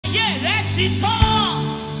ti tán.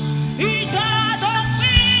 Ìjà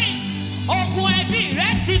dópin. Ogun ẹbí rẹ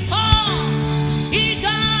ti tán.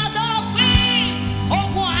 Ìjà dópin.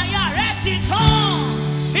 Ogun aya rẹ ti tán.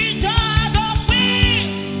 Ìjà dópin.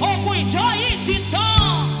 Ogun ìjọ yìí ti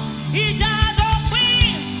tán. Ìjà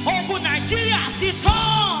dópin. Ogun Nàìjíríà ti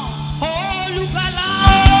tán. Olùgbàlà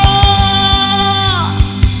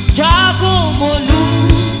jagun molu.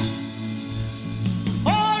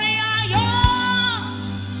 Orin ayọ̀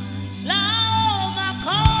la ó máa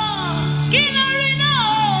kọ. Kí ló rí náà?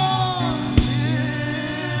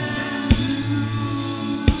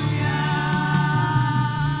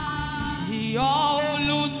 Ìyá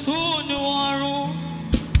olùtùnú ọ̀run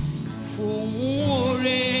fún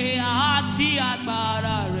oore àti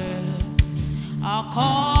agbára rẹ̀. Akọ.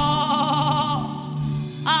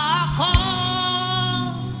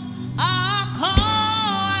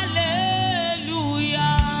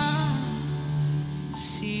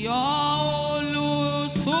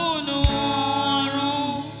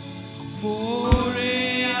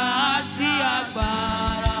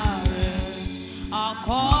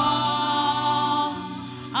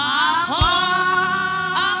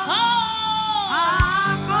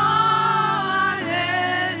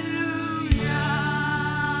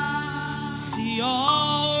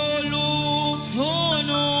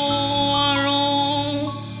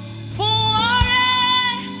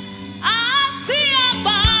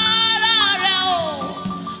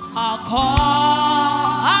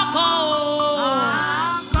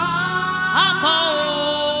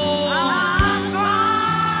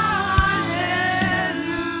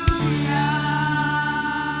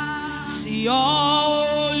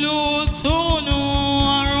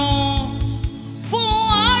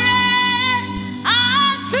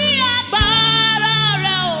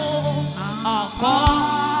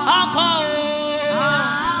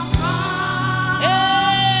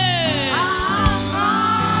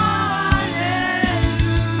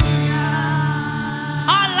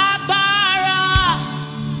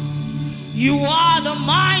 You are the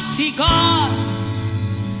mighty God,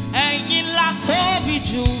 ẹ̀yin la tóbi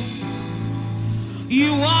jù.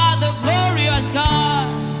 You are the glorious God,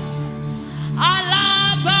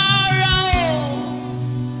 alágbára o.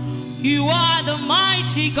 You are the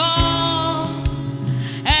mighty God,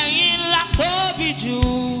 ẹ̀yin la tóbi jù.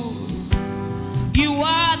 You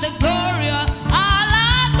are the glorious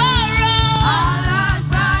alágbára.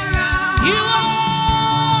 Alágbára.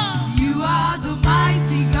 You are the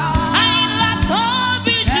mighty God.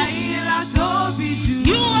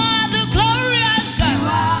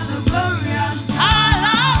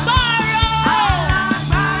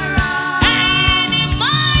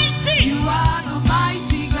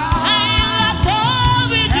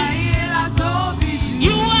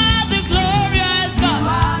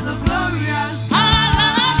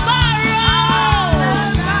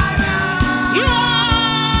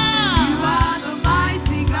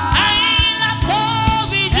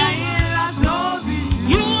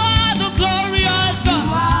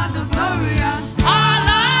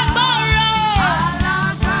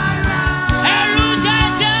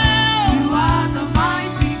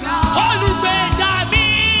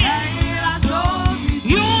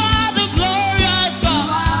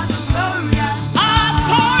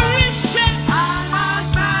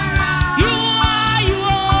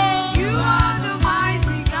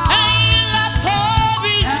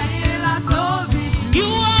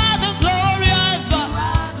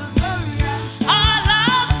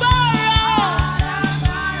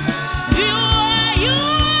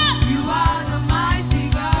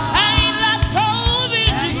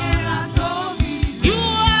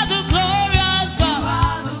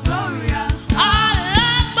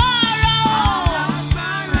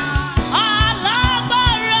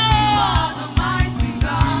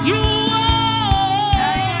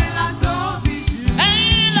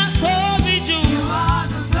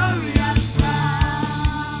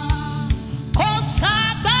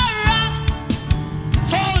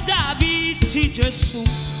 Jésù.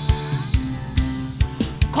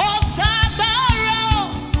 Kò ságbára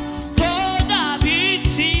tó dàbí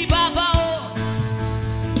ti bàbá o.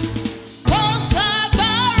 Kò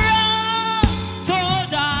ságbára tó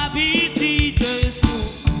dàbí ti Jésù.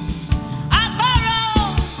 Agbára o,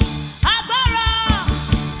 agbára,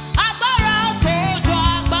 agbára tó ju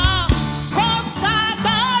àgbà. Kò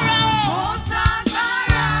ságbára o,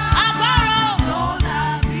 agbára tó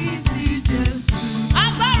dàbí ti Jésù.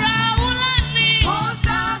 Agbára ńlá ni. Kò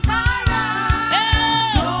ságbára.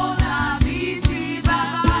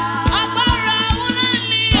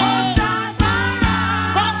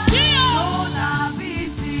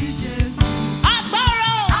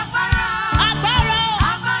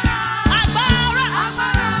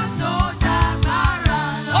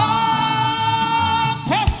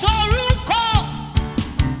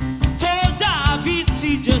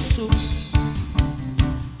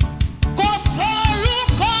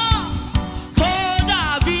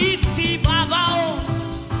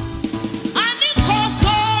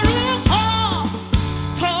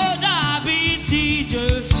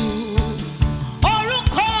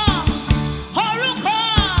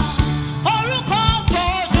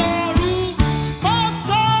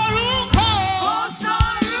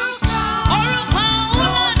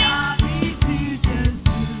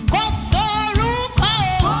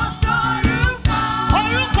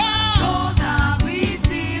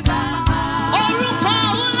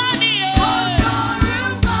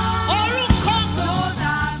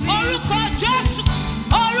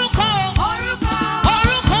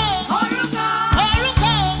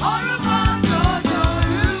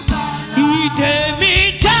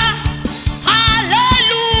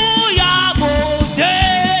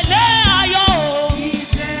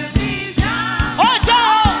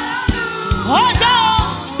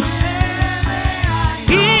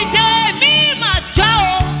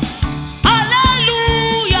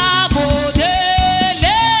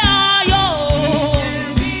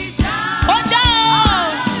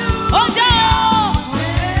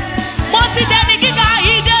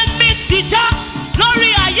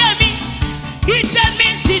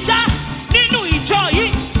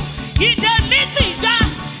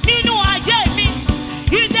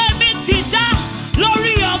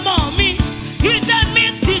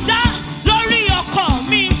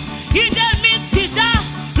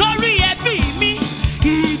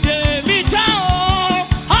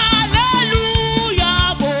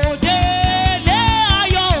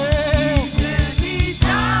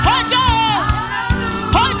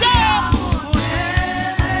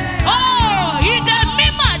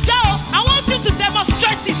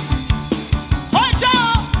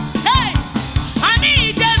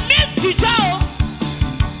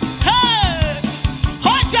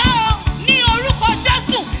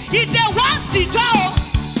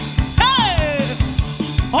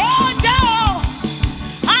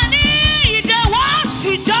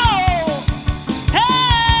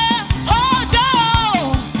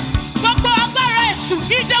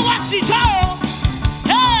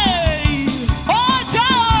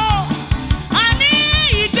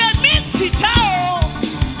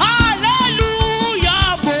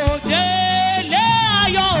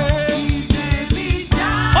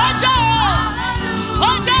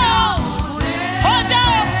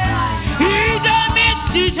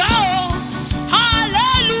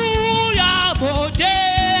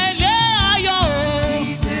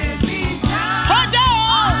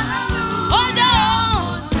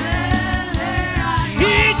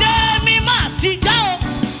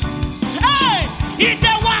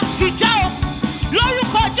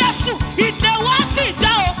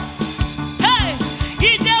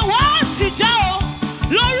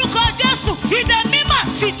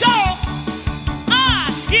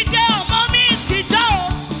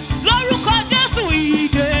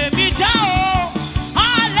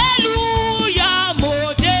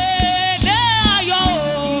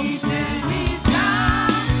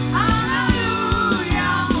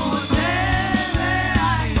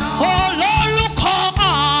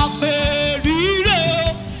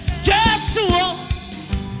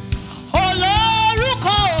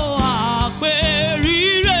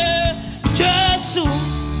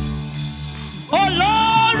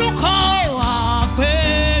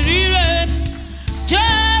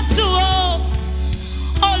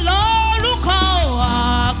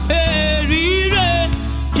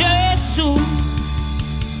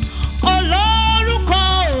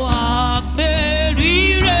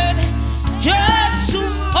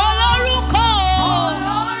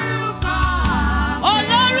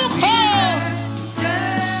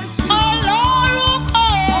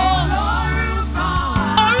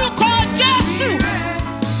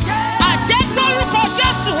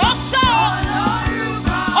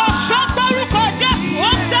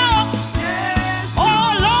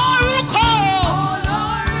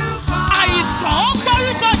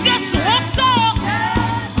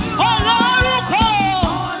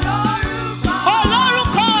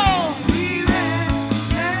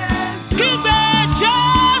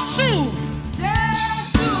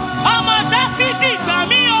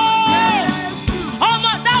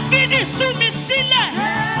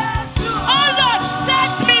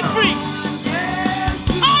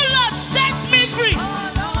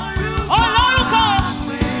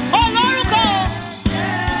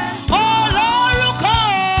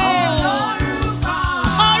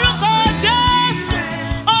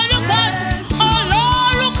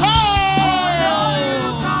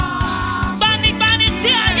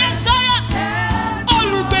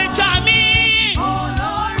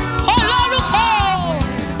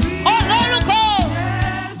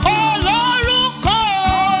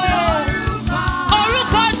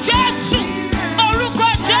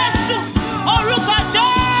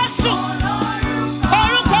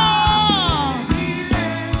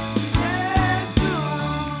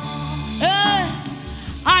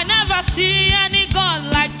 see any God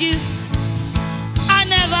like this.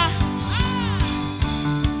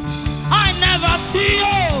 I never see,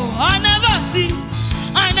 oh, I never see,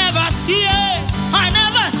 I never see, I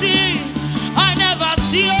never see, I never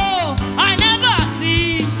see, oh, I never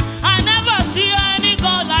see any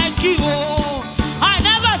God like you, oh, I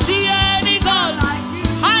never see any God like you,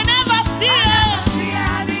 I never see,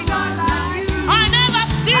 any God like you, I never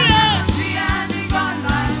see, any God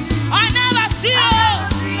like you, I never see,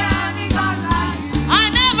 any God like you, I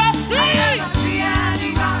never see, any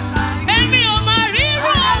God like you, Emi o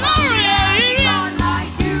mariru Ọlọ́run yìí,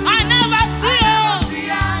 I never see,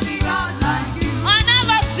 any God like you, I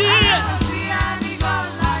never see, any God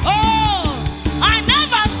like you, oh, I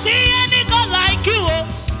never see any God like you, oh,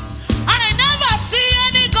 I never see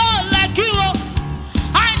any God like you, oh,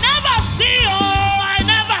 I never see, oh, I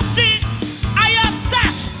never see, I have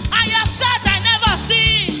searched, I never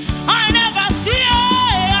see, I never see,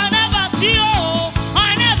 oh, I never see, oh, I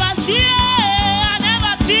never see, I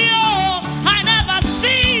never see, oh, I never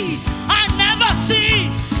see, I never see,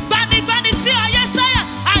 Bani tí ayé sẹ́yà,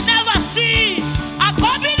 I never see,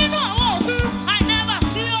 àkọ́bí nínú àwọn òkú, I never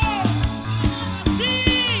see, oh,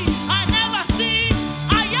 I never see,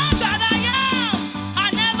 I am that I am, I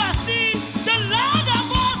never see, the Lord of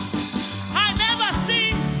hosts, I never see,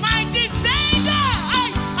 my defender,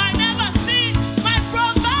 I never see, my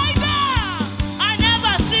provider, I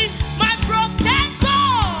never see, my protector,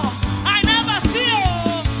 I never see,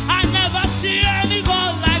 oh, I never see any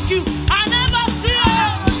God like you, I never see,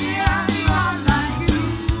 oh, any God like you,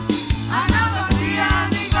 I never see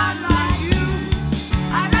any God like you,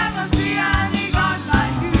 I never see any God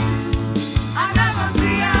like you, I never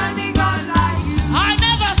see any God like you,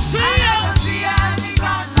 I never see, any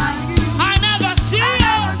God like you, I never see,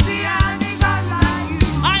 any God like you,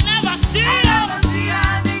 I never see,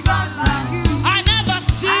 any God like you, I never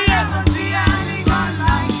see, any God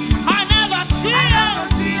like you, I never see,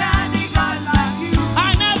 any God like you,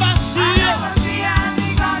 I never see, any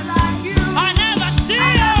God like you, I never see,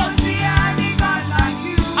 any God like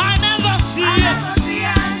you, I never see,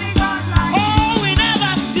 any God like you, oh, we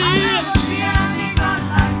never see, any God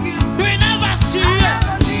like you, we never see,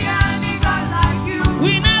 any God like you,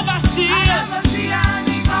 we never see,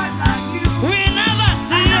 any God like you, we never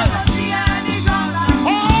see, any God like you,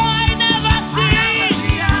 oh, I never see,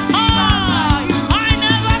 oh, I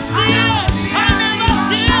never see, I never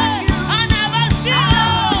see, I never see,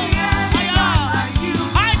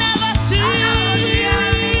 I never see,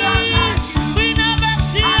 we never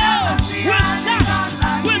see,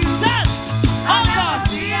 we've searched, oh God,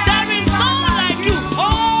 there is none like you, oh,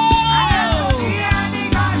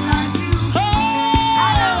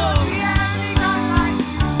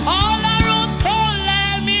 Ọlọ́run tó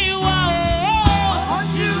lẹ́mí wá, oh,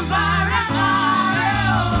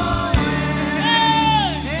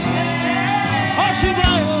 Òṣùbà,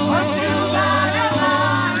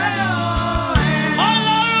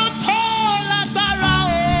 Ọlọ́run tó lágbára,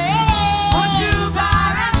 oh,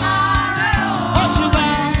 Òṣùbà,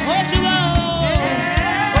 Òṣùbà,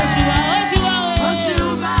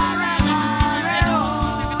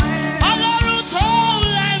 Ọlọ́run tó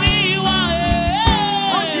lẹ́mí wá,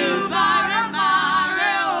 Òṣùbà,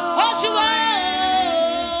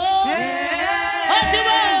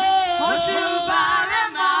 Òṣùbà,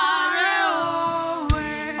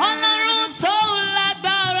 Ọlọ́run tó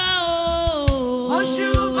lágbára, oh,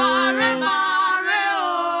 Òṣùbà,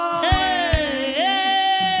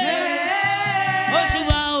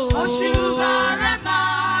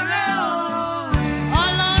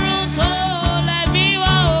 Ọlọ́run tó lẹ́mí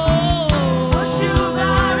wá, oh,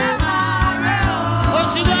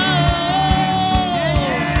 Òṣùbà,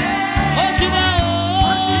 Òṣùbà,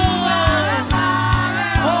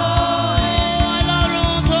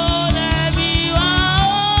 Ọlọ́run tó lẹ́mí wá,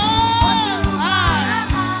 oh,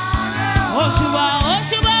 Òṣùbà,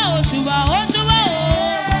 Òṣùbà, Òṣùbà, Òṣùbà,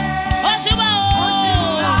 Òṣùbà,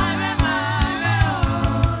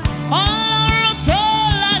 Ọlọ́run tó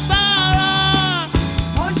lágbára,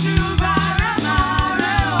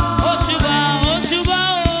 Òṣùbà, Òṣùbà,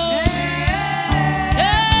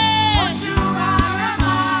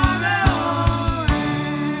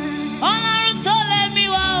 Ọlọ́run tó lẹ́mí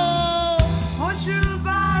wá, oh,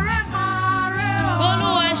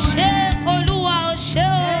 Olúwa ṣé, Olúwa ò ṣé,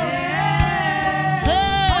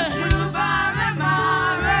 oh,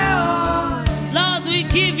 Lord, we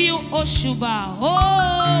give you Òṣùbà, oh,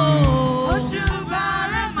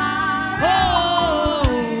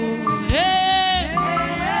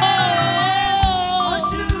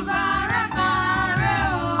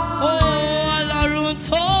 oh, Ọlọ́run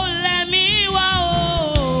tó lẹ́mí wá,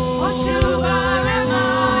 oh,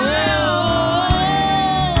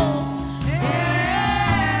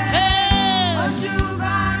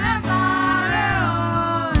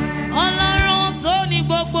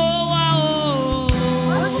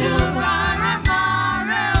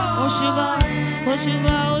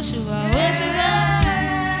 Oshuba, Oshuba,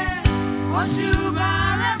 Oshuba.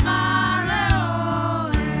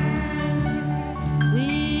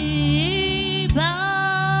 We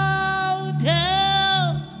bow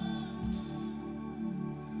down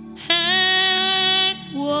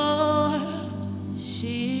and worship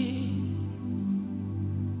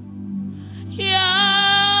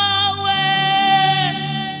Yahweh.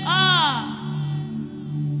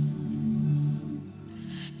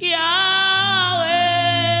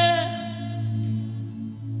 Yahweh.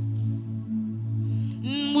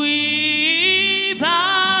 We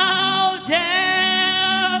bow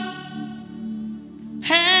down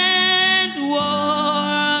and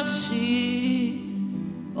worship,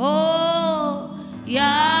 oh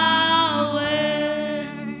Yahweh.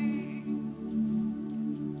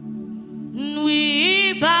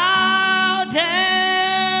 We bow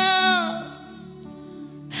down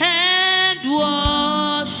and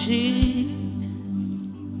worship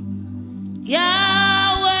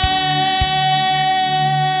Yahweh.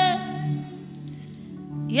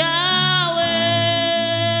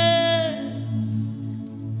 Yahweh,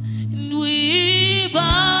 we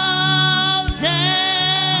bow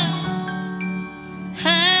down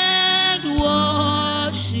and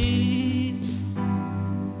worship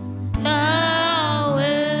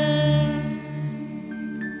Yahweh.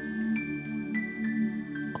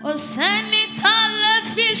 'Kò sẹ́ni tá lè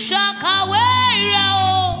fi ṣàkàwé rẹ̀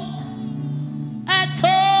o, ẹ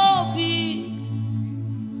tóbi.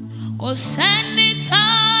 Kò sẹ́ni tá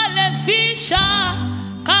lè fi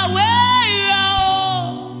ṣàkàwé rẹ̀ o,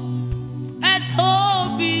 ẹ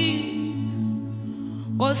tóbi.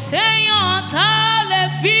 Kò séyàn tá lè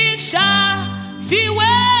fi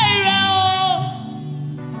ṣàfiwé rẹ̀ o,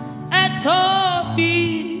 ẹ tóbi.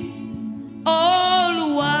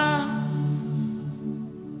 Olúwa,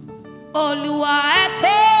 Olúwa, ẹ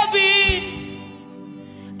tóbi.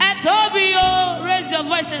 Ẹ tóbi o, raise your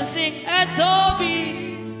voice and sing, ẹ tóbi.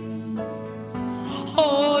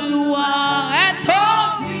 Olúwa, ẹ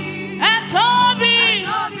tóbi, ẹ tóbi,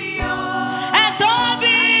 ẹ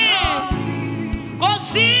tóbi, kò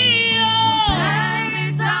sí o.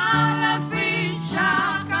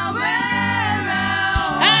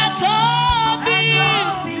 Ẹ tóbi,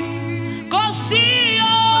 kò sí o.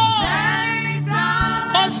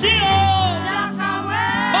 Kò sí o,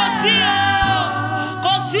 kò sí o,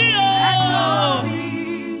 kò sí o.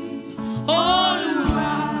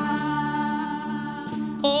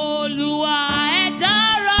 Olúwa, ẹ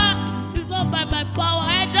dára. It's not by my power.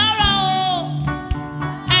 Ẹ dára o,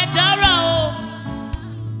 ẹ dára o.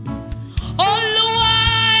 Olúwa,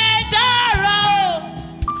 ẹ dára o,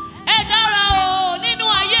 ẹ dára o. Nínú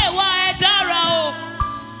ayé wa ẹ dára o.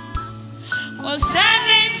 Kò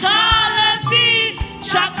sẹ́ni tá lè fi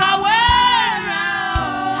ṣàkàwé rẹ̀ o.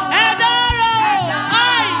 Ẹ dára o,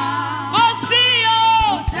 ai, kò sí o.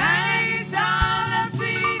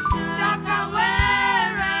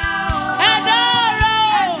 Ẹ dára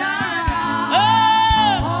o,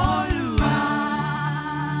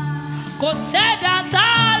 kò sẹ́dá tá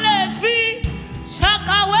lè fi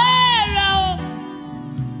ṣàkàwé rẹ̀ o.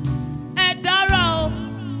 Ẹ dára o,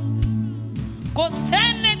 kò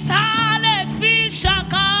sẹ́ni tá lè fi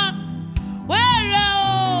ṣàkàwé rẹ̀ o.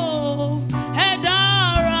 Ẹ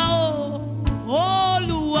dára o,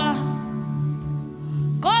 Olúwa,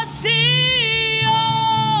 kò sí o.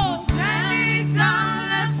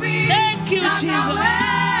 Thank you, Jesus.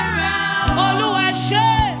 Olúwa ṣé,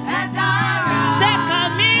 tẹ̀ka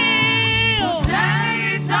mi o.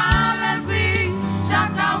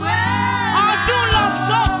 Ọdún lọ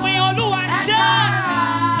sópin, Olúwa ṣé.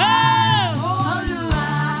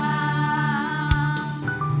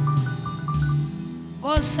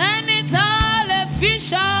 Kò sẹ́ni tá lè fi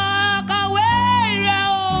ṣàkàwé rẹ̀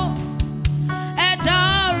o. Ẹ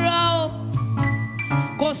dára o,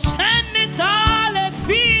 kò sẹ́ni tá lè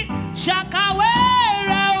fi ṣàkàwé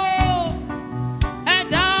rẹ̀ o. Ẹ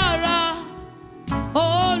dára,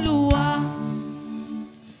 Olúwa,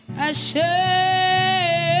 ẹ ṣé.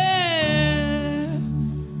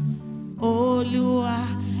 Olúwa,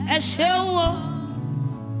 ẹ ṣeun o,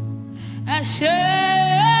 ẹ ṣé.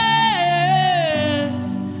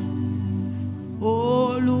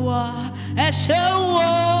 Olúwa, ẹ ṣeun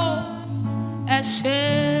o, ẹ ṣé.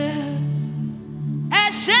 Ẹ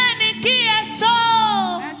ṣé ni kí ẹ sọ.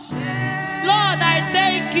 Lord, I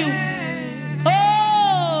thank you.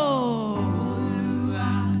 Oh,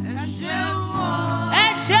 ẹ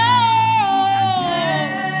ṣé o.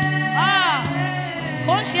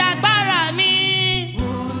 Kò ṣe agbára mi.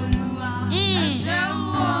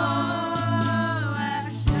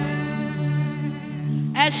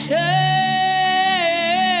 Ẹ ṣé.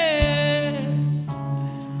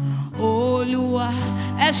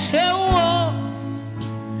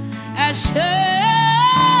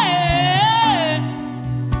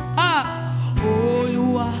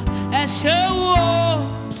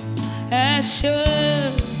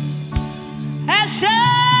 ẹ ṣé,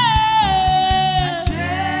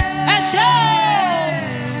 ẹ ṣé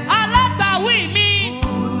alágbàwí mi,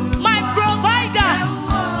 my provider,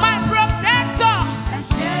 my protector,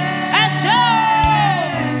 ẹ ṣé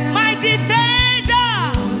my defender.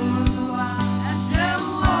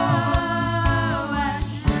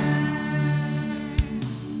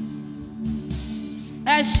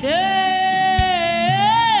 Ẹ ṣé,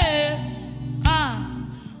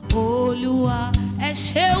 Olúwa ẹ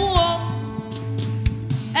ṣeun o,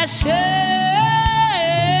 ẹ ṣé,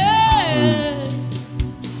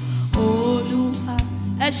 Olúwa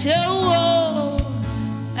ẹ ṣeun o,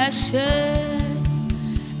 ẹ ṣé,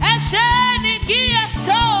 ẹ ṣé ni kí ẹ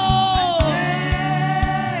sọ,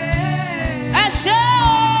 ẹ ṣé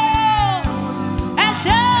o, ẹ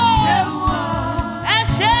ṣé o, ẹ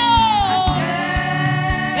ṣé o.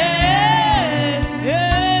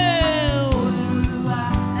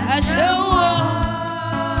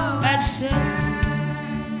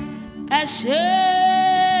 Ẹ ṣé,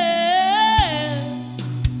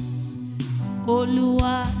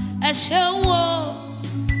 Olúwa ẹ ṣeun o,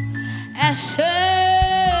 ẹ ṣé,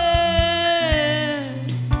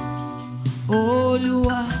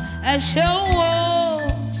 Olúwa ẹ ṣeun o,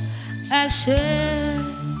 ẹ ṣé,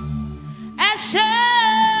 ẹ ṣé,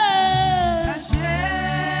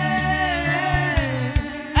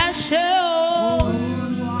 ẹ ṣé o,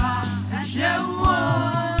 ẹ ṣeun o,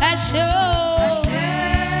 ẹ ṣé o.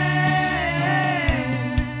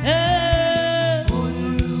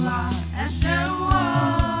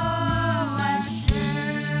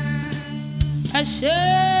 Ẹ ṣé,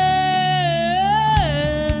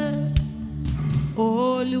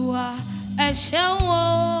 Olúwa ẹ ṣeun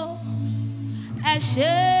o, ẹ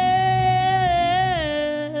ṣé,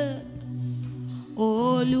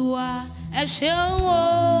 Olúwa ẹ ṣeun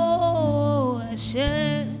o, ẹ ṣé,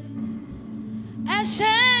 ẹ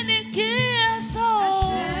ṣé ni kí ẹ sọ,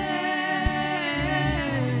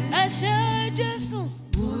 ẹ ṣé Jésù.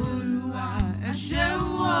 Olúwa ẹ ṣeun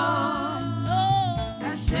o,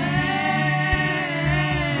 ẹ ṣé.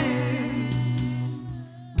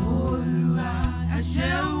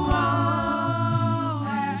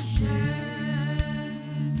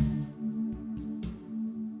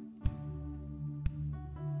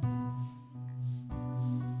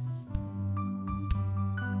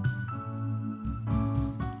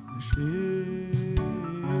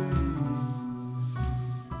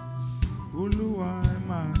 Olúwa ẹ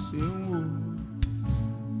máa ṣeun o,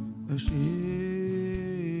 ẹ ṣé,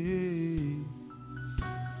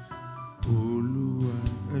 Olúwa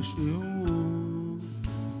ẹ ṣeun o,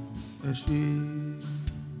 ẹ ṣé,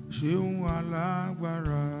 ṣeun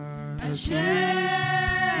alágbára, ẹ ṣé,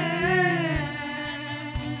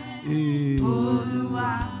 Olúwa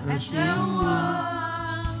ẹ ṣeun o,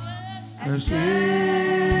 ẹ ṣé.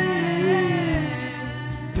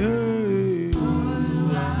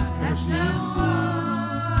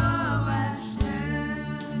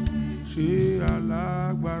 Ṣé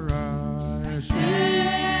alágbára ẹ ṣé,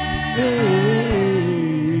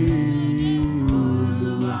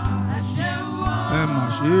 Olúwa ẹ mà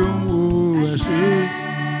ṣeun o, ẹ ṣé,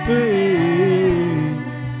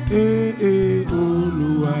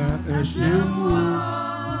 Olúwa ẹ ṣeun o,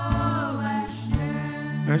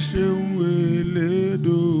 ẹ ṣeun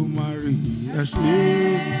Elédùmarè, ẹ ṣé,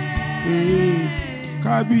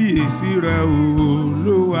 kábíyèsí rẹ o,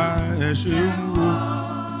 Olúwa ẹ ṣeun o.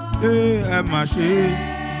 Ẹ mà ṣe,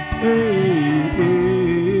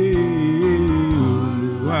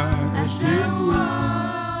 Olúwa ẹ ṣeun o,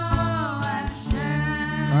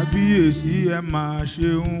 kábíyèsí ẹ mà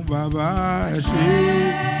ṣeun bàbá ẹ ṣé,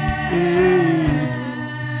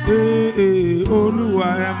 Olúwa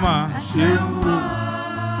ẹ mà ṣeun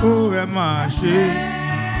o, ẹ mà ṣe,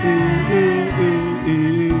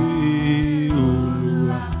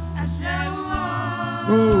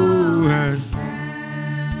 Olúwa ẹ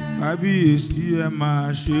kábíyèsí ẹ máa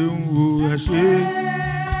ṣeun o, ẹ ṣé,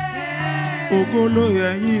 ògo ló yẹ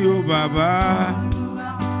yín o bàbá,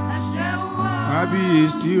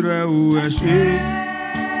 kábíyèsí rẹ o, ẹ ṣé,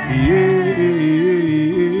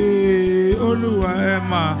 Olúwa ẹ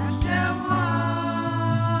máa,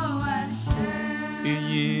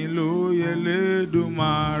 ìyìn ló yẹ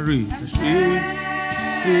Lédùmarè, ẹ ṣé,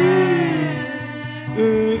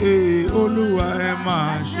 Olúwa ẹ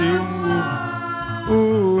máa ṣeun o,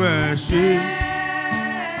 ẹ ṣé,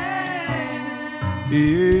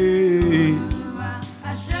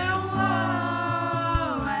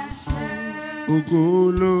 ògo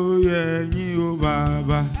ló yẹ yín o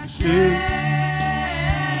bàbá, ṣé,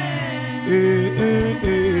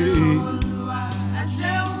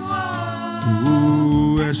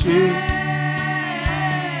 ẹ ṣé,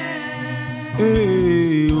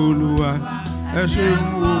 Olúwa ẹ ṣeun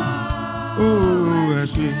o, ẹ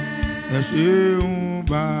ṣé, ẹ ṣeun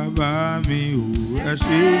bàbá mi o, ẹ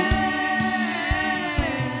ṣé.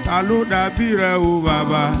 Ta ló dàbí rẹ o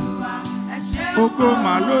bàbá? Oko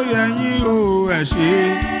mà ló yẹ yín o, ẹ ṣé.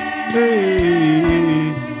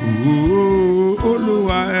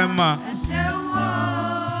 Olúwa ẹ mà.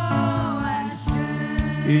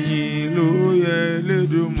 Ìyìn ló yẹ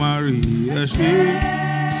Elédùmarè, ẹ ṣé.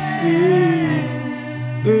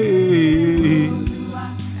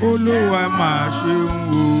 Olúwa mà ṣeun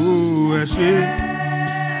o, ẹ ṣé.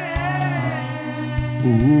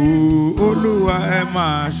 Olúwa ẹ mà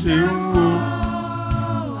ṣeun o,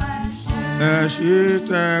 ẹ ṣé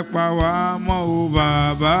tẹ́ pa wá mọ́ o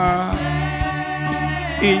bàbá.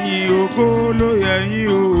 Ìyìn ògo ló yẹ yín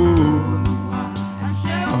o,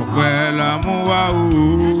 ọpẹ́ la mú wá o,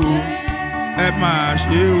 ẹ mà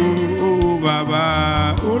ṣe o bàbá.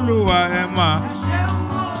 Olúwa ẹ mà.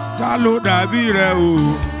 Ta ló dàbí rẹ o,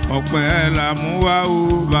 ọpẹ́ la mú wá o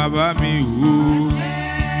bàbá mi o.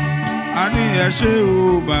 A ní ẹ ṣé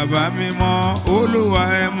o bàbá mi mọ́, Olúwa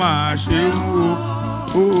ẹ mà ṣeun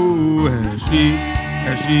o, ẹ ṣé,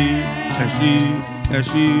 ẹ ṣé, ẹ ṣé, ẹ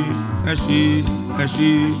ṣé, ẹ ṣé, ẹ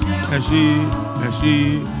ṣé, ẹ ṣé, ẹ ṣé,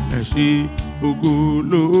 ẹ ṣé. Ògo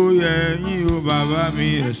ló yẹ yín o bàbá mi,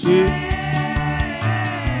 ẹ ṣé.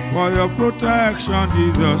 For your protection,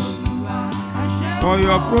 Jesus, for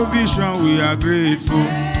your provision, we are grateful.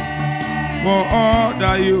 For all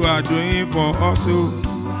that you are doing for us,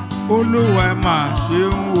 Olúwa ẹ mà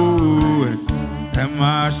ṣeun o, ẹ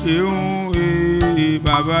mà ṣeun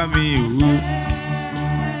bàbá mi o.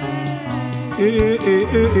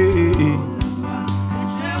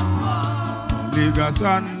 Lega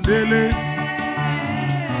sandele.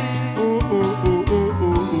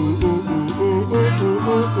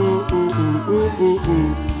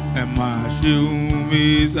 Ẹ mà ṣeun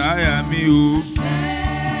Mèsáyà mi o.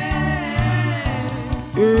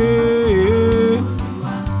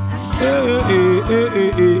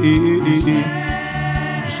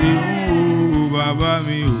 Ṣeun o bàbá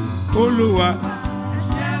mi o. Olúwa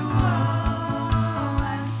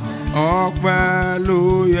ọpẹ́ ló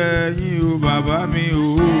yẹ yín o bàbá mi o.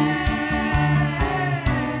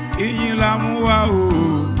 Ìyìn la mú wá o.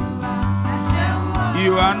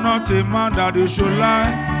 You are not a man that you should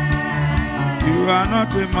lie. You are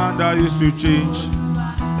not a man that used to change.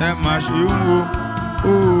 Ẹ mà ṣeun o.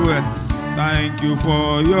 Thank you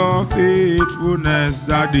for your faithfulness,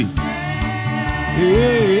 Daddy.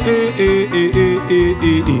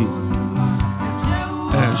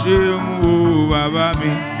 Ẹ ṣeun o bàbá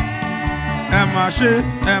mi. Ẹ mà ṣe,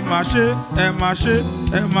 ẹ mà ṣe, ẹ mà ṣe,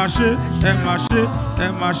 ẹ mà ṣe, ẹ mà ṣe, ẹ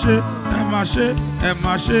mà ṣe, ẹ mà ṣe, ẹ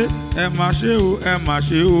mà ṣe, ẹ mà ṣe o, ẹ mà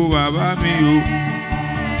ṣe o bàbá mi o.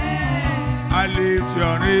 I lift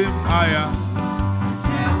your name higher.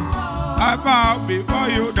 I bow before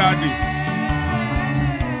you, Daddy.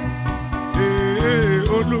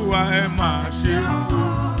 Olúwa ẹ mà ṣe o.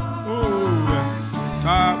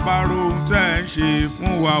 Tá a bá rohun tẹ́ ń ṣe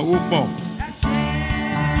fún wa ó pọ̀.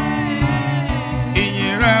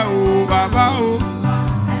 Ìyìn rẹ o bàbá o,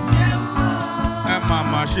 ẹ mà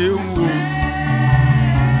mà ṣeun o.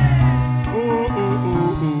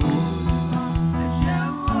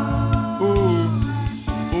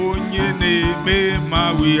 Onye na-eme ma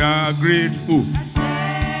we are grateful.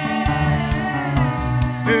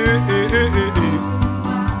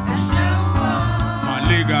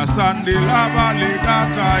 Malega sande laba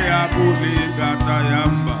legata ya bu legata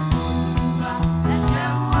yamba.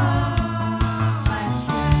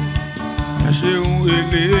 Ṣeun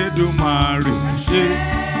Elédùmarè ṣe.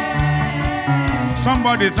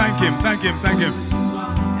 Somebody thank him, thank him, thank him.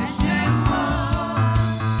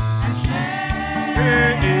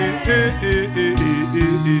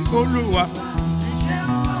 Olúwa.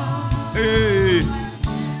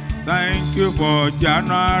 Thank you for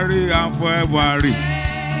January and February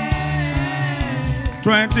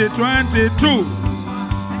 2022.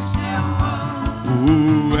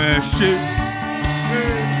 Ẹ ṣé.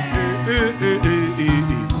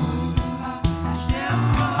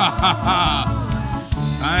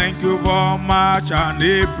 Thank you for March and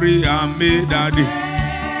April and May, Daddy.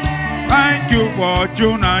 Thank you for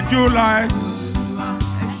June and July.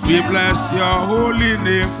 We bless your holy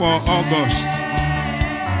name for August.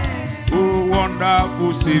 Oh,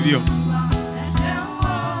 wonderful Savior.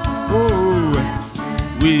 Oh,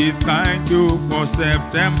 we thank you for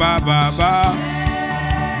September, Baba.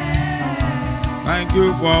 Thank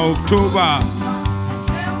you for October.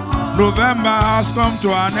 November has come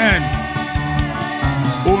to an end.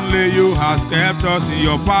 Only you has kept us in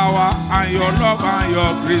your power and your love and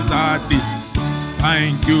your grace, Daddy.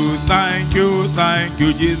 Thank you, thank you, thank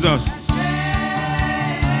you, Jesus.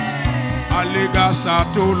 Alega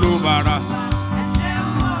Satolo Bara.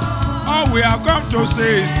 All we have come to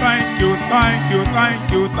say is thank you, thank you,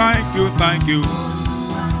 thank you, thank you, thank you.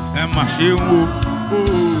 Emma Sheung,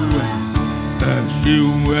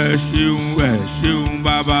 Sheung,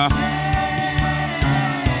 Baba.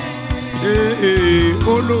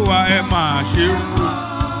 Olúwa ẹ máa ṣeun.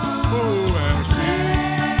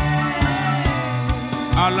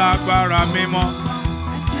 Alágbára mímọ́,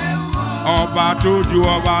 ọba tó ju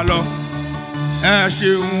ọba lọ. Ẹ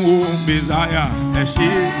ṣeun o Mèsáyà, ẹ ṣé.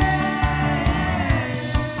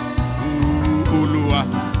 Olúwa,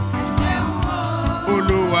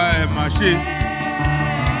 Olúwa ẹ máa ṣe.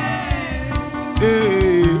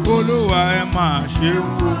 Olúwa ẹ máa ṣeun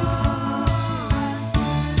o.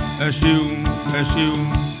 Ẹ ṣeun, ẹ ṣeun,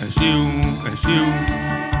 ẹ ṣeun, ẹ ṣeun.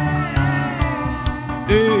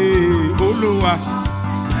 Olúwa.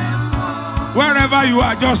 Wherever you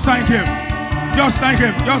are, just thank him. Just thank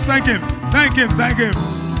him. Just thank him. Thank him. Thank him.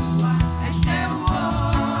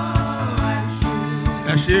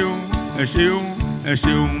 Ẹ ṣeun, ẹ ṣeun, ẹ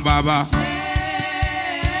ṣeun, Baba.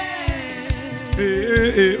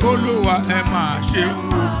 Olúwa ẹ máa ṣeun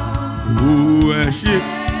o. Ẹ ṣé.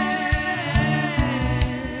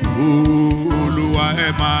 Olúwa ẹ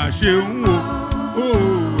máa ṣeun o.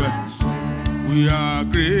 We are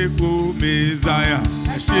grateful, Messiah.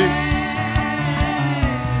 Ẹ ṣé.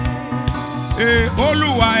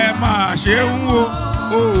 Olúwa ẹ máa ṣeun o.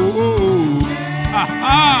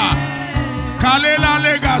 Kalela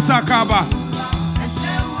lega sakaba.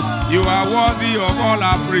 You are worthy of all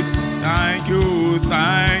our praise. Thank you,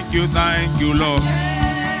 thank you, thank you, Lord.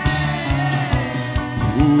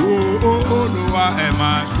 Olúwa ẹ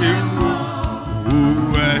máa ṣeun o.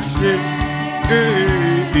 Ẹ ṣé.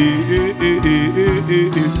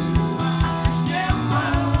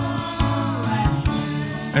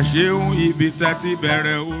 Ẹ ṣeun ibi tẹ́ ti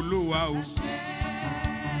bẹ̀rẹ̀ Olúwa o.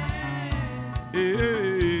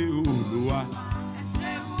 Olúwa.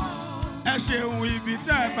 Ẹ ṣeun ibi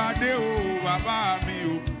tẹ́ bá dé o bàbá mi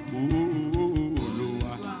o.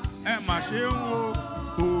 Olúwa. Ẹ mà ṣeun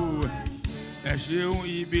o. Ẹ ṣeun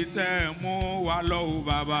ibi tẹ́ mú wa lọ o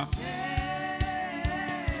bàbá.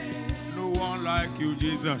 No one like you,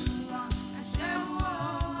 Jesus.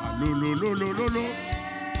 Lo.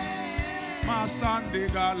 Masande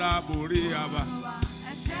gala boriaba.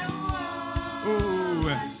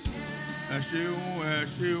 Ẹ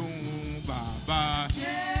ṣeun bàbá.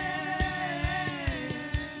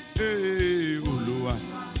 Olúwa.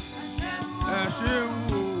 Ẹ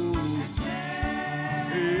ṣeun o.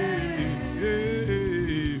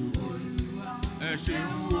 Ẹ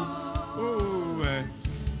ṣeun o.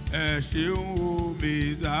 Ẹ ṣeun o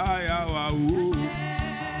Mèsáyà wa o.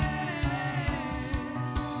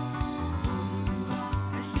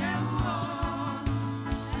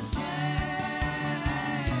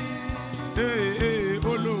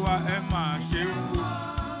 Olúwa ẹ máa ṣeun o.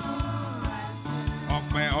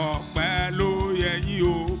 Ọpẹ́ ló yẹ yín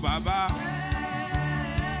o bàbá.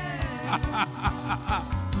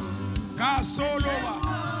 Ká sólò wá.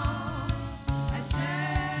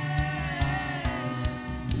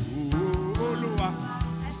 Olúwa.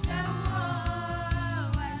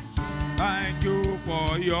 Thank you for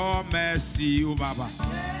your mercy o bàbá.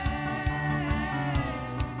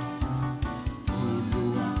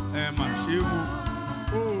 Olúwa ẹ máa ṣeun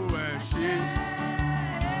o. Ẹ ṣé.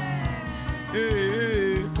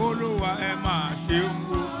 Olúwa ẹ máa ṣeun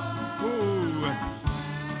o.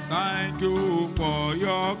 Thank you for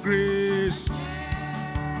your grace.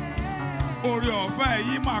 Oore ọ̀fẹ́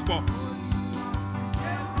yìí máa pọ̀.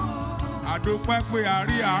 Àdúpẹ́ pé a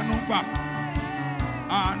rí àánú gbà.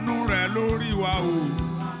 Àánú rẹ̀ lórí wa o.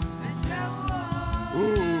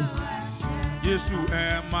 Jésù ẹ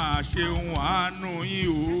máa ṣeun àánú yín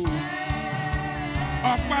o.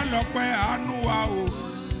 Ọpẹ́lọpẹ́ àánú wa o.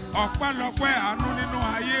 Ọpẹ́lọpẹ́ àánú nínú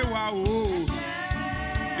ayé wa o.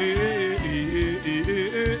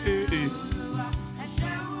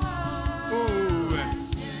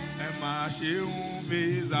 Ẹ máa ṣeun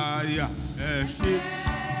Mèsáyà, ẹ ṣé.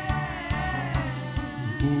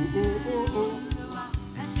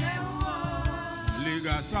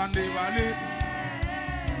 Lega sande vale,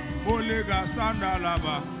 o lega sanda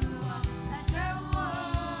laba.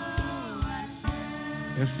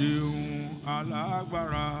 Ẹ ṣeun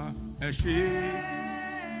alágbára, ẹ ṣé.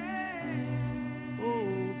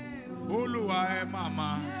 Olúwa ẹ màmá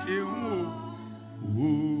ṣeun o.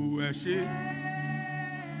 Ẹ ṣé.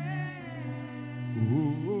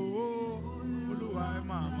 Olúwa ẹ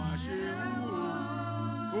màmá ṣeun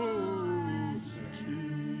o. Ẹ ṣé.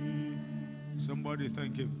 Somebody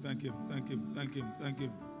thank him, thank him, thank him, thank him, thank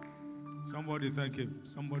him. Somebody thank him,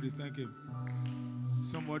 somebody thank him.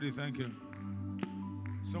 Somebody thank him.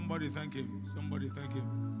 Somebody thank him, somebody thank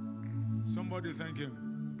him. Somebody thank him.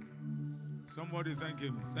 Somebody thank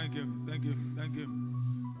him, thank him, thank him, thank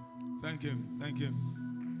him. Thank him, thank him.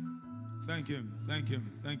 Thank him, thank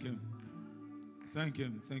him, thank him. Thank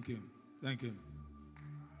him, thank him, thank him.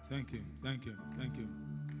 Thank him, thank him, thank him.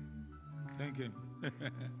 Thank him.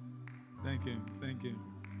 Thank him, thank him.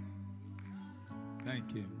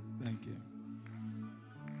 Thank him, thank him.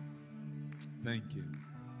 Thank him.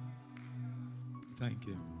 Thank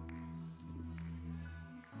him.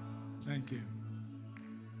 Thank him.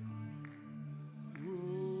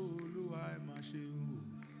 Oh, Olúwa ẹ máa ṣe o.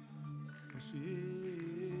 Ẹ ṣé.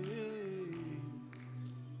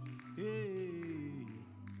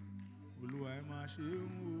 Olúwa ẹ máa ṣe o.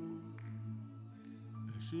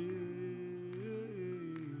 Ẹ ṣé.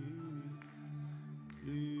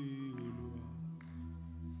 Olúwa.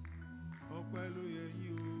 Ọpẹ́ ló yẹ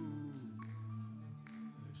yín o.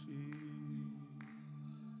 Ẹ ṣé.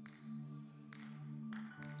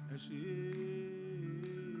 Ẹ ṣé.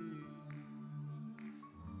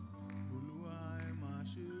 Olúwa ẹ máa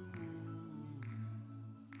ṣe o.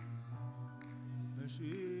 Ẹ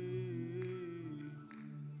ṣé.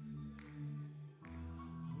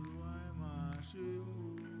 Olúwa ẹ máa ṣe o.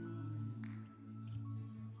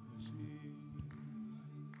 Ẹ ṣé.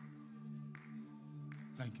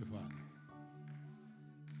 Thank you, Father.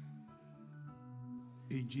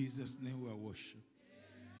 In Jesus' name we are worship.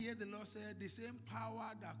 Here the Lord said, the same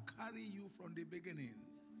power that carry you from the beginning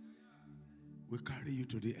will carry you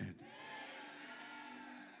to the end.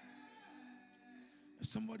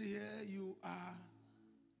 Somebody here, you are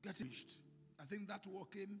getting reached. I think that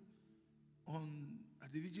word came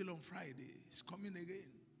at the vigil on Friday. It's coming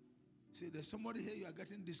again. See, there's somebody here, you are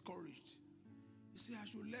getting discouraged. You see, I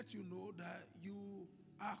should let you know that you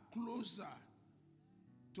are closer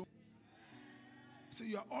to. So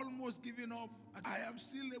you are almost giving up. I am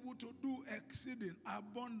still able to do exceeding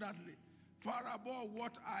abundantly, far above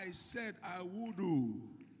what I said I would do.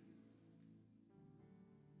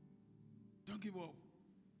 Don't give up.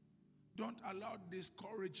 Don't allow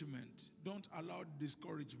discouragement. Don't allow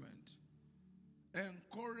discouragement.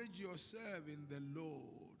 Encourage yourself in the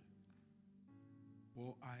Lord.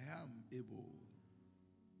 For I am able.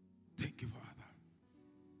 Thank you, Father.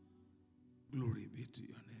 Glory be to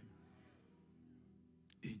your name.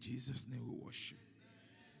 In Jesus' name we worship.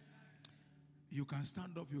 You can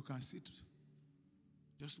stand up, you can sit.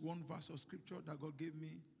 Just one verse of scripture that God gave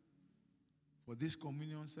me for this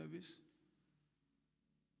communion service.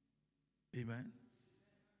 Amen.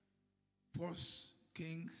 1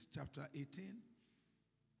 Kings chapter 18,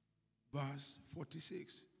 verse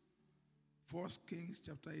 46. 1 Kings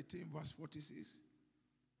chapter 18, verse 46.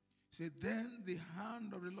 Said, then the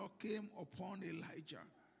hand of the Lord came upon Elijah,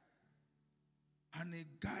 and he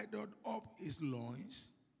gathered up his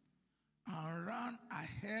loins and ran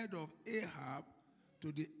ahead of Ahab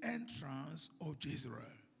to the entrance of Jezreel.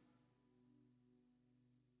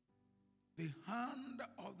 The hand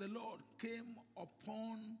of the Lord came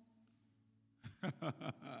upon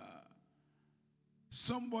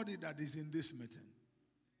somebody that is in this meeting.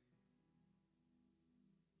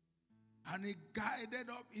 And he guided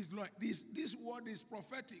up his loins. This word is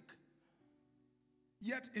prophetic,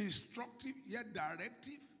 yet instructive, yet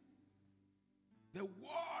directive. The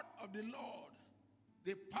word of the Lord,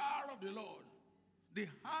 the power of the Lord, the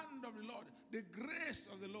hand of the Lord, the grace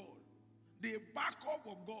of the Lord, the backup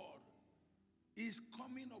of God is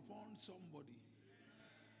coming upon somebody.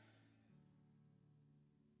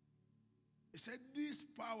 He said, this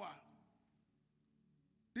power,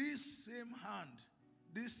 this same hand,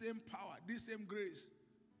 this same power, this same grace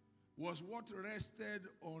was what rested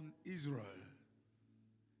on Israel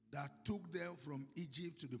that took them from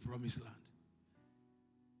Egypt to the promised land.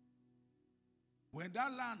 When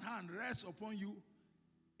that land hand rests upon you,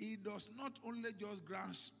 it does not only just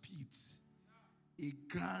grant speed, it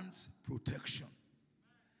grants protection.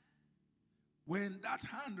 When that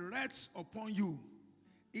hand rests upon you,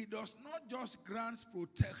 it does not just grant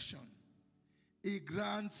protection, it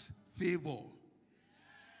grants favor.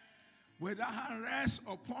 When that hand rests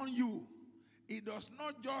upon you, it does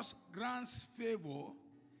not just grant favor,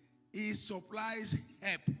 it supplies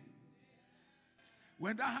help.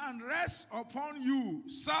 When that hand rests upon you,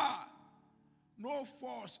 sir, no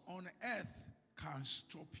force on earth can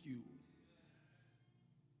stop you.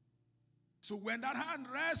 So when that hand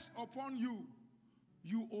rests upon you,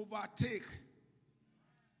 you overtake.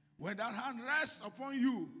 When that hand rests upon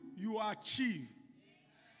you, you achieve.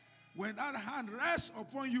 When that hand rests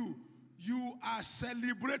upon you, you are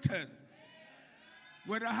celebrated.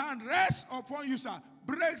 When the hand rests upon you, sir,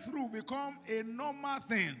 breakthrough become a normal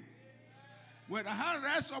thing. When the hand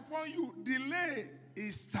rests upon you, delay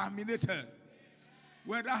is terminated.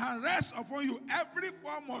 When the hand rests upon you, every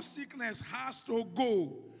form of sickness has to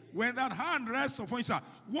go. When that hand rests upon you, sir,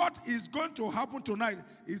 what is going to happen tonight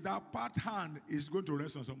is that part hand is going to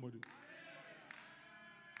rest on somebody.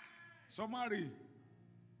 Somebody.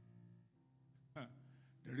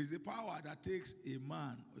 There is a power that takes a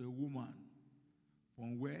man or a woman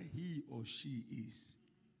from where he or she is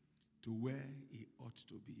to where he ought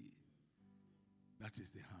to be. That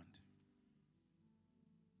is the hand.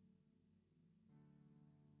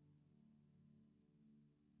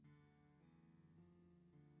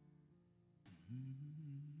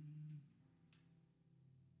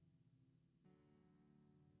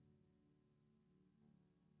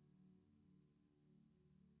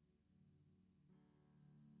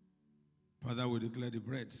 Father, we declare the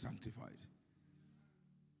bread sanctified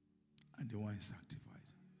and the wine sanctified.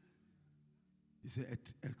 He said,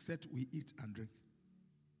 except we eat and drink,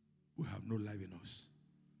 we have no life in us.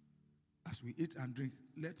 As we eat and drink,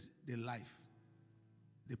 let the life,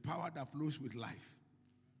 the power that flows with life,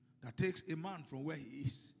 that takes a man from where he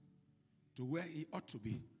is to where he ought to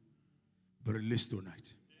be released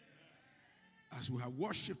tonight. As we have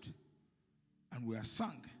worshipped and we are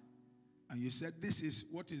sung, and you said this is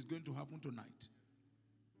what is going to happen tonight.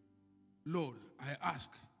 Lord, I ask,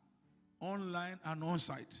 online and on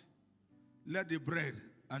site, let the bread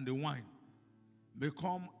and the wine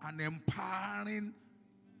become an empowering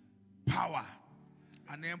power,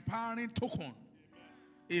 an empowering token,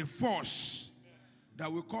 a force that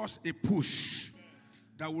will cause a push,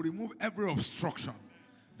 that will remove every obstruction,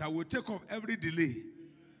 that will take off every delay,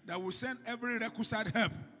 that will send every requisite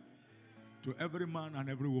help to every man and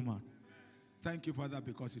every woman. Thank you, Father,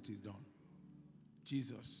 because it is done.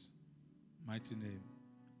 Jesus' mighty name,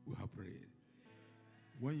 we have prayed.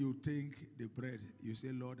 When you take the bread, you say,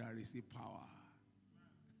 Lord, I receive power.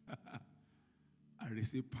 I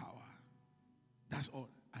receive power. That's all.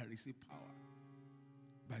 I receive power.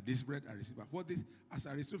 By this bread, I receive power. For this, as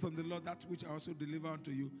I received from the Lord, that which I also deliver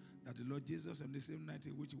unto you, that the Lord Jesus, on the same night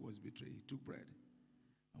in which he was betrayed, he took bread.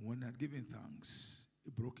 And when he had given thanks,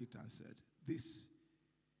 he broke it and said, this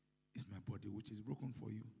is my body, which is broken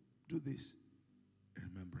for you. Do this in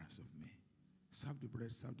remembrance of me. Serve the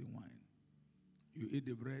bread, serve the wine. You eat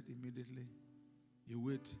the bread immediately. You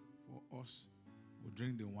wait for us. We'll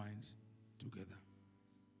drink the wines together.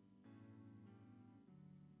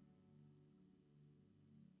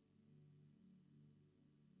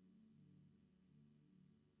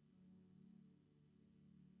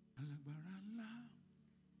 Alágbára ńlá,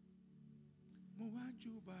 mo wá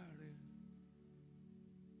júbà rẹ.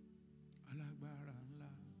 Alágbára ńlá,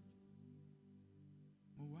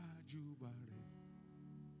 mo wá júbà rẹ.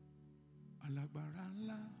 Alágbára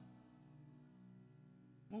ńlá,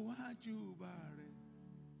 mo wá júbà rẹ.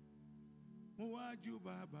 Mo wá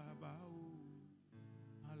júbà bàbá o.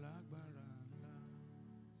 Alágbára ńlá.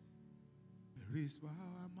 There is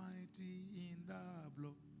power mighty in the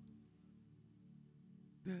blood.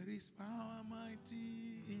 There is power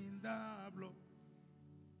mighty in the blood.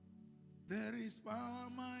 There is power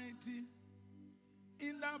mighty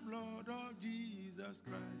in the blood of Jesus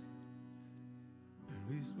Christ.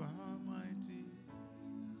 There is power mighty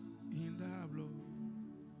in the blood.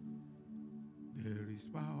 There is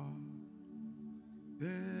power.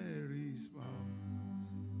 There is power.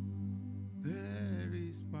 There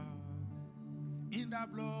is power in the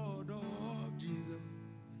blood of Jesus.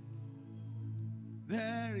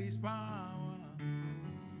 There is power.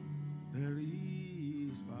 There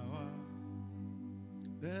is power.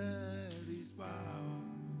 There is power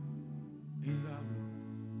in the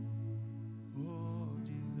blood of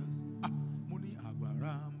Jesus. Muni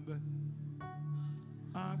agbarambe,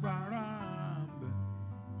 agbarambe,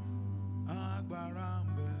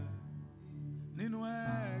 agbarambe. Nínú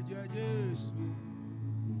ẹ̀jẹ̀ Jésù,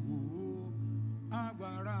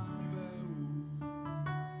 agbarambe,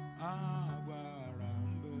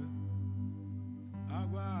 agbarambe,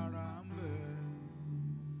 agbarambe.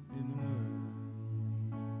 Nínú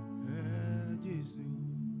ẹ̀jẹ̀ Jésù,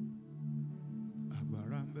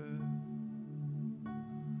 agbarambe,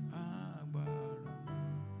 agbarambe,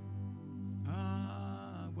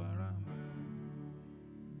 agbarambe.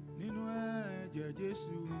 Nínú ẹ̀jẹ̀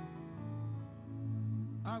Jésù,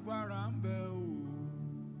 agbarambe o,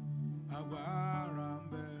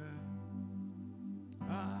 agbarambe,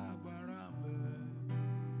 agbarambe.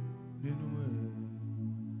 Nínú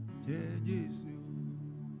ẹ̀jẹ̀ Jésù.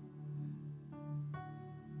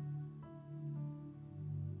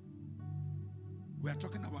 We are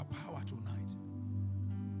talking about power tonight.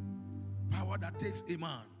 Power that takes a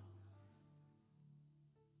man.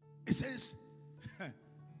 It says,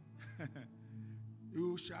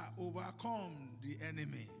 you shall overcome the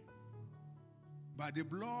enemy by the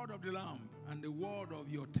blood of the Lamb and the word of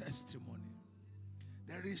your testimony.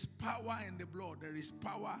 There is power in the blood. There is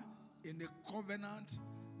power in the covenant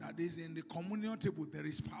that is in the communion table. There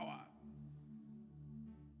is power.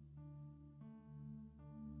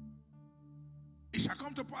 It shall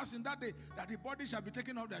come to pass in that day that the body shall be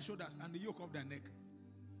taken off their shoulders and the yoke of their neck.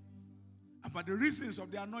 And by the reasons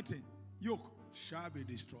of the anointing, yoke shall be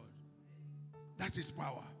destroyed. That is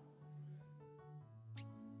power.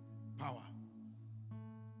 Power.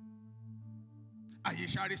 And ye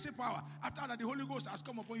shall receive power after that the Holy Ghost has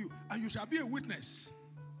come upon you, and you shall be a witness.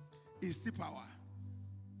 Is the power.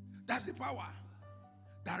 That's the power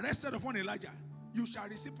that rested upon Elijah. You shall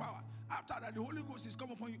receive power after that the Holy Ghost is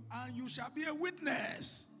come upon you, and you shall be a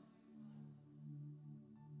witness.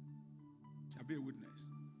 Shall be a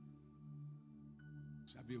witness.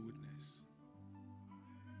 Shall be a witness.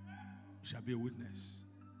 Shall be a witness.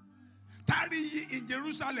 Tarry ye in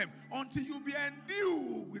Jerusalem until you be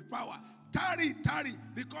endued with power. Tarry, tarry,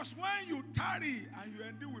 because when you tarry and you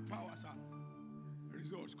endue with power, sir,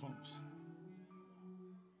 results comes.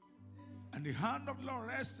 And the hand of the Lord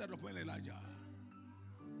rested upon Elijah.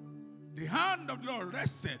 The hand of the Lord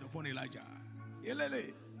rested upon Elijah.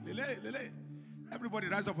 Everybody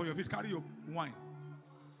rise up on your feet. Carry your wine.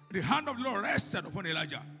 The hand of the Lord rested upon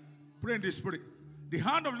Elijah. Pray in the spirit. The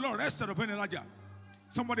hand of the Lord rested upon Elijah.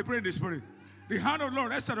 Somebody pray in the spirit. The hand of the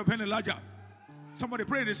Lord rested upon Elijah. Somebody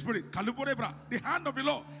pray in the spirit. The hand of the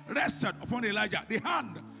Lord rested upon Elijah. The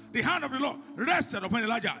hand of the Lord rested upon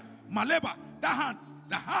Elijah. Maleba, the hand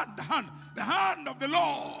of the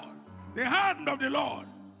Lord. The hand of the Lord.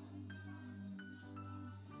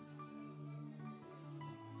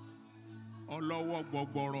 Ọlọ́wọ́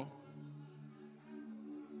gbọgbọrọ.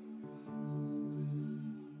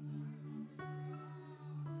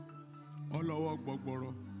 Ọlọ́wọ́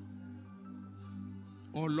gbọgbọrọ.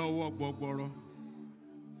 Ọlọ́wọ́ gbọgbọrọ.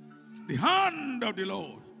 The hand of the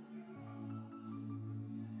Lord.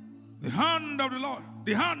 The hand of the Lord.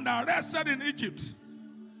 The hand that rested in Egypt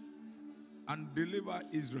and delivered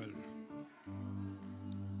Israel.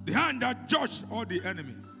 The hand that judged all the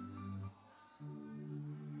enemy.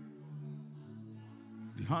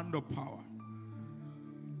 The hand of power.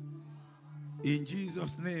 In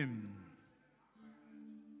Jesus' name.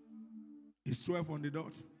 It's 12 on the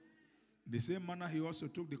dot. In the same manner, he also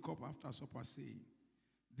took the cup after supper, saying,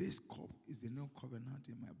 this cup is the new covenant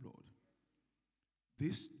in my blood.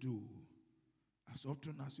 This do as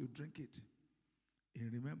often as you drink it in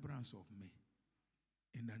remembrance of me.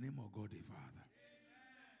 In the name of God the Father.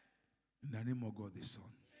 In the name of God the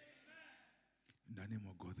Son. In the name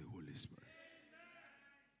of God the Holy Spirit.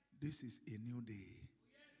 This is a new day.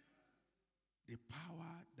 The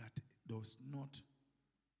power that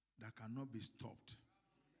cannot be stopped.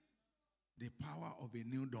 The power of a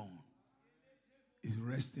new dawn is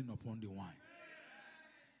resting upon the wine.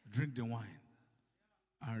 Drink the wine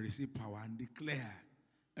and receive power and declare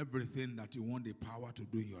everything that you want the power to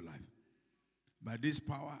do in your life. By this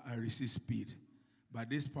power, I receive speed. By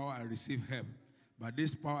this power, I receive help. By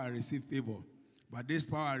this power, I receive favor. By this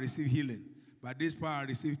power, I receive healing. By this power, I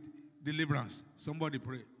receive deliverance. Somebody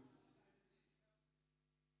pray.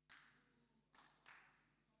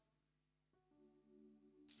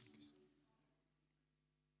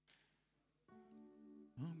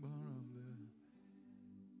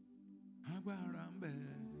 Agbarambe,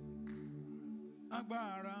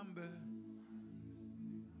 agbarambe,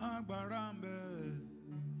 agbarambe,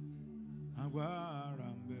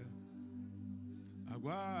 agbarambe,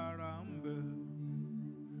 agbarambe,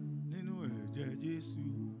 nínú ẹ̀jẹ̀ Jésù.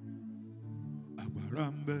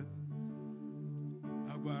 Agbarambe,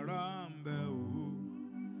 agbarambe, oh,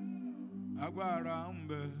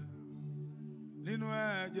 agbarambe, nínú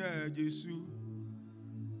ẹ̀jẹ̀ Jésù.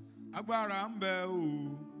 Agbarambe,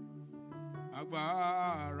 oh.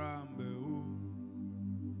 Agbarambe, oh,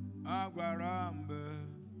 agbarambe,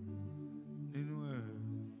 nínú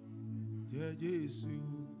ẹ̀jẹ̀ Jésù.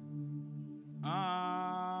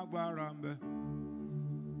 Agbarambe,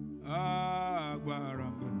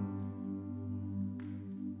 agbarambe.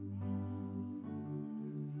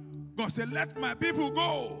 God said, let my people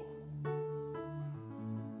go.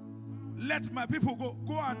 Let my people go.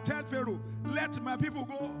 Go and tell Pharaoh, let my people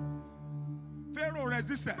go. Pharaoh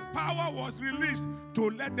resisted. Power was released to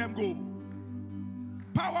let them go.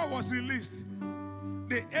 Power was released.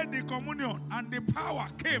 They ate the communion and the power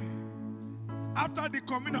came. After the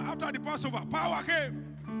communion, after the Passover, power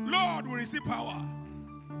came. Lord, we receive power.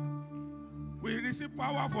 We receive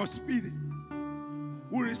power for speed.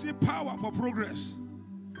 We receive power for progress.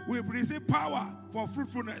 We receive power for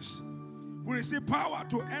fruitfulness. We receive power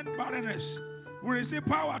to end barrenness. We receive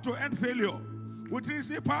power to end failure. We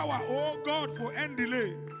receive power, oh God, for end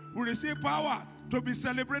delay. We receive power to be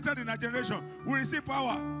celebrated in a generation. We receive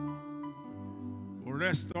power for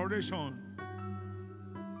restoration.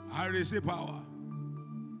 I receive power.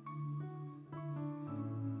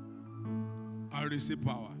 I receive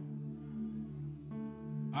power.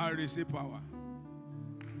 I receive power.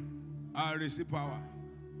 I receive power.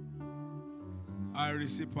 I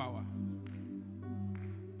receive power.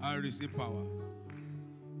 I receive power.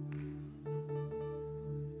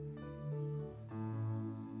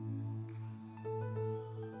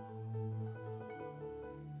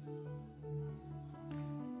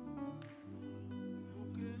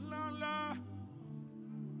 Okay, lala.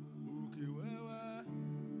 Okay, wewe.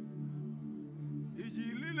 Ìjì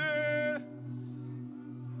líle.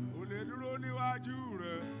 Ó lè dúró níwájú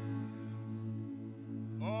rẹ̀.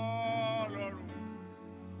 Ọlọ́run,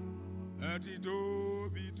 ẹ ti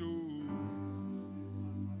tóbi tó.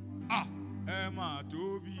 Ẹ máa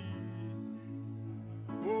tóbi.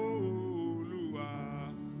 Olúwa.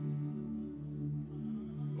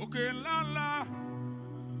 Òkè ńláńlá.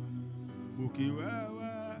 Òkè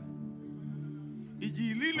wẹ́wẹ́. Ìjì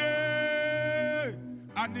líle.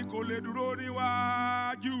 Àní kò lè dúró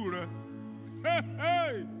níwájú rẹ̀.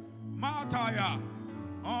 Má táyà.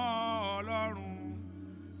 Ọlọ́run,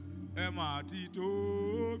 ẹ máa ti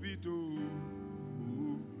tóbi tó.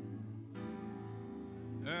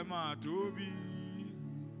 Ẹ máa tóbi.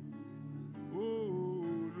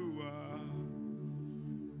 Olúwa.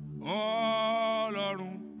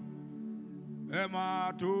 Ọlọ́run, ẹ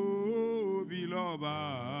máa tóbi lọ́ba.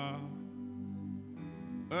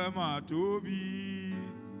 Ẹ máa tóbi.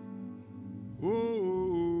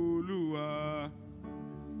 Olúwa.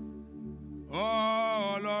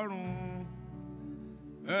 Ọlọ́run,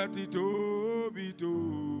 ẹ ti tóbi tó.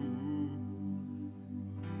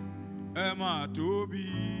 Ẹ máa tóbi.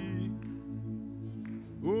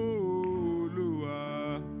 Olúwa.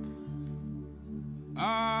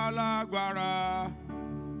 Alágbára,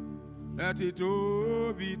 ẹ ti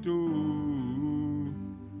tóbi tó.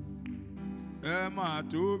 Ẹ máa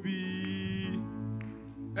tóbi.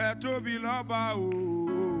 Ẹ tóbi lọ́ba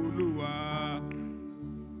Olúwa.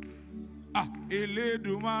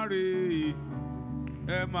 Elédùmarè,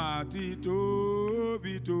 ẹ máa ti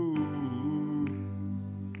tóbi tó.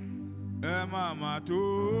 Ẹ máa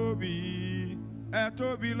tóbi. Ẹ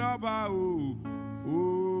tóbi lọ́ba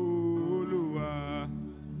Olúwa.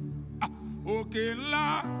 Òkè ńlá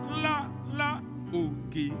ńlá ńlá.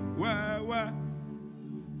 Òkè wẹ́wẹ́.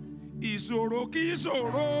 Ìṣòro kí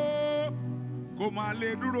ìṣòro kò máa lè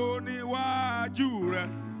dúró níwájú rẹ̀.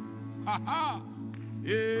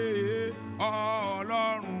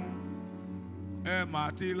 Ọlọ́run, ẹ mà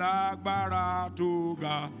ti lágbára tó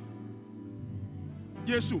ga.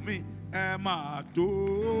 Jésù mi, ẹ mà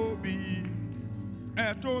tóbi. Ẹ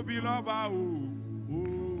tóbi lọ́ba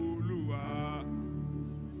Olúwa.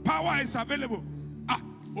 Power is available.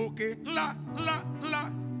 Òkè ńlá ńlá ńlá.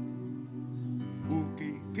 Òkè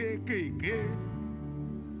kéékèèké.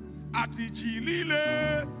 Àti ìjì líle.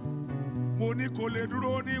 Mo ní kò lè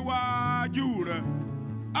dúró níwájú rẹ̀.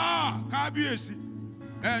 Kábíyèsí,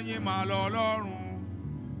 ẹ̀yin mà lọ́lọ́run.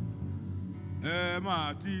 Ẹ mà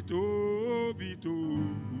ti tóbi tó.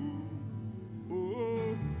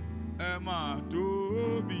 Ẹ mà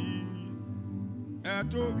tóbi. Ẹ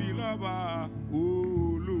tóbi lọ́ba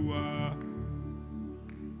Olúwa.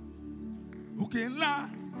 Òkè ńlá.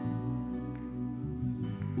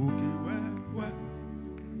 Òkè wẹ́wẹ́.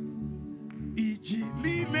 Ìjì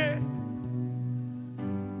líle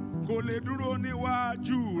kò lè dúró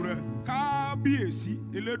níwájú rẹ̀. Kábíyèsí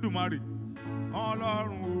Elédùmarè.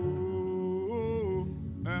 Ọlọ́run o,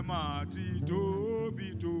 ẹ máa ti tóbi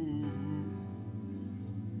tó.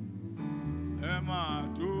 Ẹ máa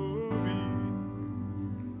tóbi.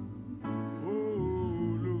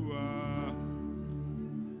 Olúwa.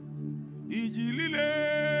 Ìjì líle.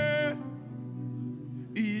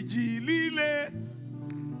 Ìjì líle.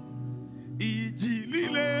 Ìjì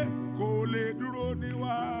líle kò lè dúró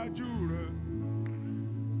níwájú rẹ̀.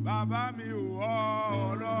 Bàbá mi ò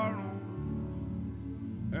Ọlọ́run,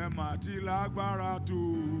 ẹ mà ti lágbára tó.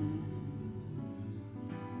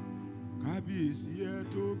 Kábíyèsí, ẹ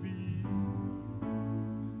tóbi.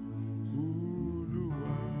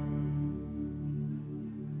 Olúwa.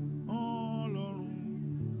 Ọlọ́run,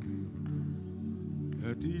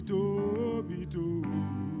 ẹ ti tóbi tó.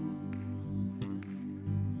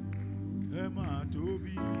 Ẹ mà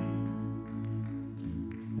tóbi.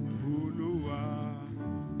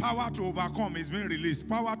 Power to overcome is being released.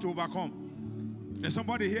 Power to overcome. There's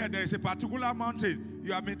somebody here, there is a particular mountain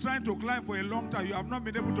you have been trying to climb for a long time. You have not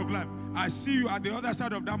been able to climb. I see you at the other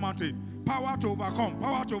side of that mountain. Power to overcome.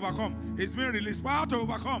 Power to overcome is being released. Power to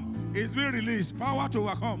overcome is being released. Power to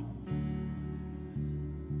overcome.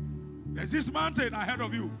 There's this mountain ahead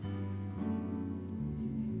of you.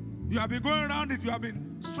 You have been going around it. You have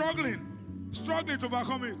been struggling to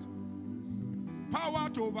overcome it. Power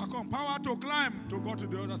to overcome. Power to climb to go to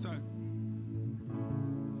the other side.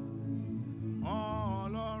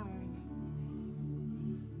 Ọlọ́run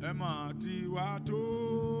ẹ máa ti wá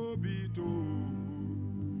tóbi tó.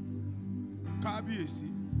 Kábíyèsí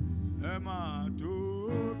ẹ máa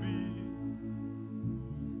tóbi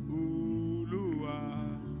Olúwa.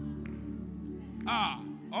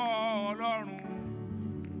 Ọlọ́run.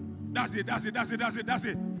 That's it. The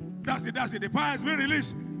power has been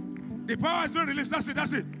released. The power has been released. That's it.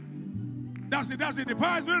 The power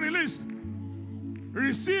has been released.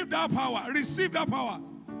 Receive that power. Receive that power.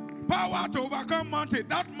 Power to overcome mountain.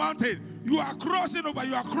 That mountain you are crossing over.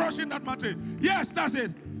 You are crushing that mountain. Yes, that's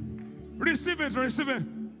it. Receive it.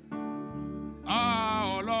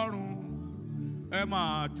 Ọlọ́run ẹ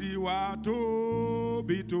máa ti wá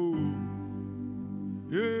tóbi tó.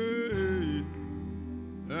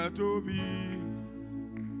 Ẹ tóbi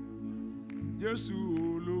Jésù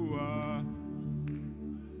Olúwa.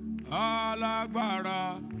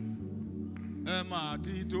 Alágbára ẹ máa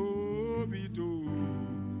ti tóbi tó.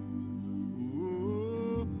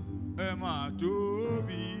 Ẹ máa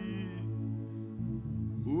tóbi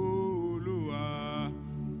Olúwa.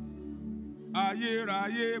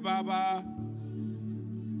 Ayérayé bàbá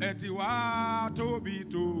ẹ ti wá tóbi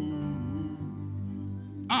tó.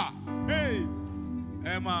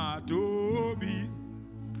 Ẹ máa tóbi.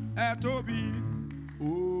 Ẹ tóbi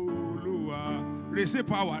Olúwa. Receive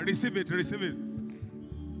power. Receive it.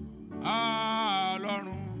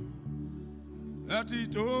 Ọlọ́run ẹ ti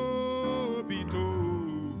tóbi tó.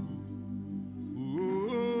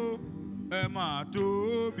 Ẹ máa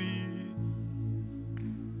tóbi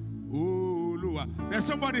Olúwa. There's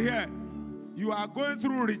somebody here. You are going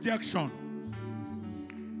through rejection.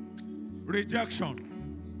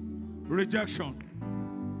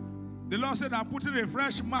 The Lord said, I'm putting a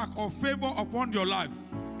fresh mark of favor upon your life.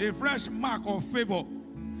 A fresh mark of favor.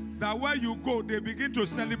 That where you go, they begin to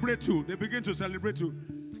celebrate you.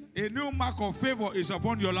 A new mark of favor is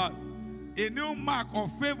upon your life. A new mark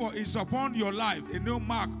of favor is upon your life. A new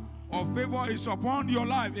mark of favor is upon your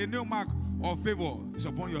life. A new mark of favor is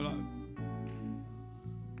upon your life.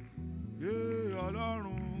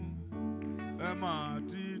 Ọlọ́run ẹ máa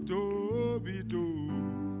ti tóbi tó.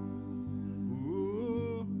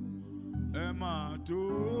 Ẹ máa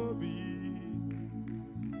tóbi.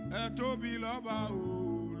 Ẹ tóbi lọ́ba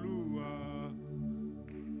Olúwa.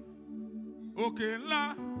 Òkè ńlá.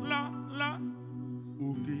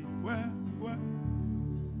 Òkè wẹ́wẹ́.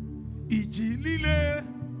 Ìjì líle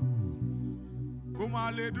kó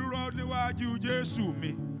máa lè dúró níwájú Jésù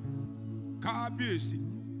mi. Kábíyèsí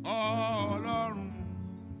Ọlọ́run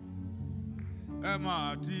ẹ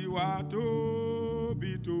máa ti wá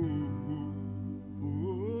tóbi tó.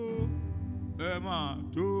 Ẹ máa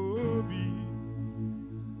tóbi.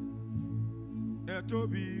 Ẹ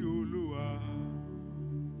tóbi Olúwa.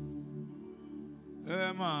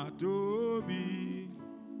 Ẹ máa tóbi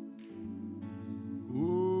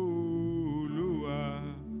Olúwa.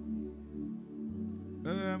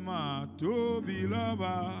 Ẹ máa tóbi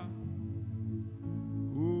lọ́ba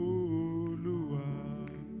Olúwa.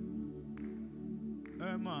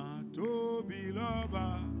 Ẹ máa tóbi lọ́ba.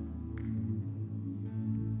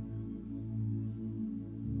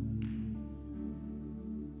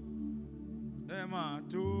 Ẹ máa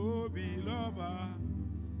tóbi lọ́ba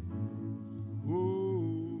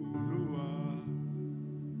Olúwa.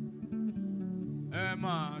 Ẹ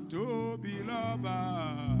máa tóbi lọ́ba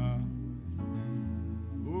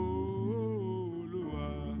Olúwa.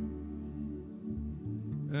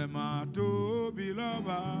 Ẹ máa tóbi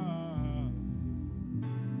lọ́ba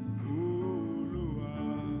Olúwa.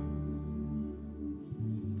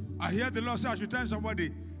 I hear the Lord say I should tell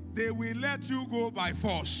somebody, they will let you go by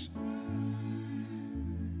force.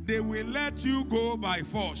 They will let you go by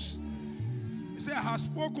force. He said, I have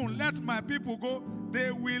spoken, let my people go.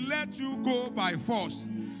 They will let you go by force.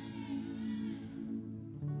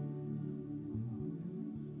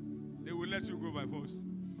 They will let you go by force.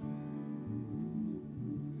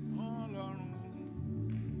 Ọlọ́run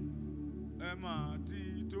ẹ máa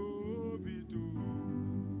ti tóbi tó.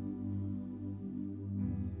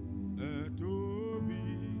 Ẹ tóbi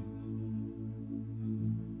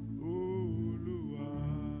Olúwa.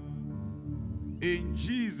 In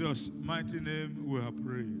Jesus' mighty name we are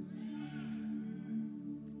praying.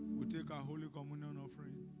 We take our Holy Communion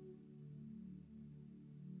offering.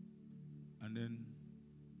 And then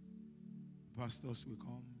pastors will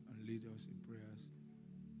come and lead us in prayers.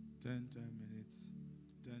 10 minutes,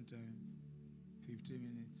 10, 15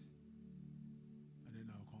 minutes. And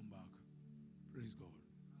then I'll come back. Praise God.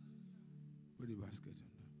 Put the basket on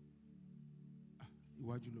there.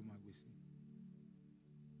 Iwájú ló máa gbé sí.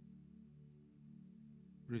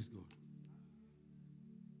 Praise God.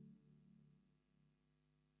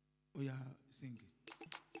 Oh yeah, sing it.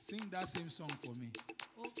 Sing that same song for me.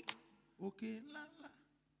 Okay. Okay, la la.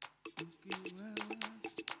 Okay, well.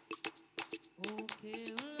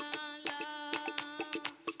 Okay, la la.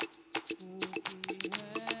 Okay,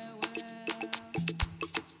 well, well.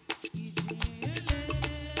 Ìjìnlẹ̀.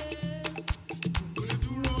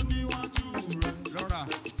 Dúró níwájú rẹ̀. Lọ́ra.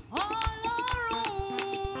 Ọlọ́run.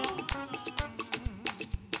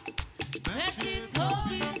 Bẹ́sí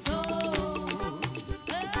tóbi tó.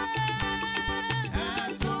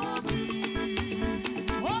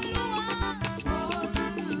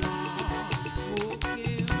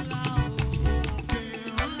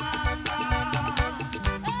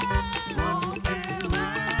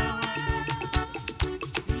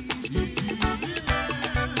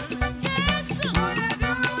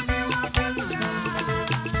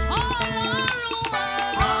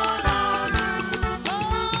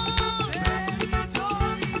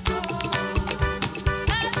 Thank you.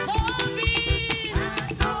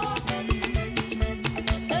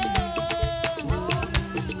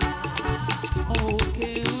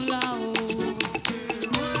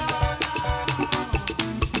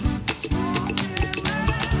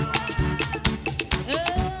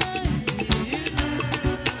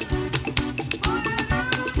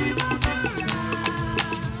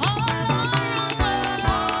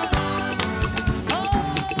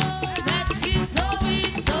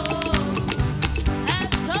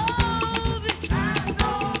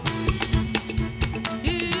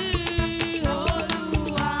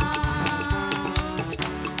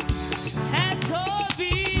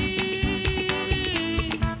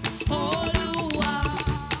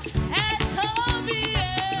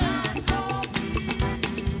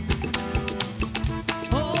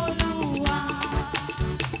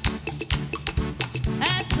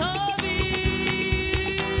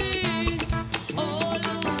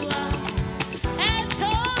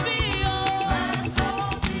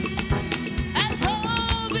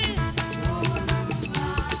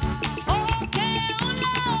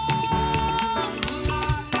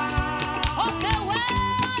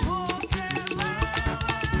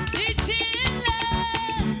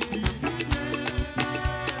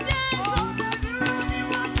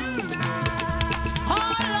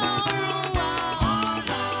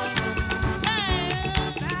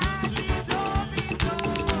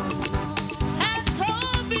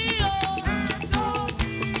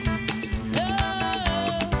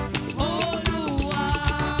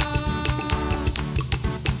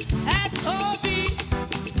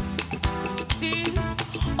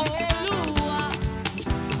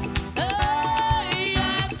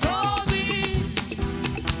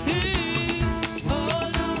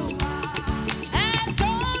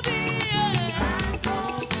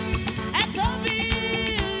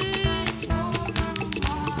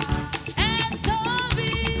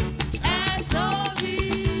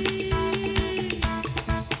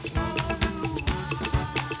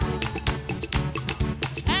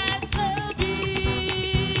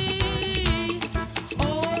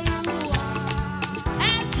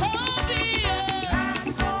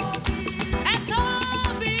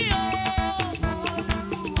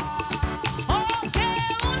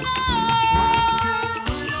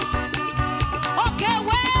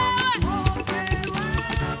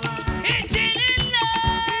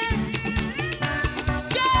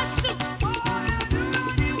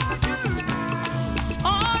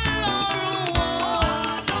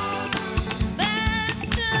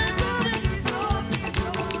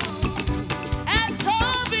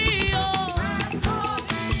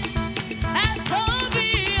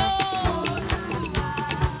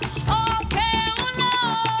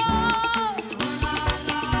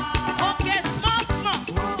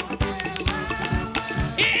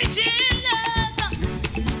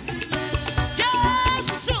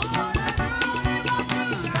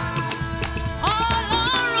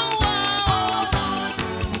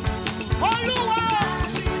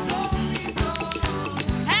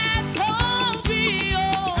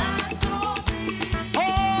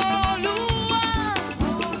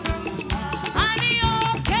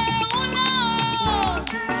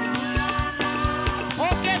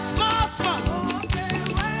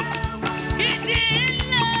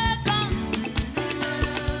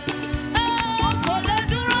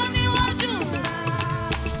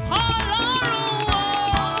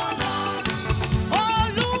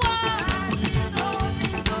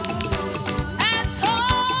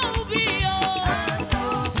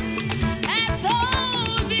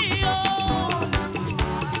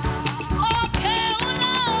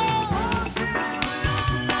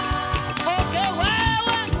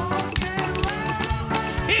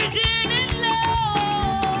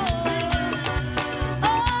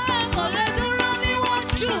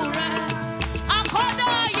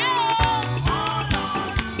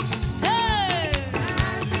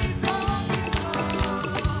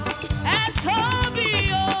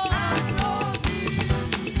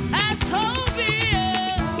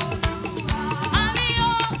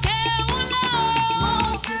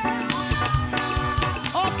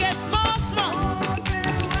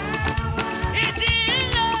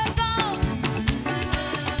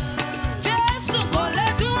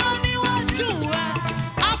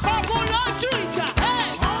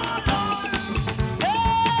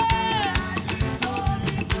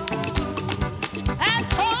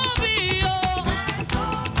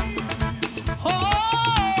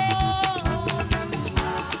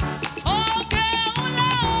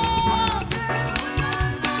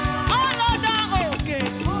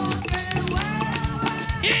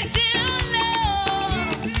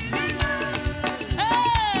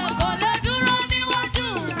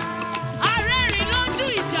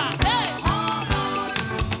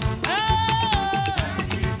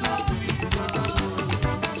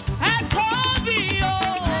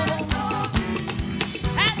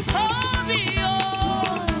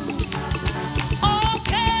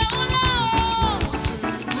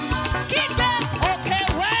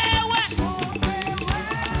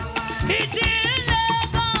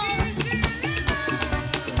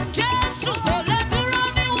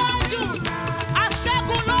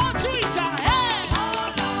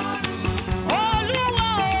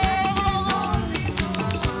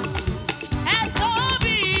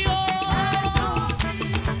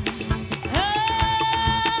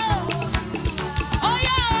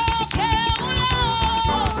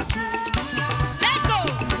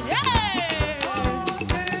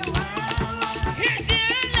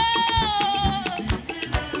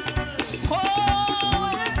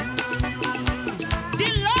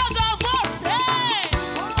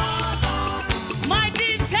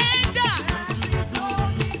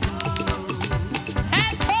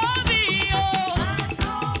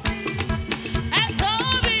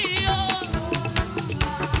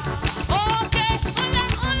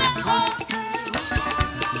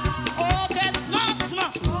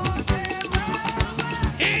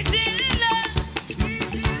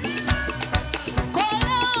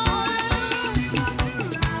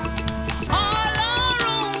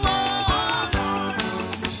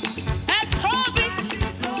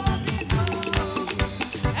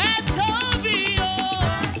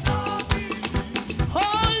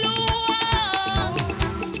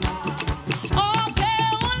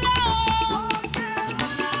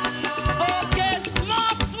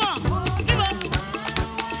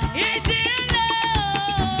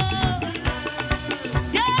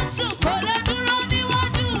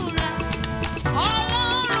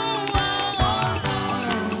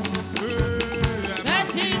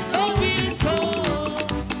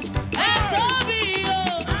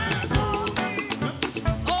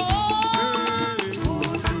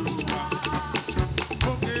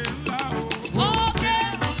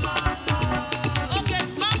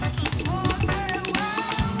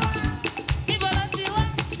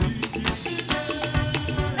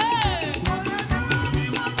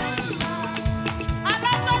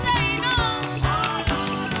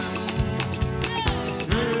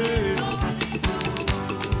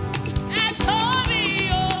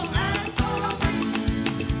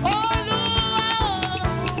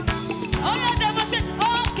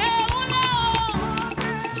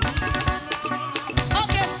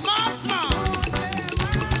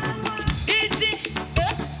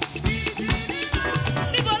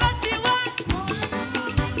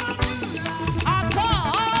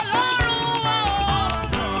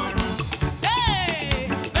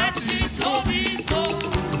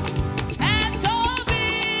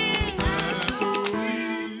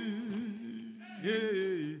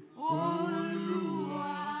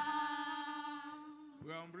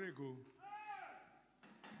 break. Oh.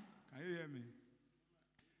 Can you hear me?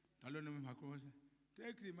 I don't know microphone.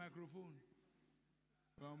 Take the microphone.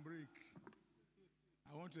 We're on break.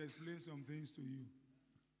 I want to explain some things to you.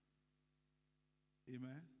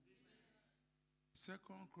 Amen. 2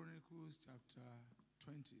 Chronicles chapter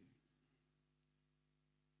 20.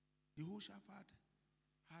 Jehoshaphat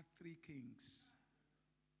had 3 kings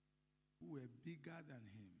who were bigger than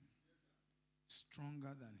him,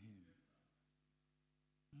 stronger than him,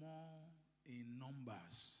 more in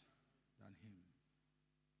numbers than him.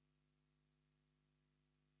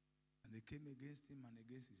 And they came against him and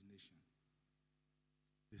against his nation.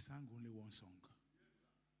 They sang only one song.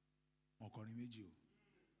 Vigil.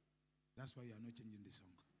 That's why you are not changing the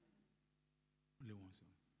song. Only one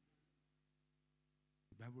song.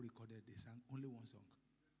 The Bible recorded they sang only one song.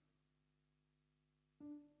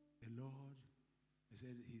 The Lord, he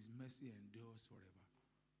said, his mercy endures forever.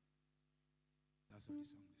 That's what the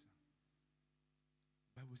song they sang.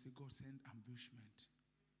 The Bible says God sent ambushment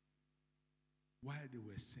while they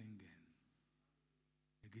were singing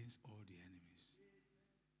against all the enemies.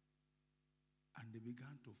 And they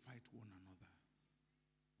began to fight one another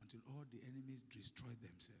until all the enemies destroyed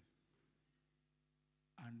themselves.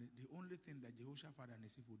 And the only thing that Jehoshaphat and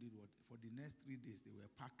his people did was, for the next 3 days, they were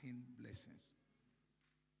packing blessings.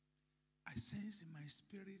 I sense in my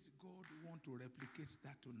spirit God wants to replicate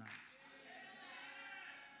that tonight.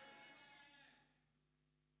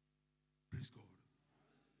 Praise God.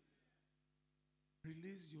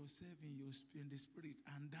 Release yourself in the spirit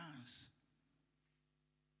and dance.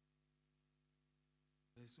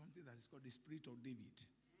 There's something that is called the spirit of David.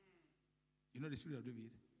 You know the spirit of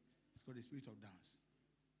David? It's called the spirit of dance.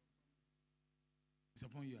 It's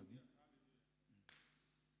upon you, Abby.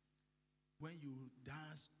 When you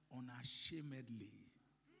dance unashamedly.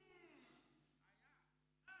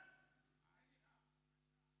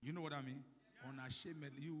 You know what I mean?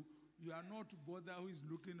 Unashamedly. You are not bothered who is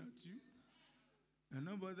looking at you. And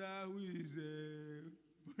not bothered who is...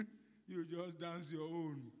 you just dance your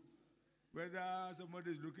own. Whether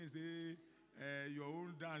somebody is looking, say, your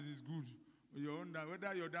own dance is good. Your own dance,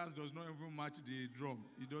 whether your dance does not even match the drum,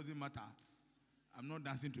 it doesn't matter. I'm not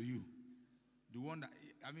dancing to you. The one that,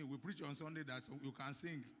 I mean, we preach on Sunday that you can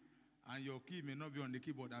sing and your key may not be on the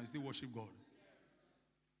keyboard and still worship God.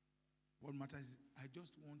 What matters is, I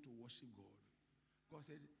just want to worship God. God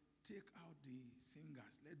said, take out the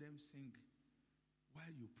singers, let them sing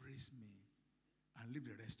while you praise me and leave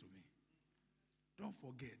the rest to me. Don't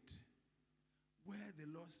forget, where the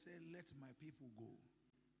Lord said, let my people go.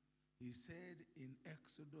 He said in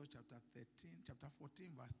Exodus chapter 14,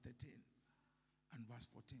 verse 13 and verse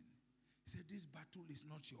 14. He said, this battle is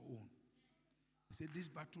not your own. He said, this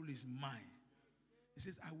battle is mine. He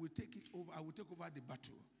says, I will take it over. I will take over the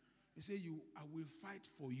battle. He said, I will fight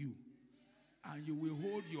for you and you will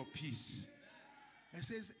hold your peace. He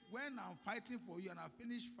says, when I'm fighting for you and I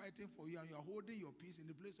finish fighting for you and you are holding your peace in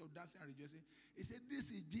the place of dancing and rejoicing, he said,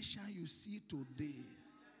 this Egyptian you see today,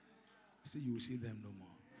 he said, you will see them no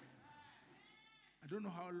more. I don't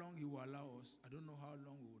know how long he will allow us. I don't know how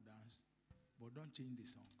long we will dance. But don't change the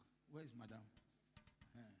song. Where is Madam?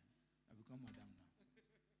 I become Madam now.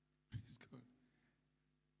 Praise God.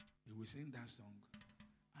 He will sing that song.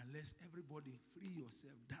 Unless everybody free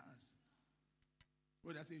yourself, dance.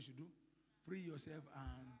 What does I say you should do? Free yourself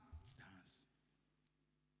and dance.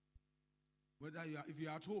 If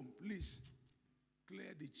you're at home, please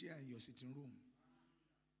clear the chair in your sitting room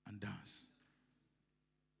and dance.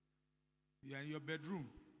 You are in your bedroom,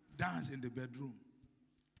 dance in the bedroom.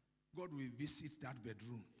 God will visit that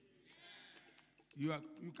bedroom. You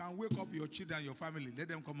can wake up your children and your family, let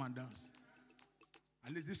them come and dance.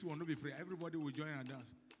 At least this will not be prayer. Everybody will join and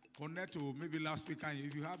dance. Connect to maybe loudspeaker.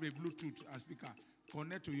 If you have a Bluetooth speaker,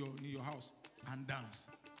 connect to in your house and dance.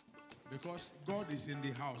 Because God is in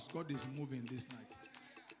the house. God is moving this night.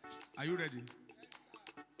 Are you ready?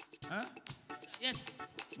 Huh? Yes.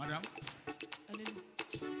 Madam? Hallelujah.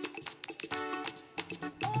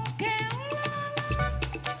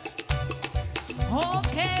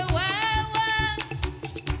 Okay, well.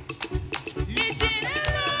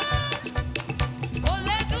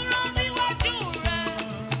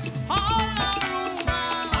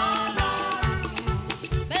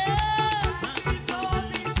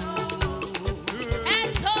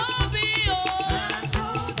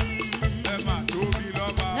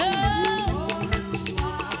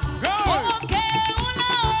 Okay,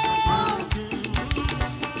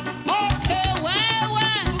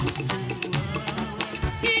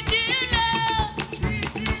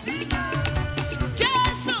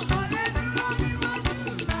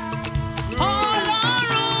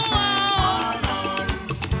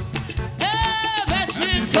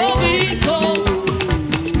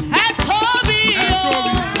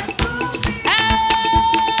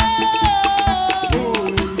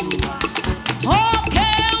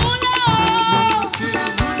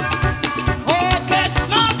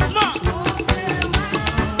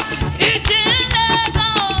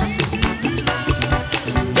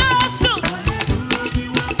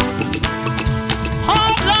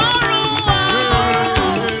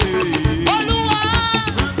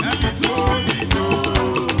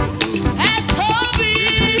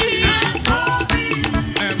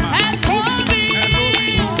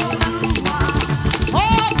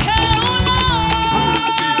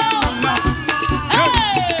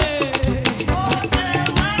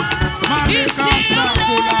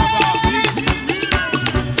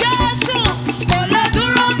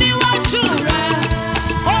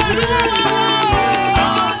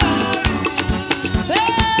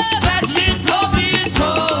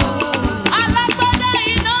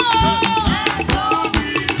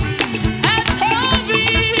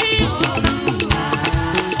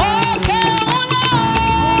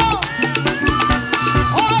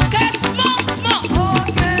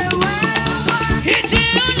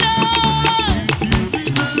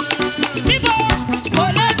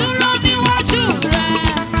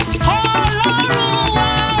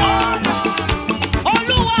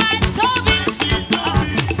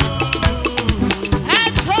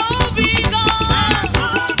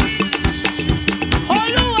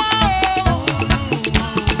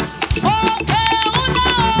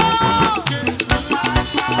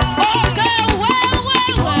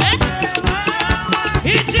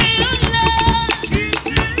 ìjì ńlá.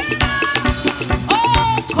 Ó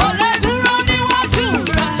kò lè dúró níwájú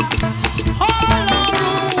rẹ̀. Ọlọ́run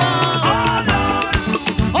wa.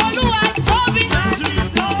 Olúwa tóbi.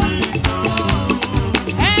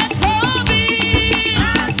 Ẹ tóbi.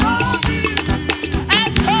 Ẹ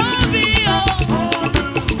tóbi o.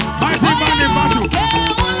 Mighty man in battle. Òkè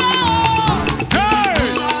ńlá. Hey!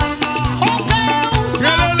 Òkè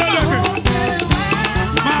ńlá.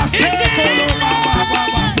 Maseko lo ba ba ba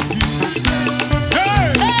ba.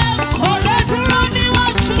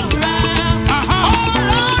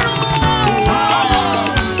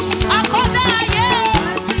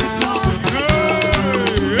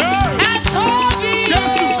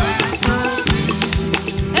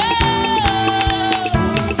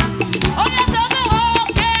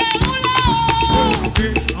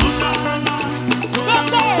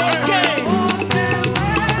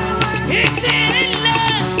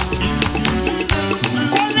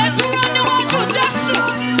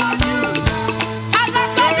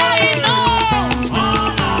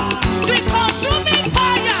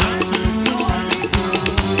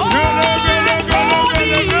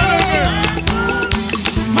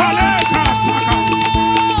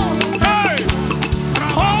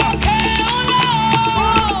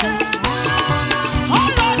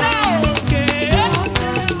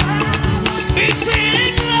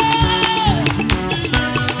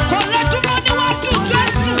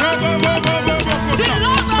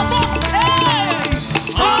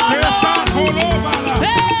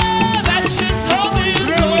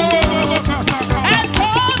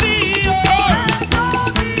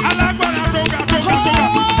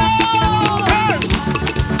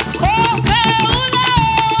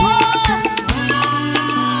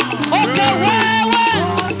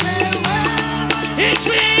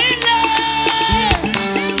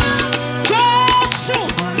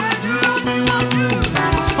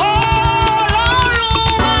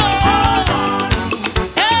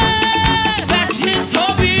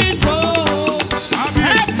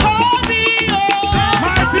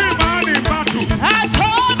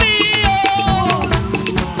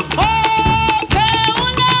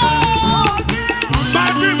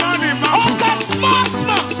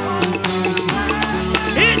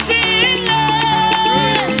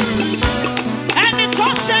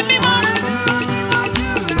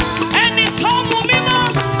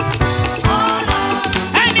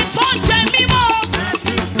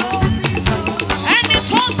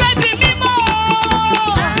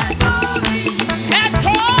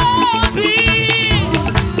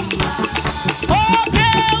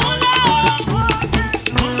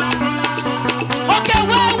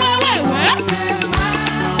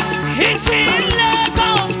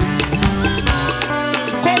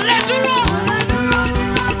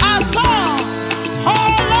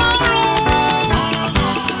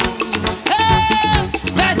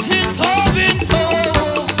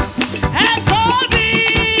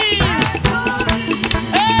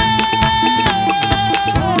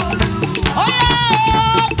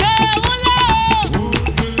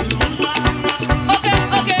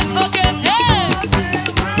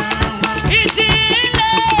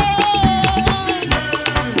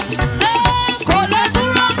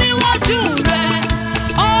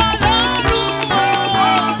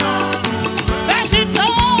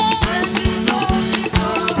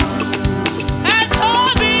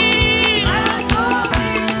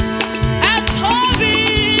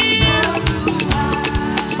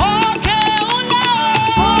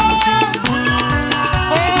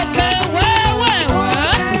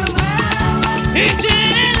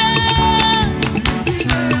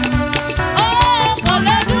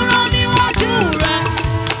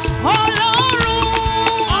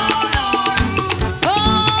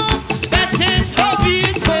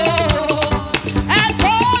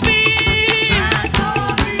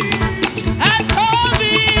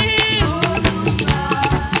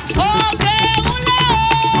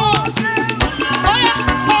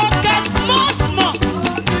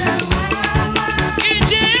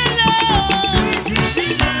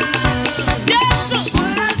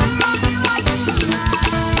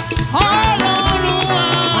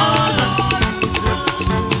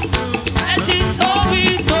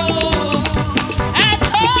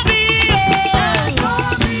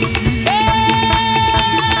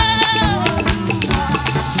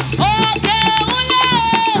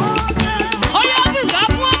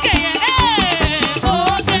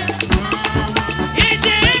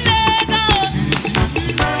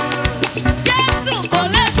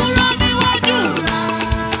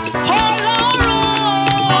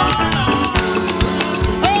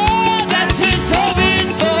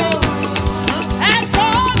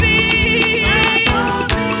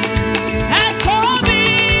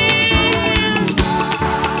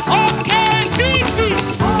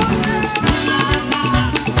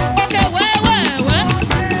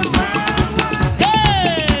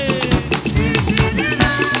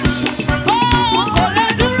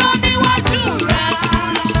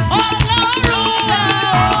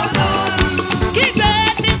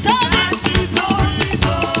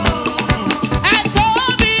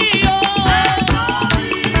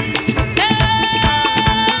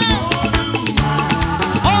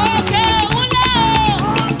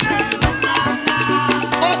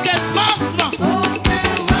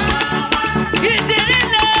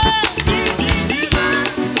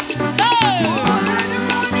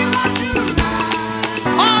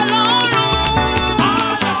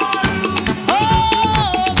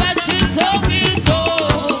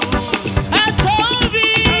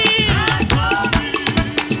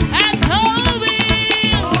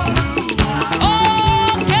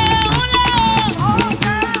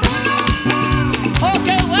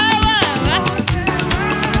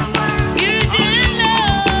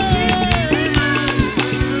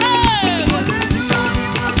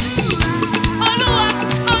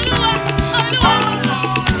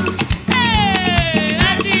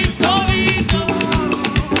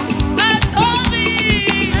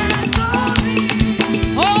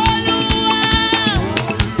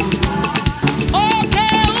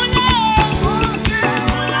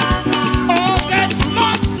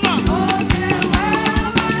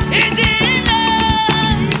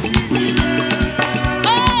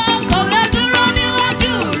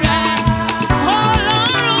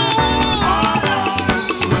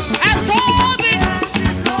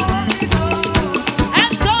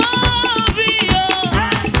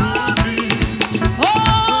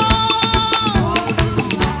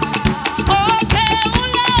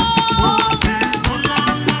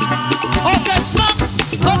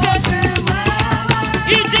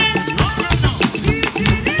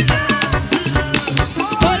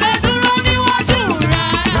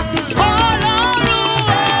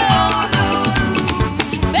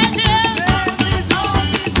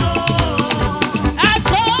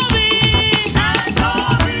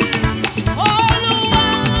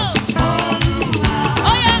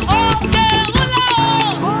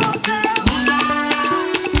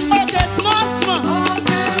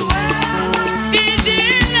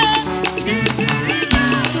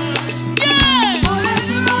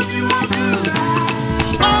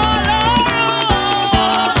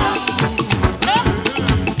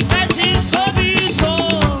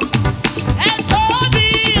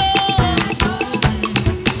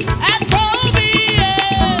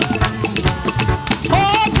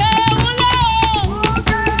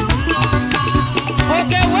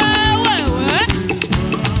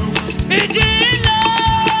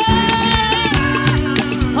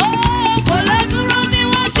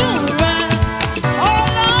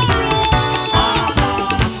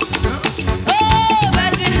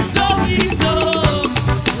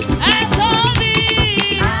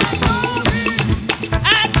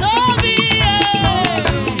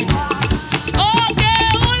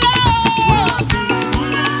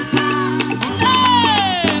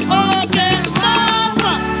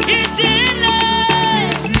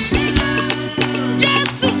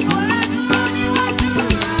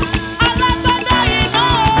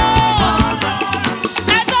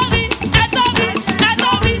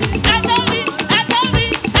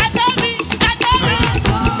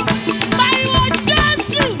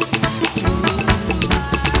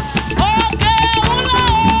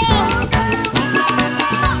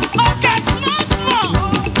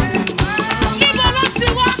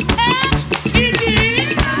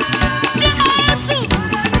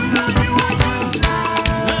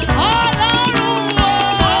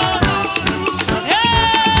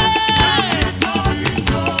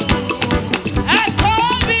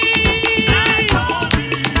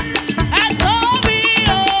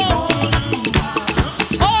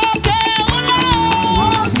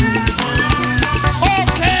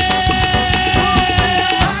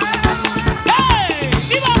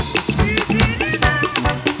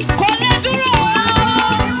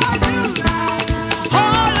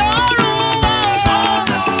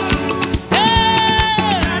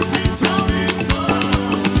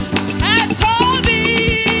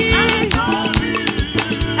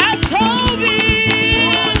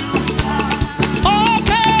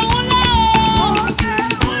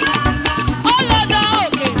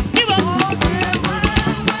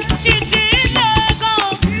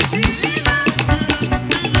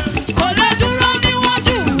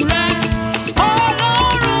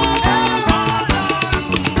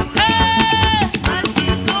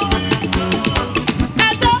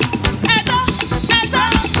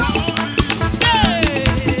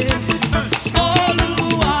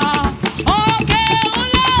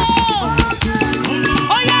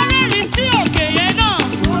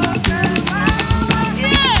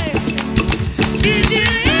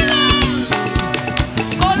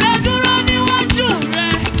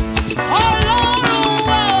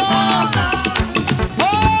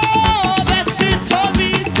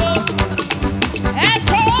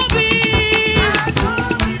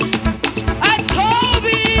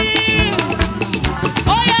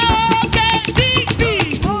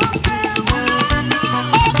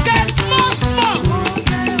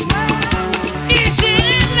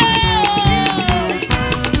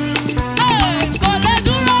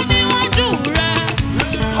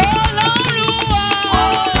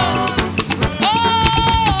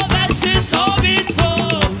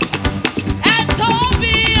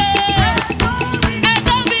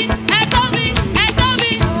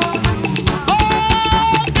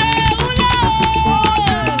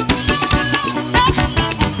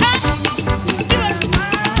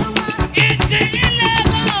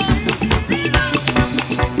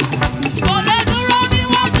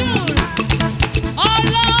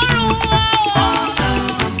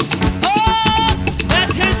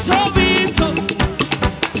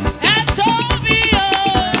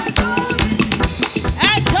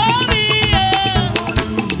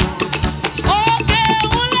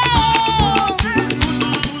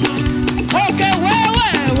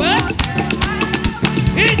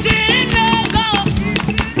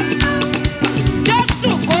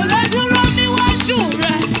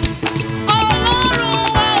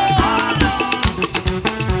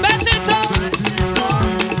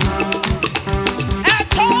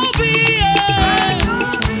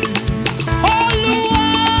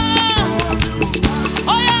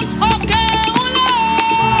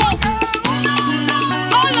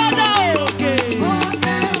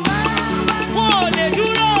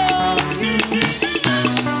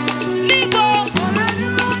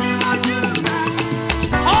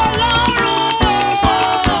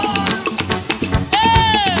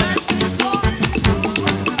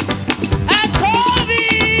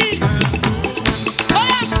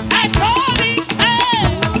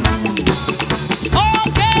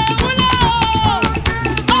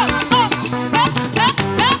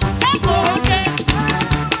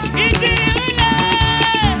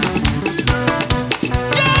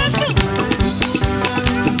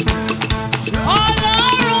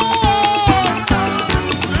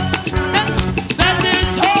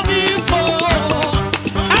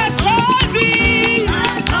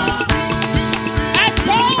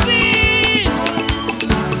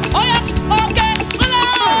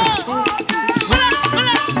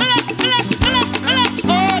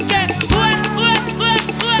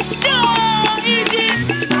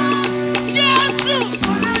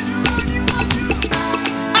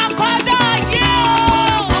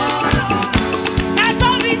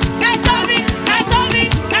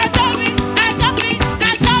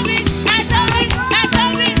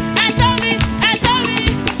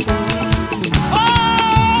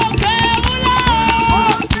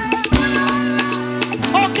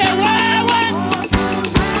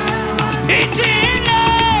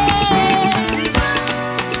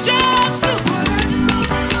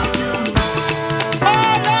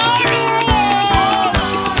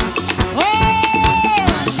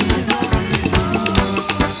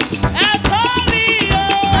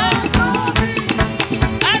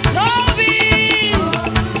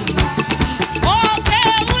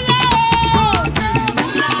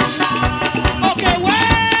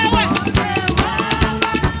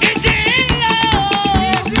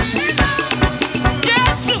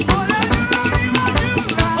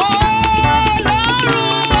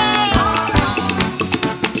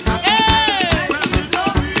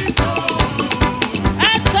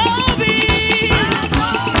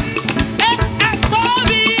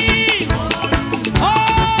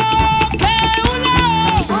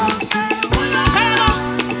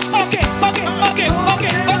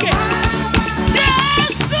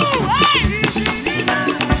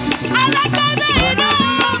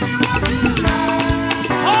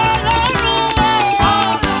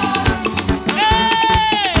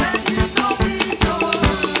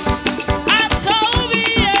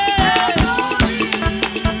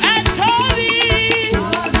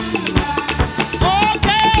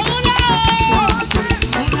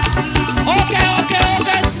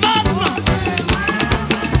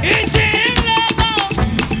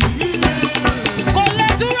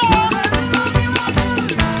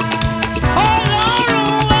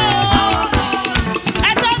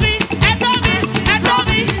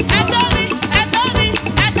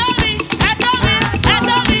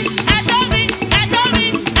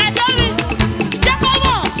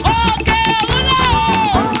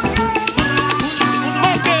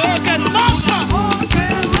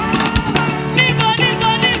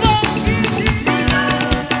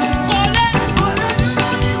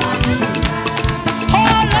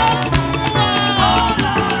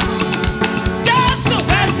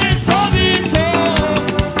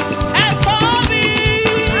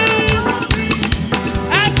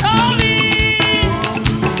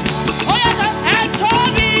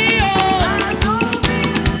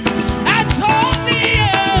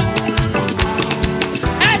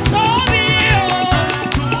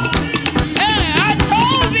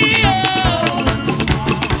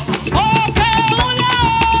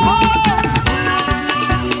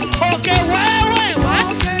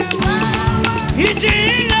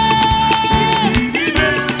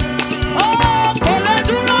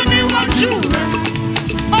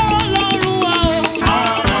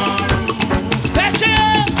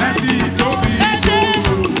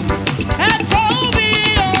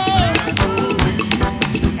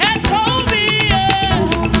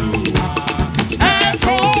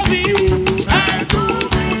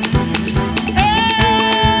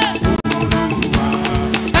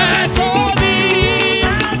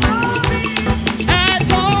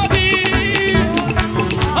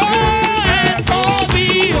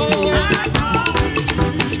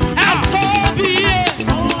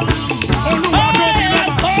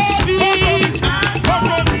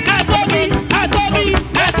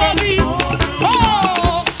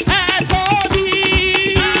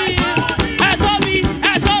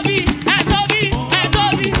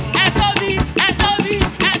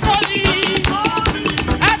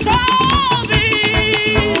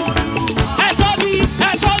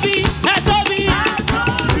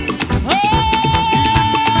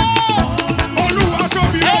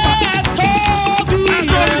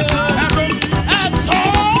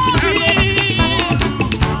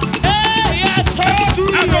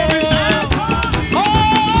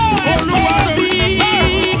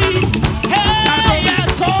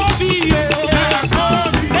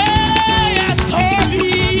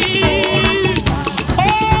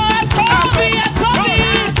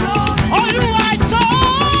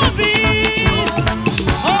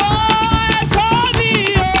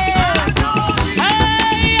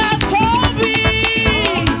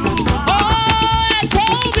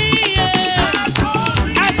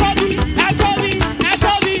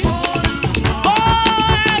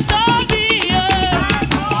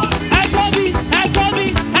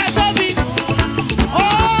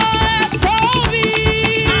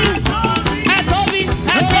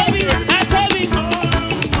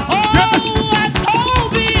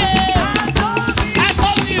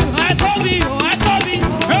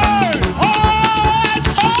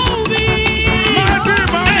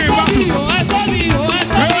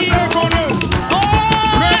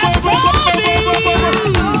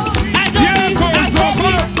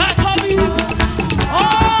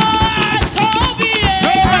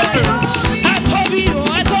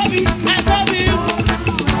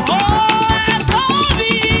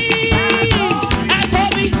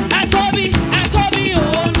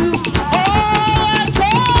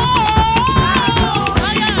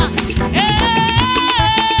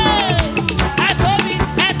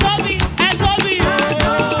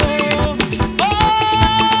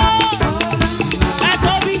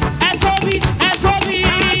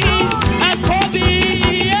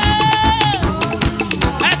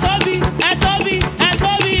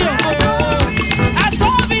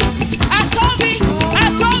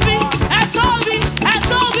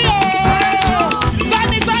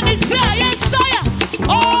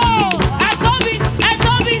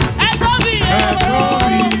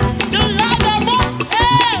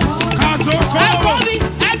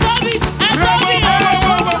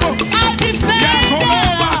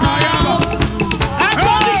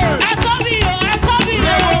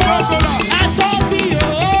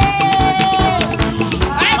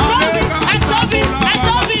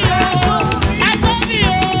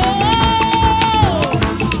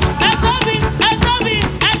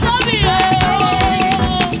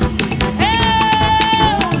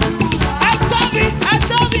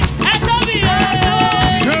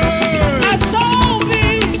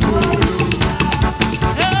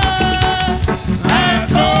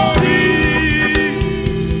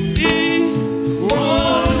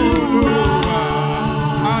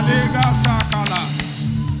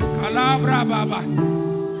 Abrababa.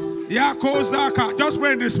 Yakozaka. Just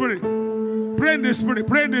pray in the spirit. Pray in the spirit.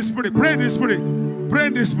 Pray in the spirit. Pray in the spirit. Pray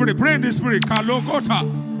in the spirit. Pray in the spirit. Kalokota.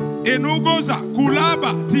 Enugoza.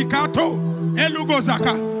 Kulaba. Tikato.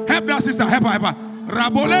 Elugozaka. Help that sister. Help her. Help her.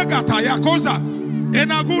 Rabolegata. Yakoza.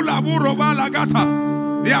 Enagula buroba lagata.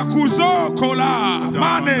 Yakuzo kola.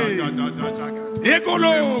 Mane.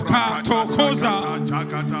 Egolo kato koza.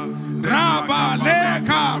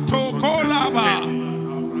 Rabaleka tokolaba.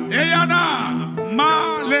 Eyana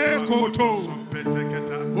malekoto.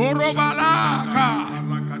 Orobalaka.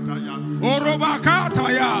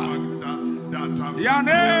 Orobakataya.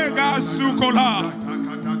 Yanega sukola.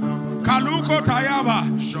 Kaluko tayaba.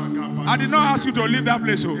 I did not ask you to leave that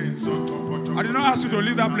place. I did not ask you to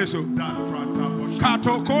leave that place.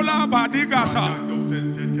 Katokola badigasa.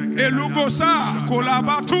 Elugosa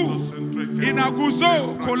kolabatu.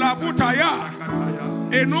 Inaguzo kolabutaya.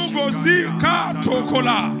 Enugozi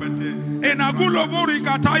katokola. Enaguloburi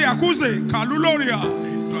kataya kuze kaluloria.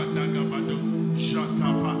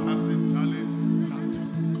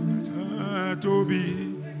 Tobi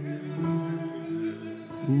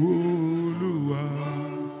Oluwa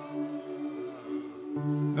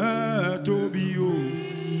Tobi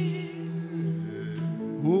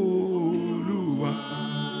Oluwa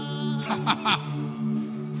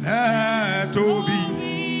Tobi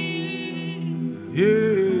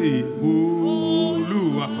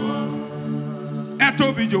Oluwa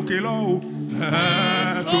Tobi jokelo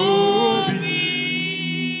Tobi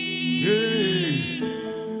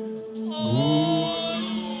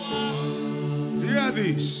Hear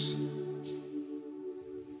this.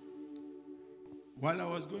 While I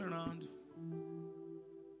was going around,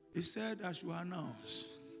 he said I should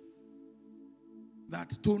announce that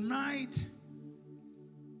tonight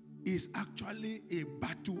is actually a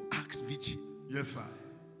battle axe vigil. Yes, sir.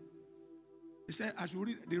 He said I should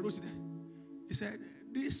read, they wrote it there. He said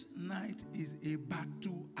this night is a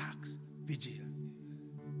battle axe vigil.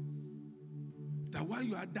 That while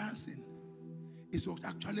you are dancing, it was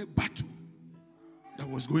actually a battle that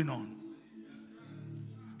was going on.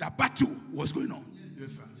 That battle was going on.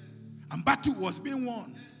 Yes, sir. And battle was being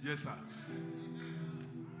won. Yes, sir.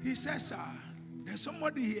 He says, sir, there's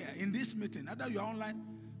somebody here in this meeting, either you're online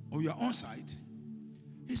or you're on site.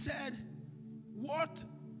 He said, what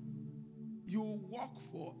you work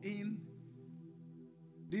for in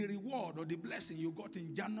the reward or the blessing you got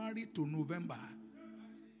in January to November.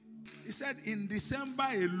 He said, in December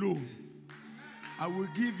alone, I will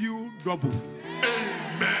give you double.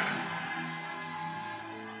 Amen.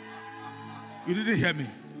 You didn't hear me.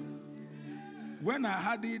 When I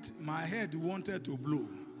had it, my head wanted to blow.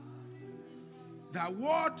 That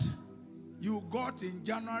what you got in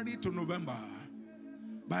January to November,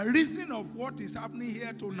 by reason of what is happening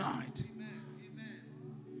here tonight,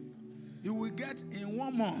 you will get in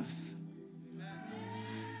 1 month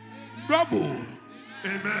double.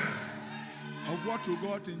 Amen. Of what you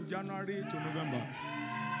got in January to November.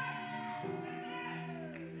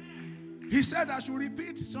 He said I should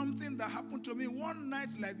repeat something that happened to me one night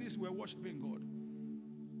like this. We were worshiping God.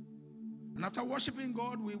 And after worshiping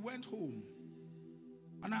God, we went home.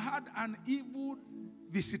 And I had an evil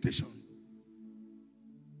visitation.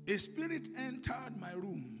 A spirit entered my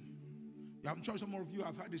room. I'm sure some of you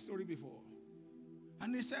have heard this story before.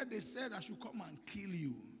 And they said I should come and kill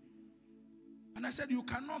you. And I said, you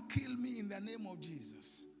cannot kill me in the name of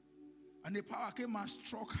Jesus. And the power came and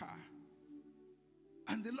struck her.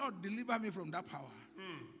 And the Lord delivered me from that power.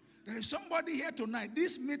 There is somebody here tonight.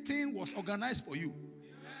 This meeting was organized for you.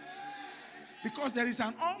 Because there is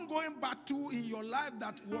an ongoing battle in your life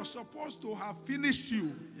that was supposed to have finished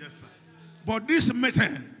you. Yes, sir. But this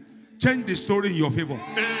meeting changed the story in your favor.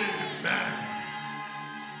 Amen.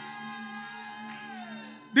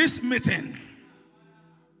 This meeting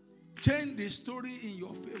changed the story in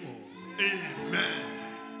your favor. Amen.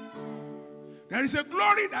 There is a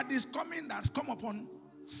glory that is coming, that's come upon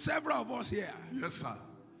several of us here. Yes, sir.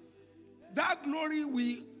 That glory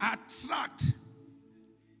will attract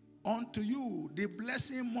unto you the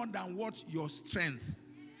blessing more than what your strength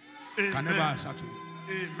can never answer to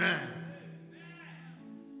you. Amen.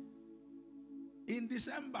 In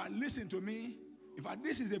December, listen to me. In fact,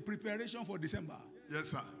 this is a preparation for December. Yes,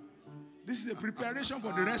 sir. This is a preparation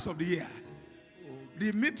for the rest of the year.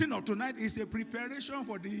 The meeting of tonight is a preparation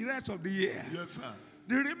for the rest of the year. Yes, sir.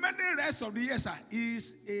 The remaining rest of the year, sir,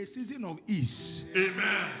 is a season of ease.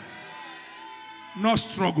 Amen. Not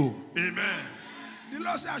struggle. Amen. The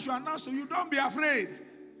Lord said, I should announce to you, don't be afraid.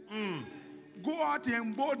 Go out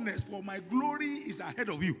in boldness, for my glory is ahead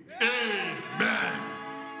of you. Amen.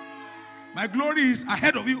 My glory is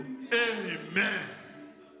ahead of you. Amen.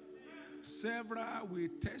 Several will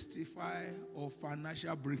testify of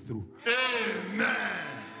financial breakthrough. Amen.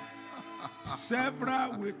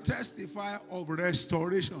 Several will testify of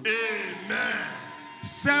restoration. Amen.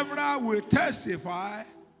 Several will testify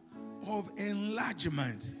of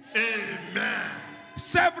enlargement. Amen.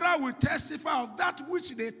 Several will testify of that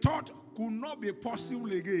which they thought could not be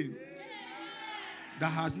possible again, that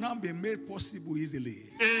has now been made possible easily.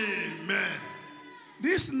 Amen.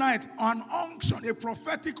 This night, an unction, a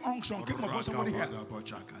prophetic unction came upon somebody here.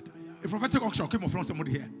 A prophetic unction came upon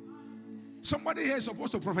somebody here. Somebody here is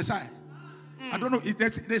supposed to prophesy. I don't know,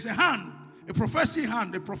 there's a hand, a prophecy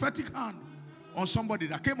hand, a prophetic hand on somebody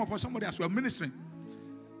that came upon somebody as we were ministering.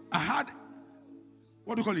 I had,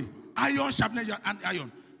 what do you call it? Iron sharpness and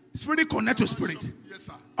iron. Spirit connect to spirit. Yes,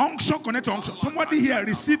 sir. Unction connect to unction. Somebody here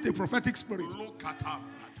received a prophetic spirit.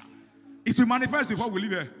 It will manifest before we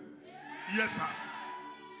leave here. Yes, sir.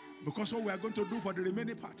 Because what we are going to do for the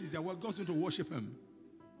remaining part is that we're just going to worship Him.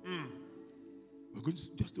 We're going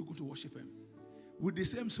to worship Him with the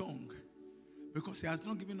same song, because He has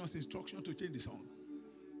not given us instruction to change the song.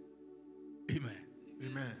 Amen.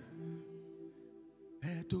 Amen.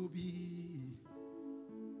 Etobi,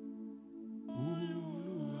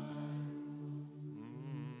 Olúwa,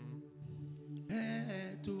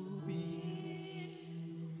 Etobi,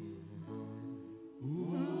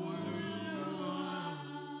 Olúwa,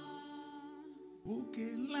 òkè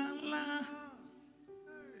ńláńlá,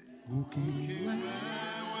 òkè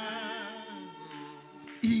wẹ́wẹ́,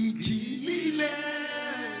 ìjì líle,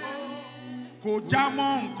 kò já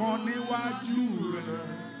mọ́ nǹkan níwájú rẹ̀.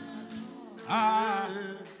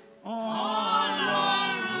 Ọlọ́run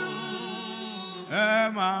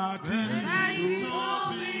ẹ máa ti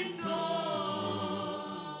tóbi tó.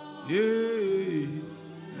 Ẹ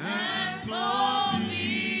tóbi.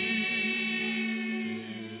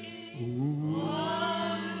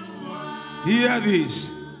 Hear this.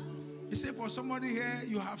 He said, for somebody here,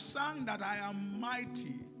 you have sung that I am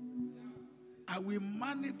mighty. I will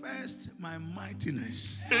manifest my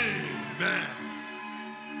mightiness. Amen.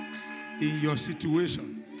 In your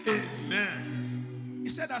situation. Amen. He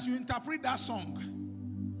said, as you interpret that song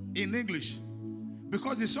in English,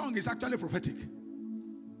 because the song is actually prophetic.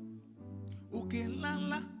 Okay,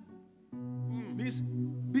 Lala means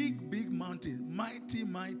big, big mountain, mighty,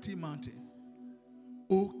 mighty mountain.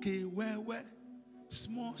 Okay, where,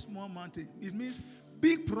 small, small mountain. It means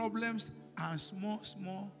big problems and small,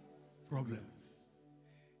 small problems.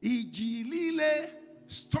 Ijilile,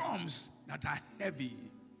 storms that are heavy.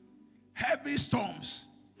 Heavy storms.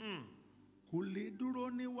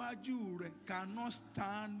 Cannot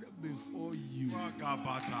stand before you.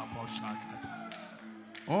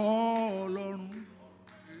 Oh, Lord,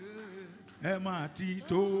 ẹ máa ti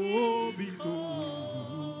tóbi tó.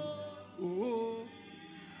 Oh,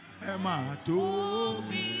 ẹ máa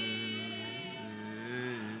tóbi.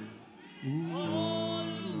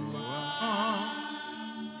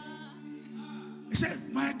 He said,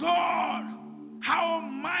 my God, how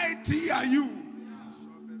mighty are you?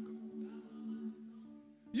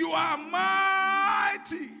 You are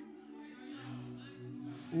mighty.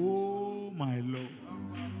 Oh, my Lord.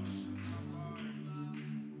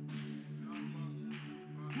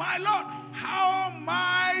 My Lord, how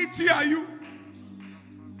mighty are you?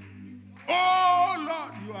 Oh,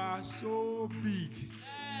 Lord, you are so big.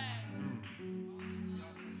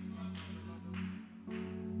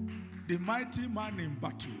 The mighty man in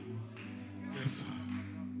battle. Yes, sir.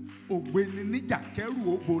 Ògbéni níjà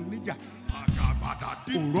kẹ́rù ògbó níjà.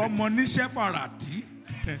 Òrọ́mọ níṣẹ́ fàràtì.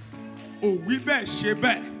 Òwí bẹ́ẹ̀ ṣe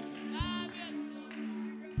bẹ́ẹ̀.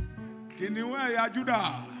 Kìnìún ẹ̀yà Júdà.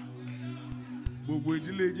 Gbogbo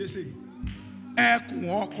ìdílé Jésè. Ẹkùn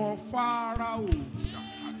ọkọ Fáráò.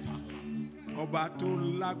 Ọba tó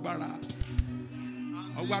lágbára.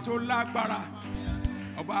 Ọba tó lágbára.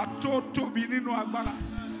 Ọba tó tóbi nínú agbára.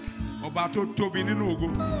 Ọba tó tóbi nínú ògo.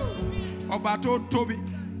 Ọba tó tóbi.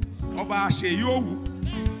 Ọba àṣeyọ̀wù.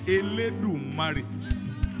 Elédùmarè.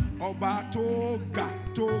 Ọba tó ga,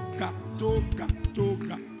 tó ga, tó ga, tó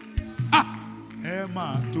ga. Ẹ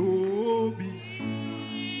máa tóbi.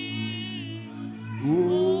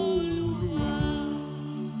 Olúwa.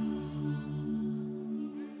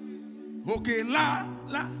 Òkè ńlá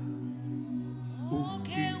ńlá.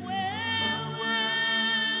 Òkè wẹ́wẹ́.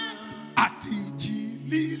 Àti ìjì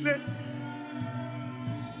líle.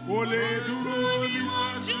 Kò lè dúró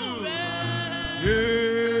níwájú rẹ̀.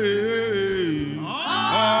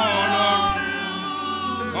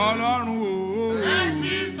 Ọlọ́run o.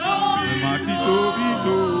 Ẹ máa ti tóbi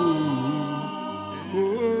tó.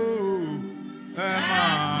 Ẹ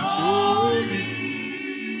máa tóbi.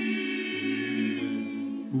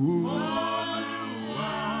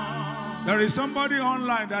 There is somebody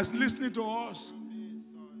online that's listening to us.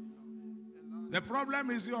 The problem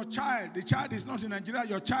is your child. The child is not in Nigeria.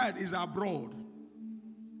 Your child is abroad.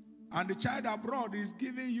 And the child abroad is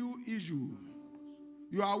giving you issue.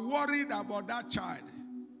 You are worried about that child.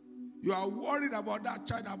 You are worried about that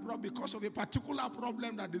child abroad because of a particular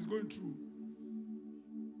problem that is going through.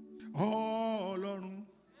 Oh, Lord.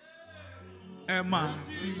 Emma.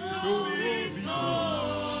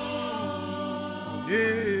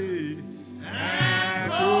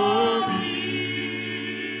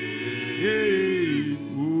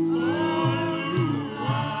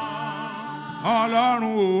 Ọlọ́run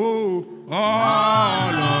o,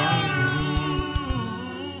 Ọlọ́run,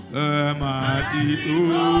 ẹ máa ti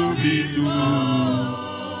tóbi tó.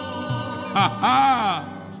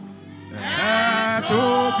 Ẹ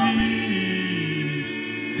tóbi,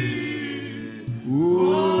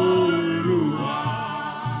 Olúwa.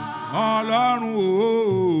 Ọlọ́run o,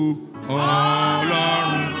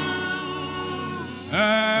 Ọlọ́run,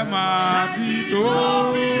 ẹ máa ti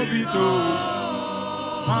tóbi tó.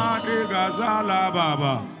 Made gazala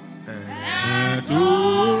baba,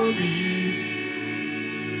 etobi,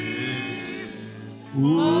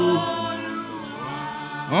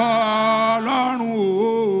 Ọlọ́run o,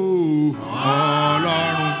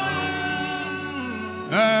 Ọlọ́run,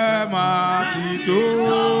 ẹ máa ti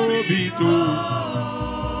tóbi tó.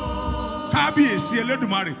 Kábíyèsí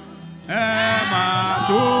Elédùmarè, ẹ máa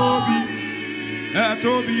tóbi, ẹ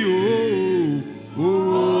tóbi o.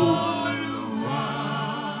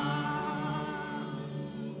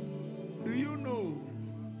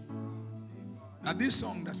 This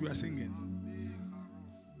song that we are singing,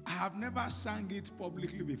 I have never sang it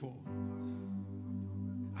publicly before.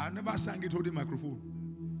 I have never sang it holding microphone.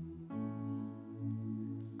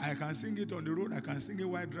 I can sing it on the road, I can sing it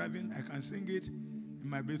while driving, I can sing it in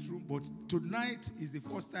my bedroom, but tonight is the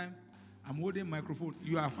first time I'm holding microphone.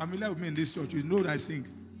 You are familiar with me in this church, you know that I sing.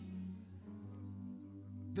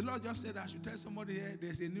 The Lord just said I should tell somebody here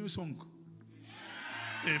there's a new song.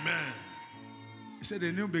 Amen. He said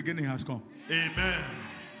a new beginning has come. Amen.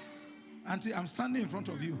 Auntie, I'm standing in front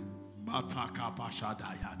of you. I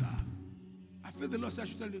feel the Lord said I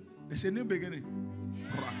should tell you there's a new beginning.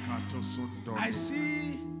 I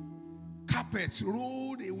see carpets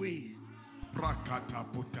rolled away.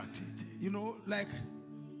 You know, like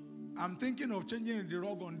I'm thinking of changing the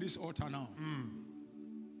rug on this altar now.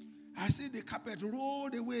 I see the carpet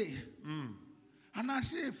rolled away. And I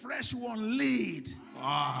see a fresh one laid.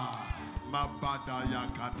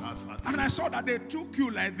 And I saw that they took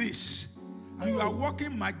you like this. And you are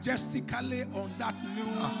walking majestically on that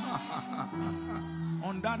new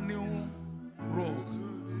road.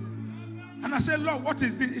 And I said, Lord, what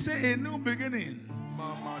is this? He said, a new beginning.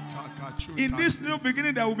 In this new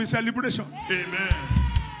beginning, there will be celebration. Amen.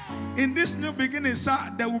 In this new beginning, sir,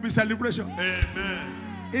 there will be celebration. Amen.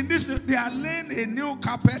 In this, they are laying a new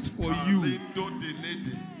carpet for you.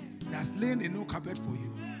 That's laying a new carpet for you.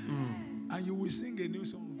 And you will sing a new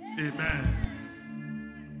song. Amen.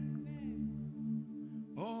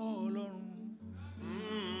 Oh, Lord.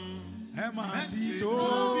 Emma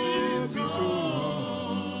Tito Bito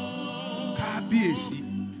Kabiesi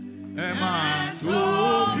Emma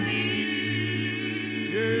Tobi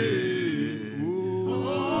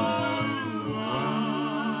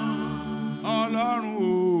Ọlọ́run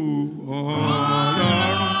o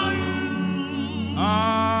Ọlọ́run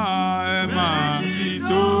Emma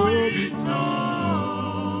Tito Bito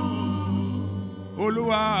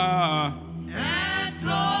Olúwa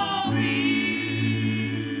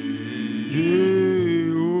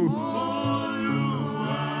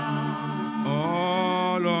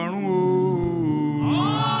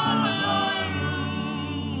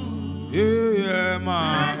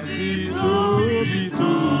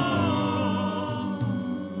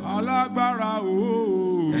alágbára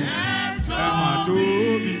o ẹ mà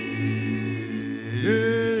tóbi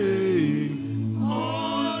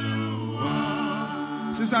Olúwa.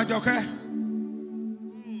 Sísá Jọkẹ́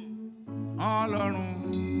Ọlọ́run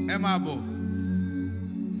ẹ máa bọ̀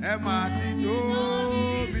ẹ mà ti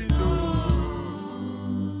tóbi tó.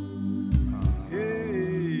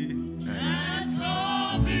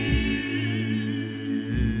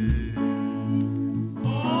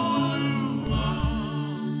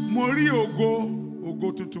 Ogo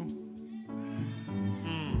tuntun.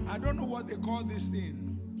 I don't know what they call this thing.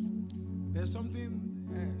 There's something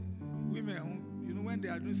women, you know, when they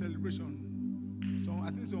are doing celebration. So I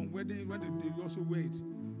think some wedding when they also wear it,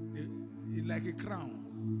 it's like a crown.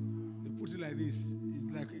 They put it like this.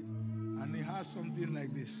 It's like, and it has something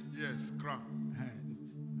like this. Yes, crown.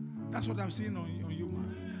 That's what I'm seeing on you,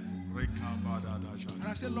 man. And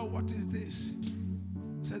I said, Lord, what is this?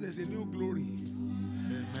 He said, there's a new glory.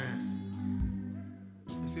 Amen.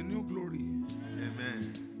 It's a new glory.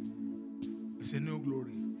 Amen. It's a new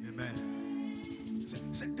glory. Amen. He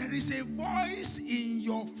said, there is a voice in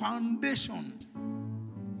your foundation.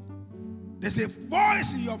 There's a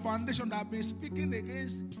voice in your foundation that has been speaking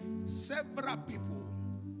against several people.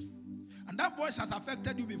 And that voice has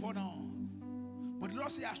affected you before now. But the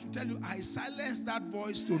Lord said, I should tell you, I silence that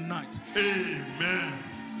voice tonight. Amen.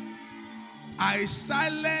 I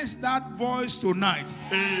silence that voice tonight.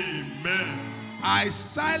 Amen. I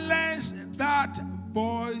silence that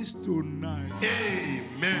voice tonight.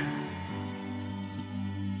 Amen.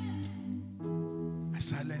 I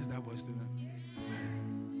silence that voice tonight.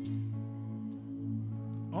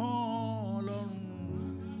 Oh, Lord.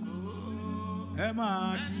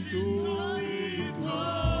 Emma Tito.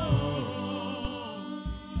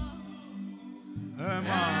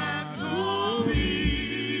 Emma Tobi.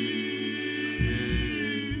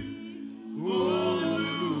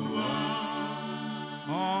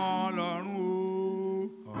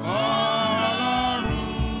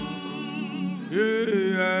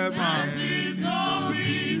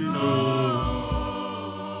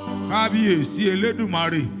 Kábíyèsí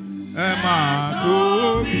Elédùmarè ẹ máa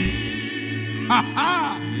tóbi.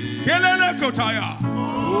 Kélélé kò táyà.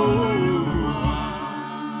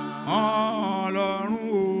 Ọlọ́run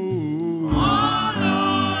o.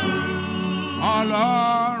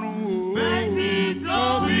 Ọlọ́run o.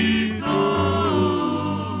 Tóbi tó.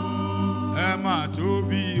 Ẹ máa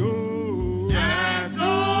tóbi o. Ẹ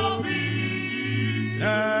tóbi.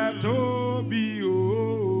 Ẹ tóbi o.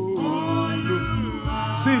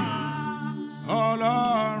 Sing.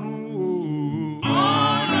 Ọlọ́run o,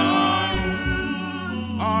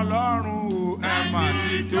 Ọlọ́run o, ẹ mà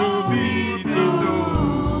ti tóbi tó.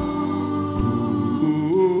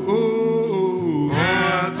 Ẹ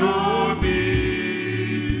tóbi,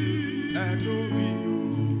 ẹ tóbi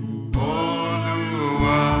o.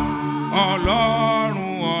 Olúwa.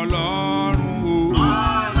 Ọlọ́run, Ọlọ́run o.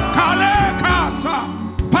 Kálẹ̀ kásá,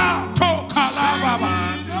 pàtó kálábàbà.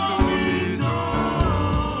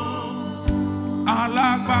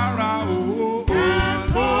 Alágbára o,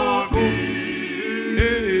 tóbi,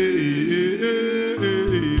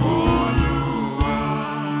 Olúwa,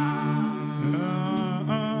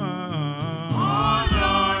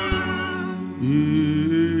 Ọlọ́run,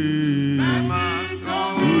 ẹ máa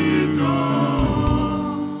tóbi tó,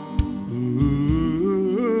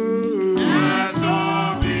 ẹ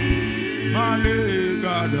tóbi, Málé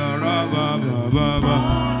gàdàrà bàbà,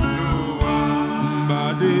 Olúwa,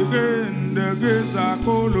 Mbàdégé. Ndegesa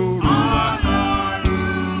koloro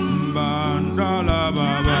bandala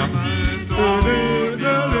baba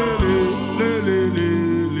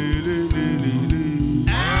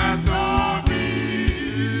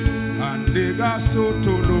andega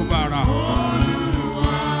soto lobara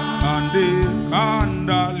ande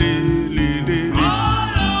kanda le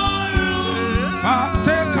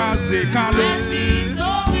ate kaze kalo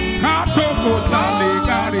katoko sale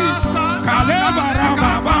gari kale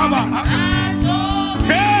baraba baba.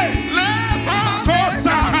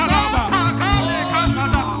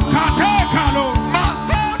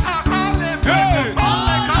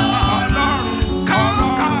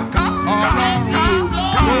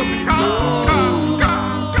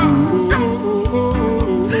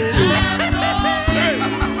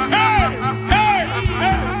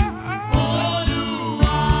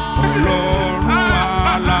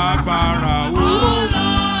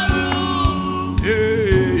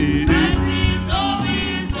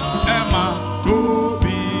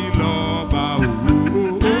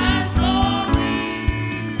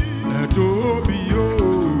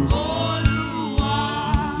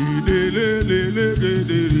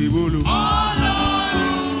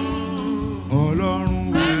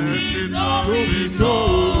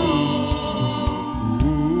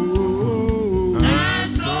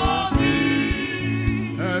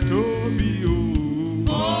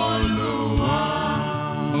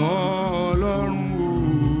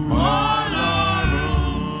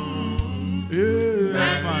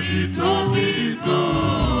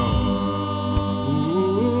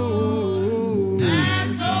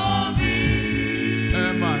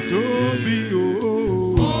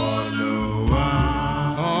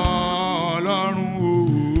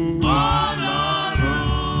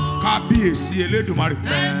 Kábíyèsí Elédùmarè.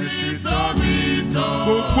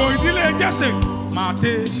 Gbogbo ìdílé Jésè máa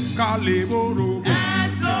tẹ kálẹ̀ borobo.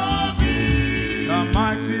 The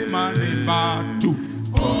mighty man in battle.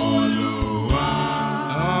 Olúwa.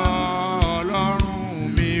 Ọlọ́run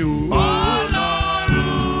mi o.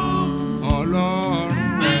 Ọlọ́run.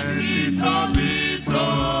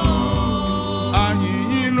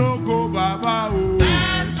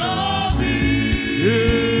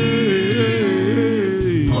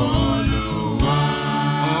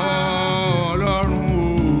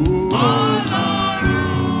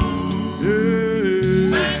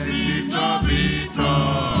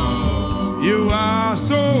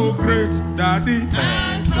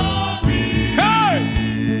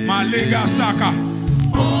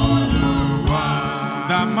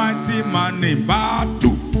 mighty man in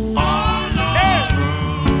battle.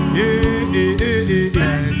 Ọlọ́run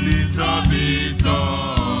ẹtì tóbi tó.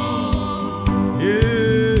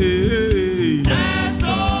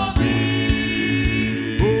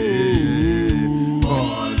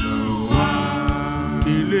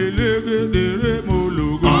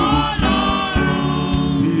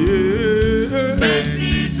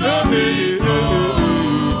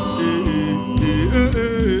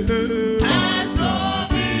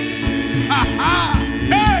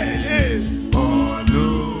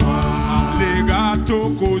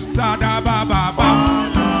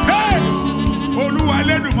 Hey! Olúwa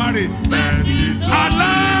Elédùmarè.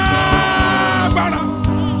 Alágbára.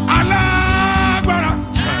 Alágbára.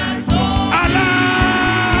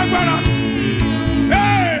 Alágbára.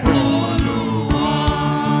 Hey!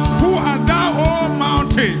 Who art thou, O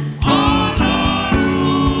mountain?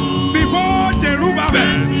 Before Jerubbaal.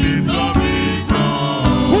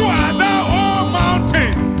 Who art thou, O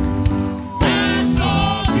mountain?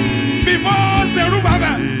 Before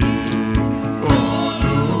Zerubbabel.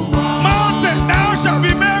 Thou shalt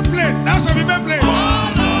be made plain.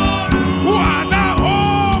 Who art thou, O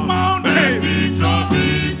mountain?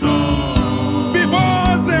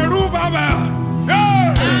 Before Zerubbabel.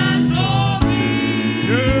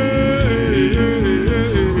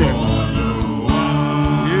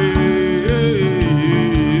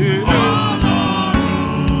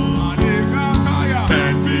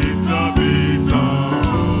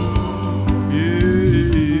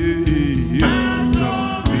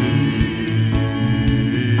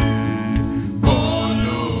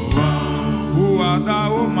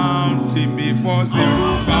 Before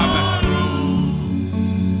Zerubbabel.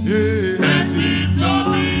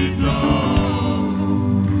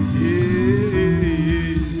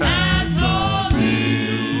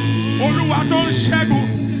 Olúwa tó ń ṣẹ́gun.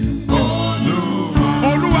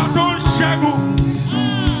 Olúwa tó ń ṣẹ́gun.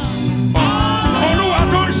 Olúwa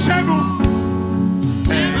tó ń ṣẹ́gun.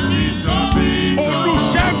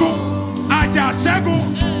 Olùṣẹ́gun. Àjàṣẹ́gun.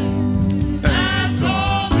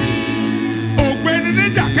 Ògbéni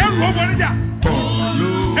níjà kẹ́rù ọmọ níjà.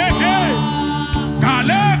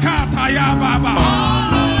 Baba.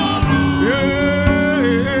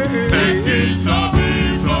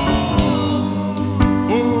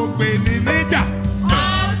 Ògbéni níjà.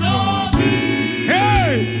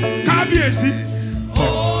 Kábíyèsí.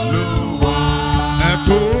 Ẹ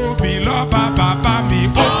tóbi lọ́ba bàbá mi.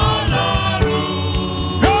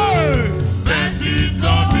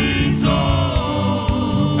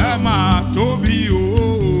 Ẹ máa tóbi o.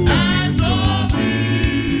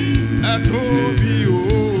 Ẹ tóbi o.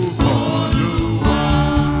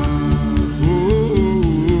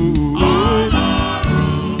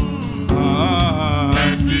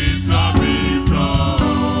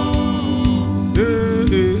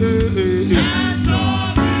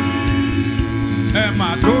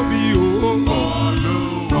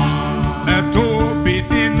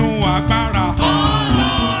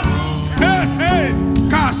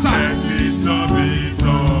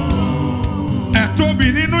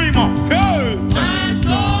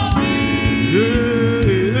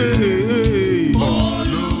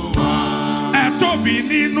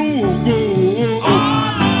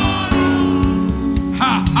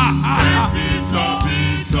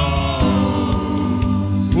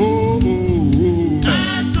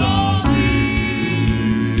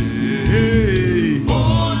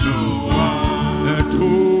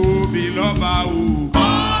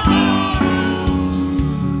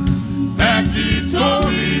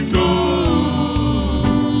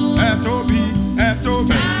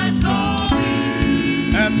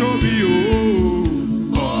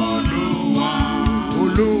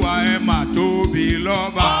 Olúwa ẹ mà tóbi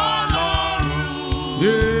lọ́ba.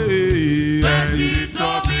 Ẹ ti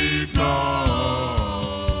tóbi tó.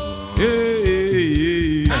 Ẹ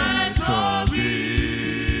tóbi.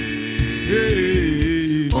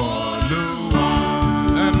 Olúwa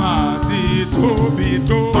ẹ mà ti tóbi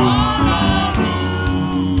tó.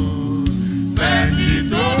 Ẹ ti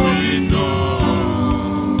tóbi tó.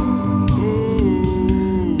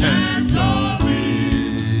 Ẹ tóbi.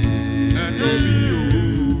 Ẹ tóbi o.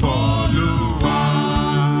 Olúwa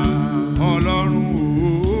Ọlọ́run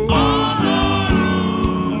o.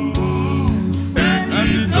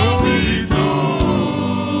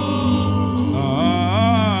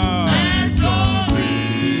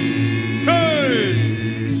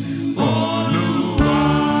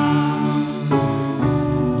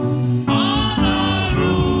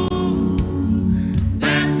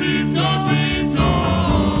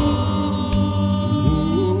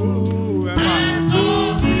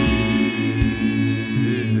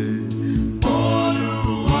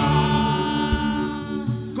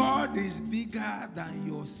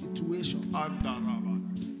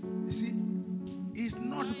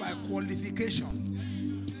 qualification.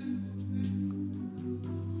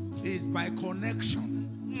 It's by connection.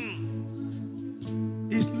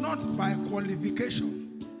 It's not by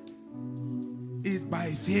qualification. It's by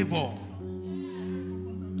favor.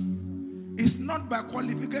 It's not by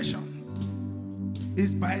qualification.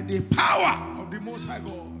 It's by the power of the Most High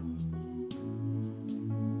God.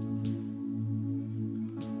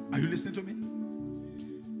 Are you listening to me?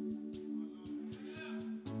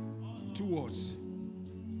 2 words.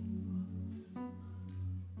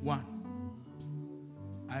 1.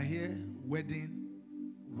 I hear wedding,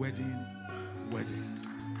 wedding, wedding.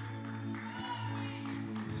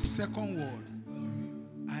 2nd word.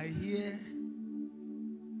 I hear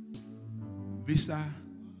visa,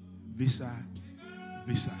 visa,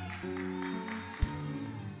 visa.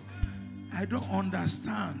 I don't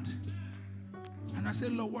understand. And I say,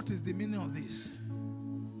 Lord, what is the meaning of this?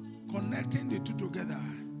 Connecting the two together.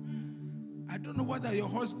 I don't know whether your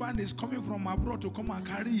husband is coming from abroad to come and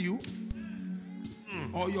carry you,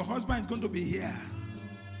 or your husband is going to be here.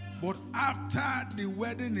 But after the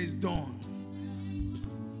wedding is done,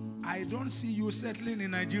 I don't see you settling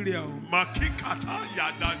in Nigeria.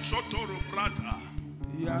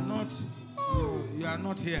 You are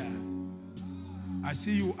not here. I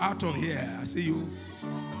see you out of here. I see you.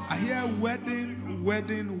 I hear wedding,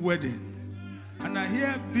 wedding, wedding. And I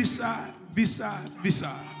hear visa, visa,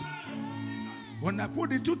 visa. When I put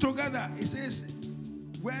the two together, it says,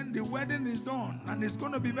 when the wedding is done, and it's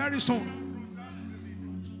going to be very soon,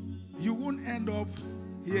 you won't end up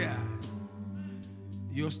here.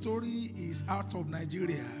 Your story is out of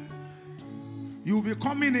Nigeria. You'll be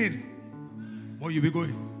coming in, or you'll be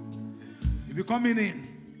going. You'll be coming in,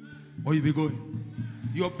 or you'll be going.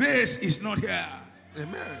 Your base is not here.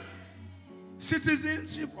 Amen.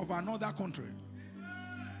 Citizenship of another country.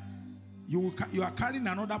 You are carrying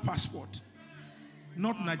another passport,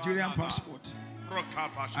 not Nigerian passport.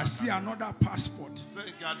 I see another passport.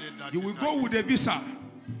 You will go with a visa,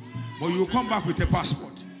 but you will come back with a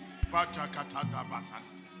passport.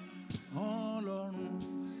 Ọlọ́run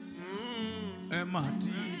ẹ mà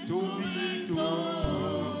ti tóbi tó.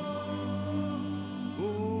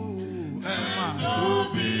 Ẹ mà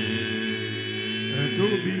tóbi. Ẹ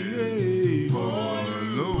tóbi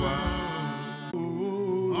Olúwa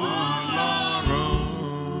Ọlọ́run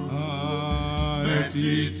ẹ ti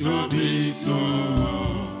tóbi tó.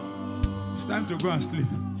 It's time to go and sleep.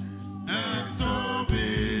 Ẹ tóbi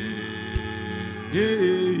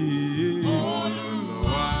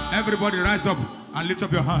Olúwa. Everybody rise up and lift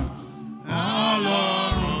up your hand.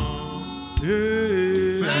 Ọlọ́run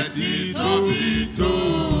ẹ ti tóbi tó.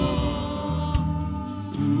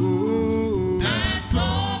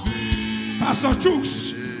 Pastor Chooks,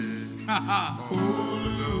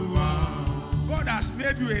 God has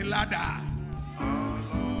made you a ladder.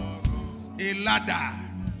 A ladder.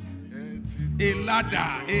 A ladder.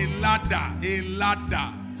 A ladder. A ladder.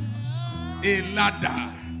 A ladder.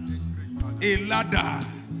 A ladder.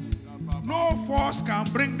 No force can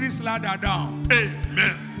bring this ladder down.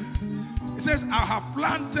 Amen. It says, I have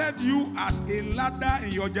planted you as a ladder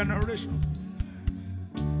in your generation.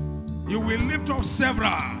 You will lift up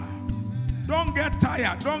several. Don't get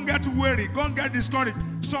tired. Don't get weary. Don't get discouraged.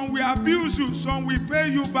 Some will abuse you. Some will pay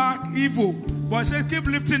you back evil. But it says, keep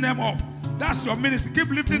lifting them up. That's your ministry. Keep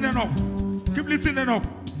lifting them up. Keep lifting them up.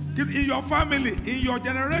 In your family, in your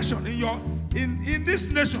generation, in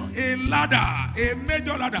this nation, a ladder, a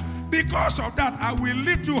major ladder. Because of that, I will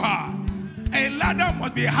lift you high. A ladder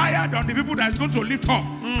must be higher than the people that is going to lift up.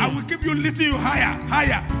 I will keep you lifting you higher,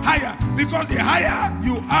 higher, higher. Because the higher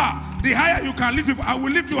you are, the higher you can lift people. I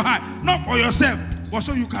will lift you high. Not for yourself, but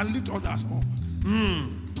so you can lift others up.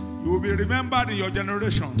 You will be remembered in your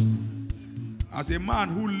generation as a man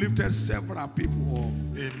who lifted several people up.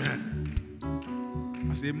 Amen.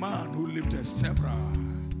 As a man who lifted several.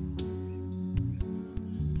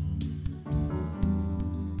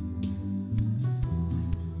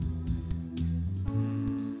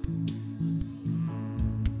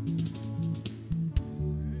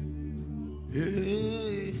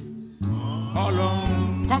 Hey,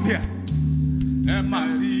 Ọlọ́run, come here. Ẹ mà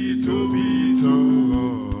ti tóbi tó.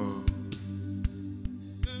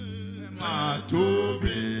 Ẹ mà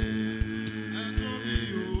tóbi.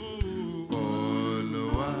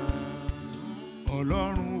 Olúwa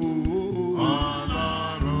Ọlọ́run o.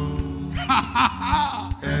 Ọlọ́run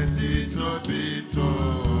ẹ ti tóbi tó.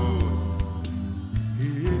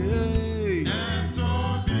 Hey, Ẹ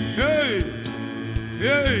tóbi hey,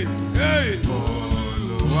 hey, hey.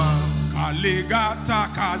 Olúwa Kaligata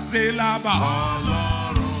kazelaba.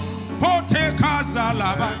 Ọlọ́run Pote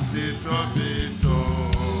kazalaba. ẹ ti tóbi tó.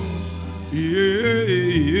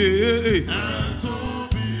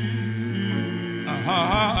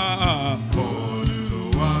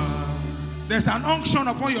 There's an unction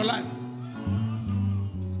upon your life.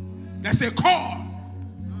 There's a call.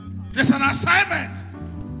 There's an assignment.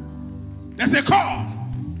 There's a call.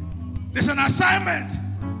 There's an assignment.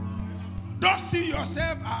 Don't see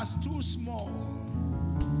yourself as too small.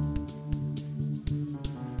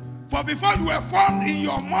 For before you were formed in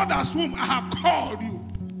your mother's womb, I have called you.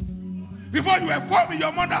 Before you were formed in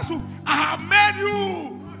your mother's womb, I have made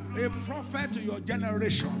you a prophet to your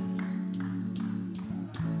generation.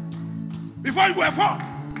 Before you were formed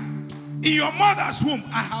in your mother's womb,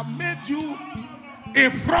 I have made you a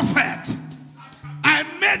prophet. I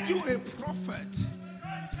made you a prophet.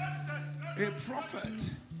 A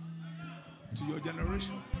prophet to your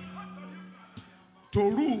generation. To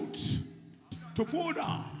root, to pull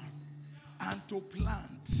down, and to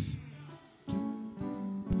plant.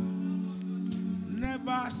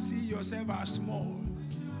 Never see yourself as small.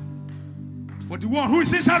 For the one who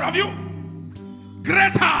is inside of you,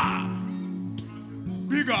 greater,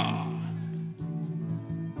 bigger.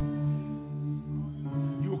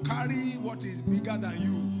 You carry what is bigger than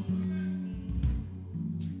you.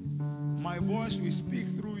 My voice will speak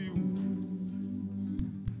through you.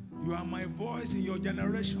 You are my voice in your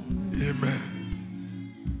generation. Amen.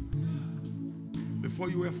 Before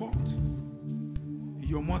you were formed in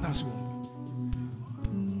your mother's womb,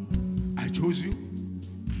 I chose you.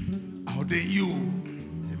 I ordained you.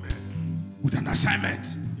 Amen. With an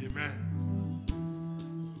assignment. Amen.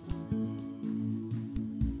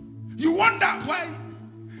 You wonder why.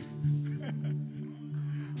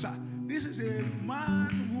 Sir, this is a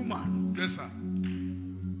man, woman. Yes, sir.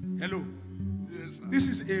 Hello. Yes, sir. This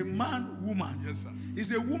is a man, woman. Yes, sir.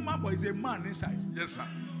 It's a woman, but it's a man inside. Yes, sir.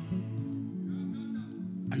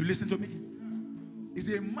 Are you listening to me? It's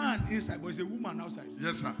a man inside, but it's a woman outside.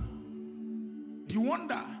 Yes, sir. You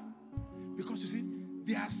wonder, because you see,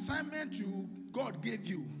 the assignment God gave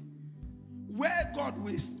you, where God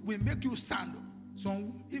will make you stand.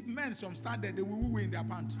 Some, if men some stand there, they will woo in their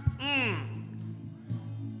pants.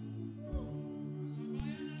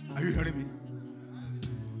 Are you hearing me?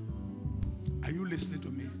 Are you listening to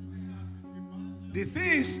me? The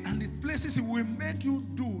things and the places it will make you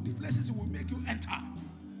do, the places it will make you enter,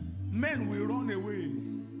 men will run away.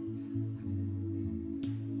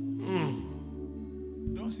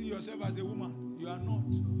 Don't see yourself as a woman. You are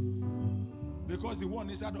not. Because the one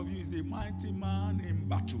inside of you is the mighty man in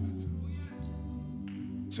battle.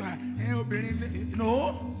 So,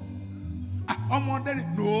 no.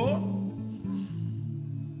 No.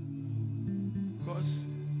 Because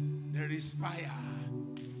there is fire.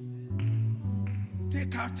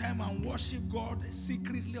 Take out time and worship God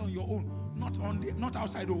secretly on your own, not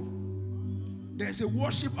outside. Oh, there's a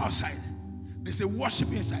worship outside. There's a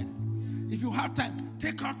worship inside. If you have time,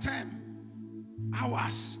 take out time,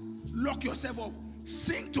 hours, lock yourself up,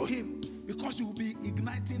 sing to Him, because you will be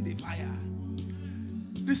igniting the fire.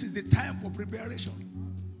 This is the time for preparation,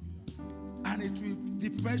 and the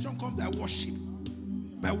preparation comes by worship,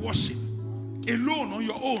 alone on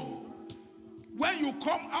your own. When you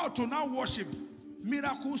come out to now worship,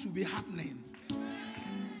 miracles will be happening.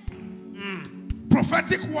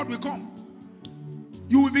 Prophetic word will come.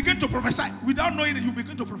 You will begin to prophesy without knowing it. You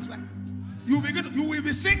begin to prophesy. You will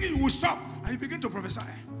be singing. You will stop and you begin to prophesy.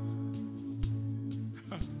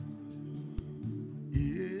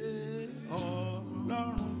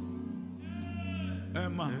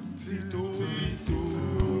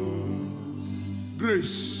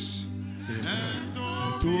 Grace.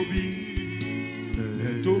 Toby.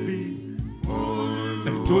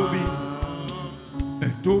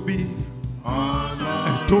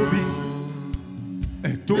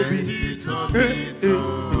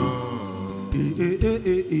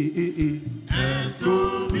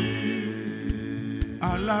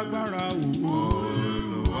 Alágbára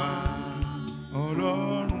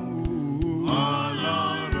Ọlọ́run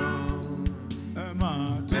ẹ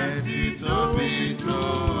máa tẹ́tí tóbi tó.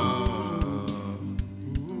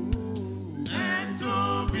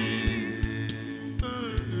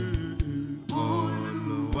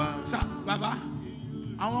 Sa baba,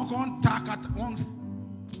 àwọn kan ta wọn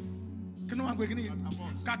kí ni wọ́n gbé kíní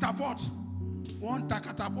catapult, wọ́n ta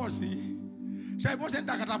catapult sí ṣe ìbọn ṣe ń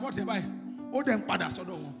ta catapult yẹn báyìí ó dẹ̀ ń padà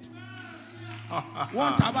sọ́dọ̀ wọn.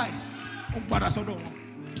 Wọ́n ta báyìí ó ń padà sọ́dọ̀ wọn.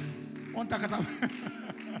 Wọ́n ta catapult.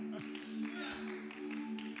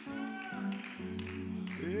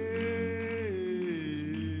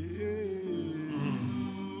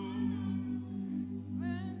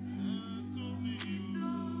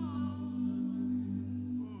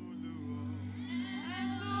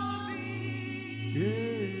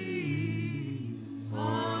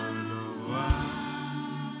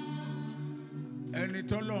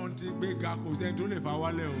 Ẹ̀ńtọ́lọ́run ti gbéga kò sẹ́ni tó lè fà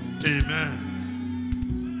wálẹ̀ o. Amen.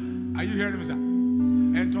 Are you hearing me, sir?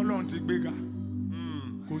 Ẹ̀ńtọ́lọ́run ti gbéga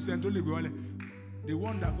kò sẹ́ni tó lè gbé wálẹ̀. The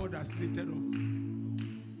one that God has lifted up,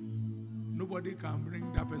 nobody can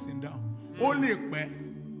bring that person down. Ó lè pẹ́.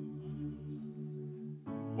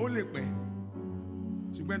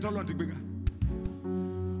 Ṣùgbọ́n ẹ̀ńtọ́lọ́run ti gbéga.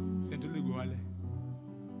 Sẹ́ni tó lè gbé wálẹ̀.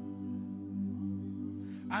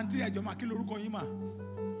 Àǹtí ẹ̀jọ̀ máa kí lorúkọ yín mà?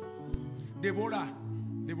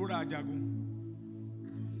 Deborah Ajagun.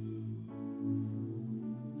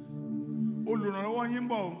 Olùrànlọ́wọ́ yín ń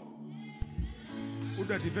bọ̀ o. Ó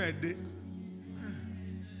dẹ̀ ti fẹ́ dé.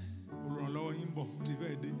 Olùrànlọ́wọ́ yín ń bọ̀. Ó ti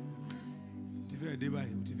fẹ́ dé. Ó ti fẹ́ dé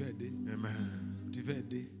báyìí. Ó ti fẹ́ dé. Amen. Ó ti fẹ́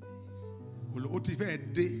dé. Ó ti fẹ́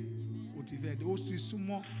dé. Ó ti fẹ́ dé. Ó ti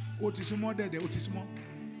súnmọ́. Ó ti súnmọ́ dẹ̀dẹ̀. Ó ti súnmọ́.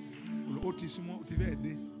 Ó ti súnmọ́. Ó ti fẹ́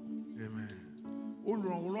dé. Amen.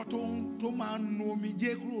 Olùrànlọ́wọ́ tó máa ń nu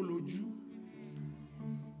omijé kúrò lójú.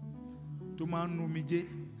 Tó máa ń nu omijé.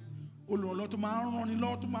 Olùrànlọ́wọ́ tó máa ń ràn ní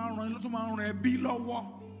lọ́wọ́, tó máa ń ràn ní lọ́wọ́, tó máa ń ràn ẹbí lọ́wọ́,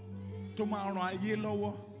 tó máa ń ràn ayé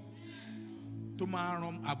lọ́wọ́, tó máa ń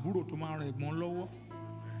ràn àbúrò, tó máa ń ràn ẹ̀gbọ́n lọ́wọ́.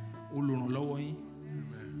 Olùrànlọ́wọ́ yín.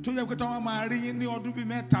 Tó yẹ pé táwọn máa rí yín ní ọdún bíi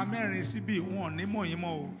 3 4 síbí wọn ní mọ̀ yín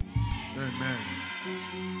mọ́ o. Amen.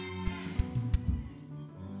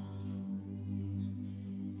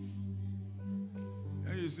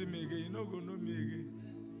 And you see me again, you no go know me again.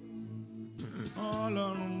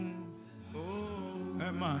 Ọlọ́run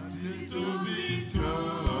ẹ máa ti tóbi tó.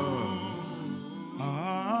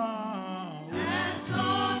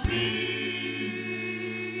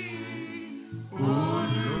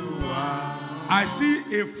 I see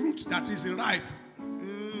a fruit that is ripe.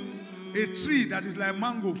 A tree that is like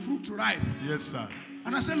mango, fruit ripe. Yes, sir.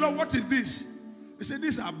 And I said, Lord, what is this? He said,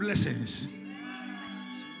 these are blessings.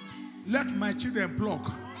 Let my children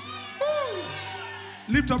pluck.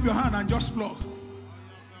 Lift up your hand and just pluck.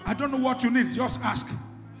 I don't know what you need, just ask.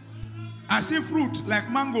 I see fruit like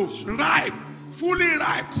mango, ripe, fully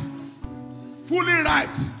ripe. Fully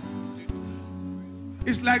ripe.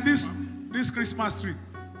 It's like this Christmas tree,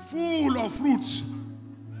 full of fruits.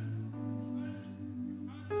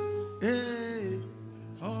 Hey,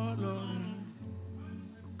 Ọlọ́run,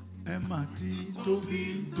 ẹ máa ti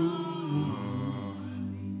tóbi tó.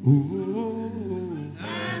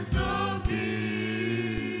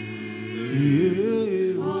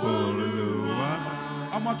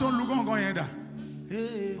 Ọmọ tó ń lu gángan yẹn dà.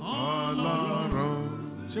 Ọlọ́run,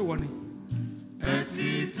 ṣé wọ́n ni? ẹ ti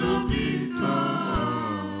tóbi tó.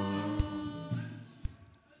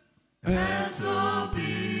 Ẹ tóbi.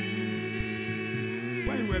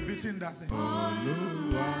 When you were beating that thing.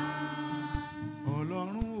 Olúwa.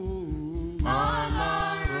 Ọlọ́run o.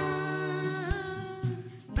 Ọlọ́run,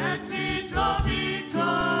 ẹ ti tóbi tó.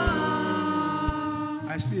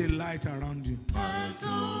 I see a light around you. Ẹ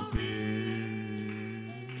tóbi.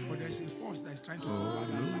 But there's a force that is trying to cover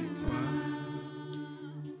that light.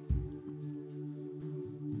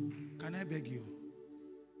 Can I beg you?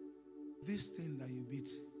 This thing that you beat,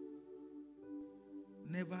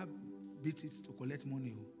 never beat it to collect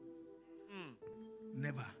money.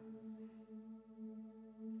 Never.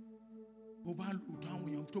 Bó bá lù táwọn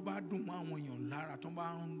èèyàn tó bá dùn mọ́ àwọn èèyàn lára tó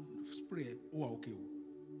bá ń spray ó wà okay o.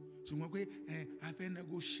 Ṣùgbọ́n pé a fẹ́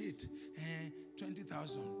negotiate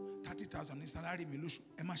 20,000 30,000 ní salary mi lóṣù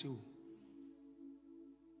ẹ má ṣe o.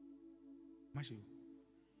 Má ṣe o.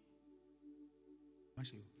 Má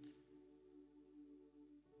ṣe o.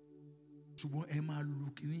 Ṣùgbọ́n ẹ máa lu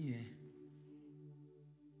kíní yẹn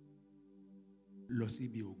lọ sí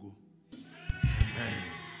ibi ògo.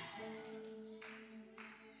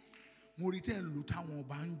 Mo rí tẹ́ ń lu táwọn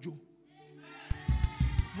ọba ń jó.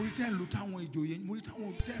 Mo rí tẹ́ ń lu táwọn ìjòyè. Mo rí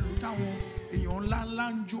tẹ́ ń lu táwọn èèyàn ńláńlá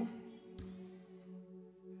ń jó.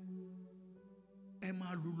 Ẹ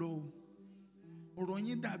máa lu lọ o. Ọ̀rọ̀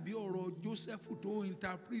yín dàbí ọ̀rọ̀ Jósẹ́fù tó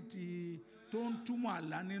interpreti tó ń túmọ̀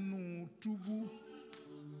àlá nínú túbú.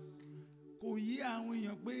 Kò yí àwọn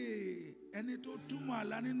èèyàn pé ẹni tó túmọ̀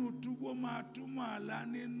àlá nínú túbú ó máa túmọ̀ àlá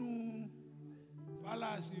nínú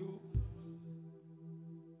pálásì o.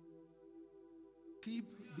 Keep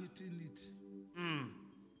beating it.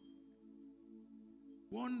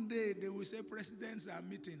 One day they will say presidents are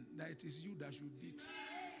meeting, that it is you that should beat.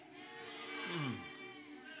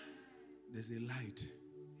 There's a light.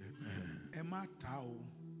 Emma Tao.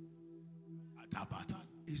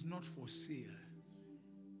 It's not for sale.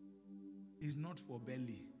 It's not for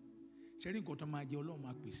belly. Sharing kotomaje Ọlọ́run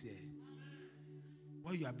máa pèsè.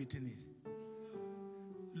 Why you are beating it?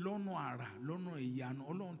 Lọ́nà àrà, lọ́nà ìyanu,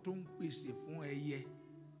 Ọlọ́run tó ń pèsè fún ẹyẹ,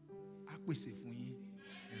 á pèsè fún yín.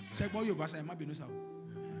 Ṣé gbọ́ Yorùbá sá ẹ má bínú sá o.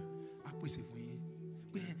 Á pèsè fún yín.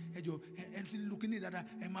 Pé ẹjọ́ ẹ ti lu kíní dáadáa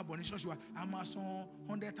ẹ máa bọ̀ ní ṣọ́ọ̀ṣì wa a máa san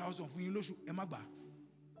 100,000 fún yín lóṣù ẹ má gbà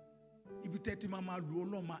ibi tẹ́tí máa lu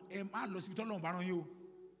ọlọ́mà ẹ má lọ síbi tọ́lọ́run bá rán yín o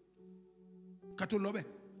ká tó lọ bẹ̀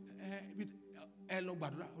ẹ lọ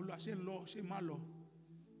gbàdúrà Olúwa ṣé ń lọ ṣé má lọ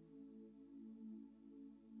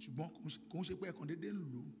ṣùgbọ́n kò ń ṣe pé ẹ̀kan dédé ń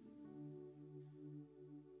lò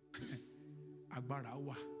agbára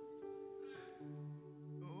wà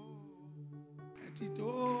ẹ ti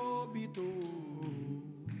tóbi tó.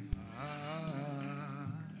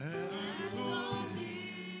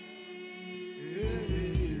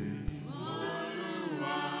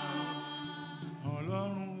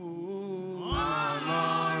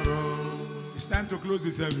 It's time to close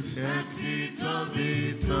the service.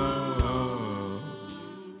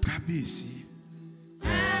 Kábíyèsí.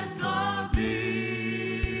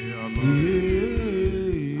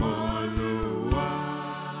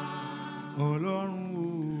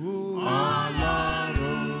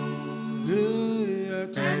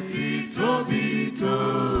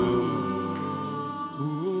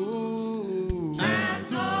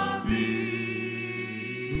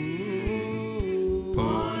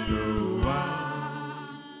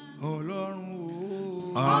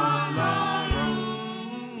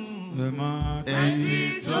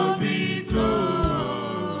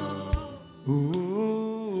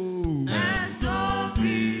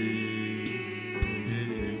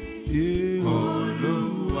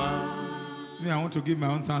 I want to give my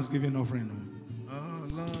own Thanksgiving offering.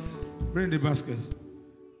 Bring the basket.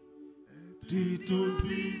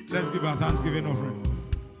 Let's give our Thanksgiving offering.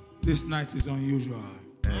 This night is unusual.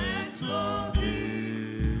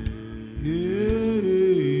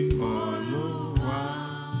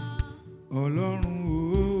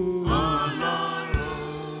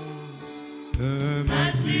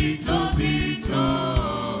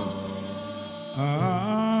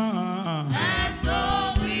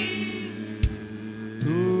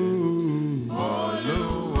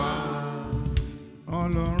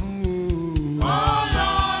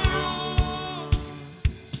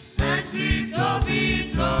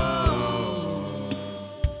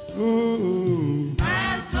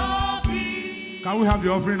 Can we have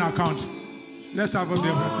the offering account? Let's have the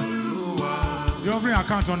offering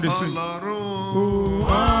account on the screen.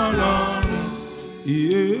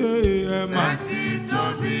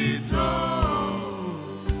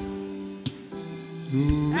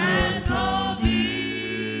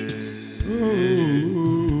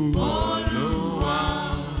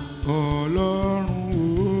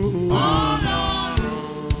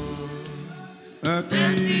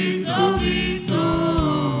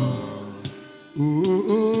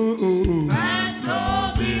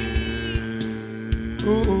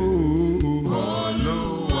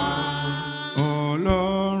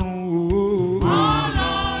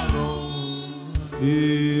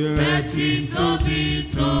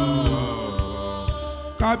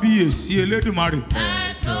 Kábíyèsí Elédùmarè.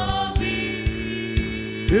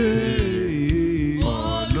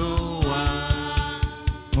 Olúwa.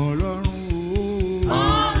 Ọlọ́run.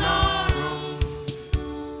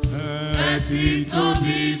 Ẹ ti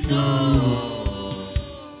tóbi tó.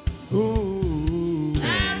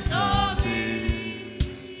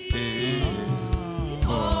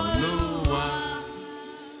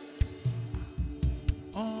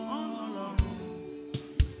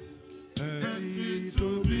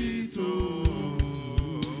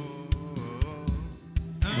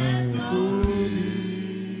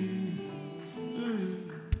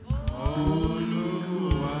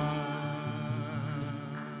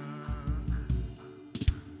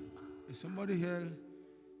 Somebody here,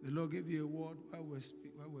 the Lord gave you a word while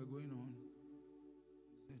we're going on.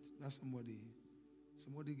 That's somebody.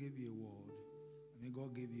 Somebody gave you a word. I mean,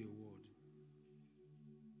 God gave you a word.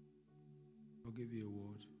 God gave you a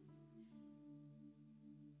word.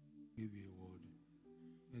 Give you a word.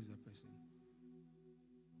 Where's that person?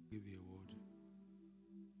 Give you a word.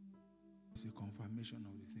 It's a confirmation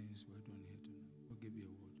of the things we're doing here tonight. God gave you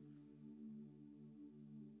a word.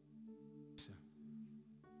 Sir.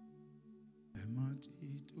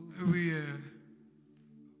 Every year,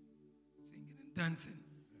 singing and dancing.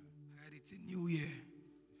 I had it's a new year.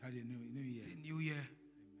 Had a new year. It's a new year.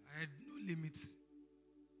 Amen. I had no limits,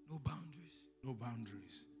 no boundaries. No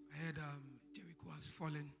boundaries. I had Jericho has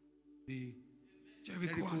fallen.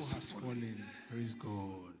 Jericho has fallen. Praise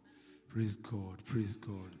God. Praise God. Praise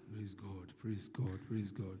God. Praise God. Praise God.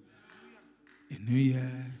 Praise God. A new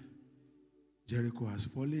year. Jericho has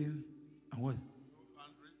fallen. And what?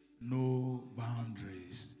 No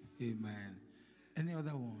boundaries. Amen. Any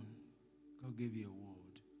other one? God gave you a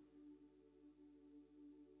word.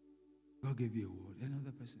 God gave you a word. Any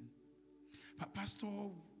other person? Pastor,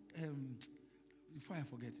 before I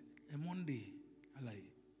forget, a Monday,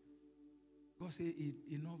 God said,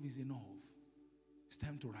 enough is enough. It's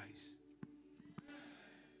time to rise.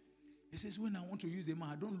 He says, when I want to use a man,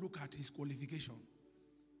 I don't look at his qualification.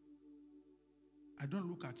 I don't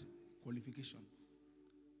look at qualification.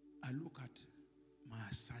 I look at my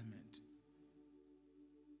assignment.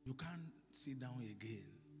 You can't sit down again.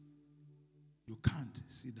 You can't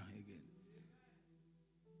sit down again.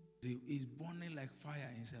 It's burning like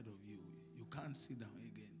fire inside of you. You can't sit down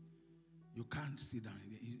again. You can't sit down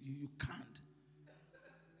again. You can't.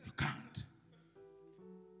 You can't.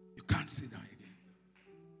 You can't sit down again.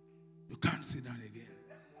 You can't sit down again.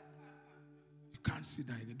 You can't sit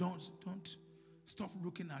down again. Don't stop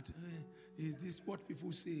looking at, hey, is this what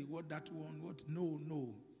people say? What that one? What?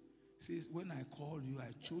 No. It says, when I called you,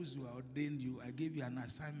 I chose you, I ordained you, I gave you an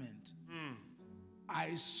assignment.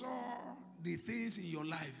 I saw the things in your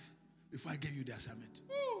life before I gave you the assignment.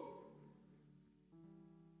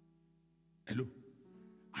 Hello?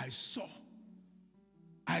 I saw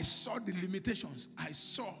the limitations. I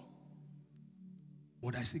saw.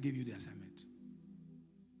 But I still gave you the assignment.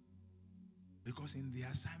 Because in the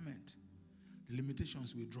assignment, the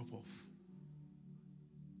limitations will drop off.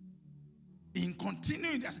 In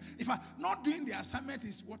continuing this, if I'm not doing the assignment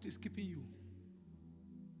is what is keeping you.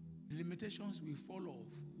 The limitations will fall off.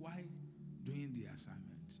 Why doing the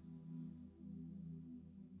assignment?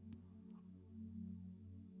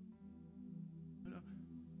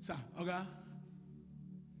 Sir, Oga,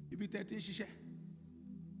 ibi tẹ́tí ṣiṣẹ́.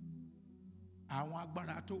 Àwọn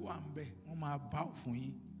agbára tó wà ń bẹ̀ wọ́n máa bá ọ fún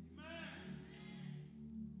yín.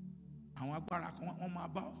 Àwọn agbára kan wọ́n máa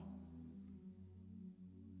bá ọ.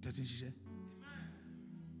 Tẹ́tí ṣiṣẹ́.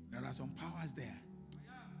 There are some powers there.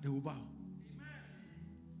 They will bow.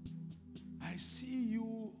 I see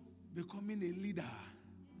you becoming a leader.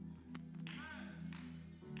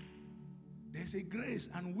 There's a grace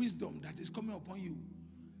and wisdom that is coming upon you.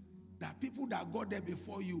 That people that got there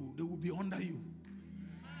before you, they will be under you.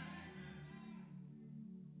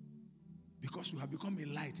 Because you have become a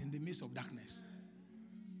light in the midst of darkness.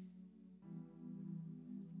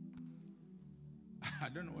 I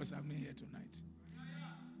don't know what's happening here tonight.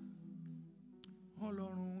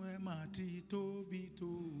 Ọlọ́run ẹ máa ti tóbi tó.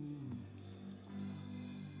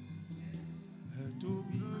 Ẹ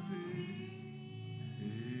tóbi.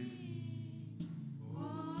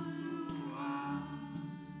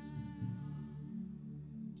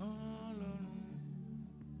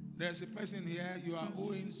 There's a person here, you are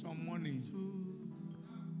owing some money.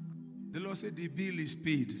 The Lord said the bill is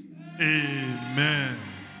paid. Amen.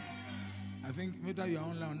 I think maybe you are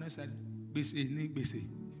online on that side. Bese, ni bese.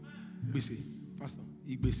 Bese. Pastor,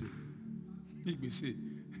 Igbese. Igbese.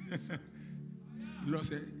 The Lord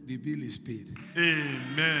said the bill is paid.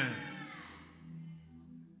 Amen.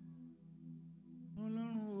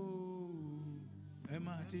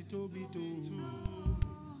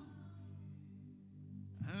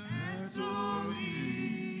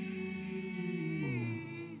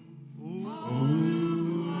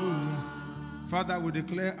 Father, we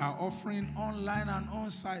declare our offering online and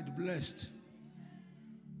on-site blessed.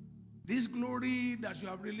 This glory that you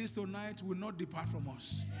have released tonight will not depart from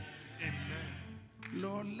us. Amen.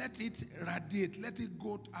 Lord, let it radiate. Let it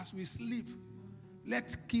go as we sleep.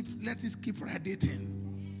 Let it keep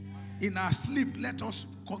radiating. In our sleep, let us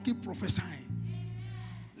keep prophesying.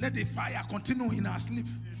 Let the fire continue in our sleep.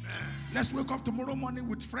 Amen. Let's wake up tomorrow morning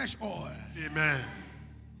with fresh oil. Amen.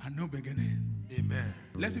 And new beginning. Amen.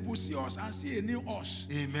 Let people see us and see a new us.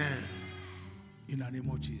 Amen. In the name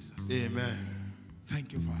of Jesus. Amen.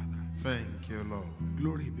 Thank you, Father. Thank you, Lord.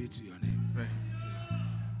 Glory be to your name. Thank you.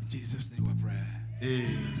 In Jesus' name we pray.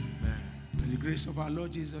 Amen. May the grace of our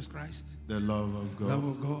Lord Jesus Christ, The love of God, love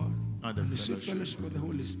of God, and the sweet fellowship of the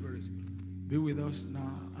Holy Spirit be with us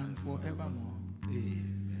now and forevermore.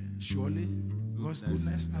 Amen. Surely God's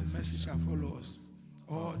goodness and mercy shall follow us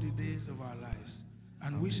all the days of our lives,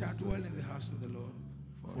 and we shall dwell in the house of the Lord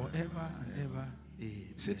forever and ever.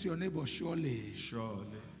 Amen. Say to your neighbor, surely, Surely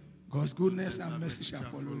God's goodness and mercy shall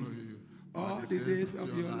follow you all the days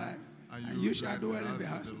of your life, and you shall dwell in the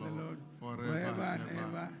house of the Lord forever and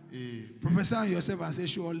ever. Amen. Prophesy on yourself and say,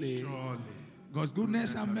 surely, Surely God's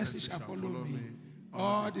goodness and mercy shall follow me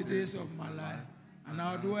all the days of my life, and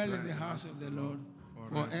I'll dwell in the house of the Lord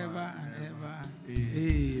forever and ever.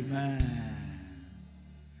 Amen.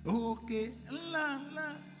 Okay, la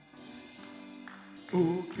la.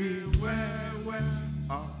 Okay, wẹ́wẹ́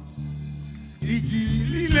ìjì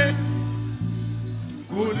líle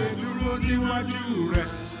kò lè dúró níwájú rẹ̀.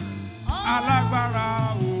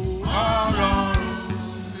 alágbára o Ọlọ́run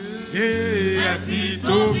Ẹ ti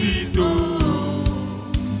tóbi tó.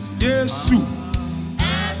 Jésù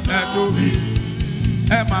tóbi,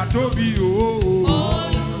 ẹ máa tóbi ooo.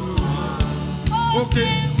 Òkè.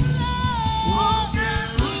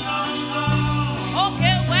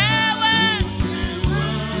 Òkè wẹ́wẹ́,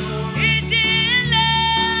 ìjì ilẹ̀,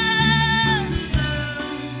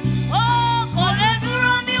 ó kò lè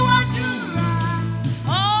dúró níwájú rẹ̀.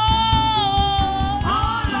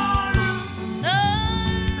 Ọlọ́run,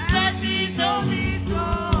 tẹ́tí tóbi tó,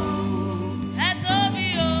 ẹ tóbi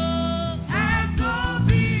o, ẹ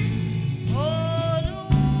tóbi,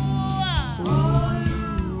 Olúwa,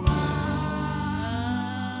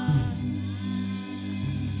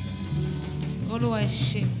 Olúwa ẹ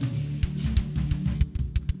ṣé.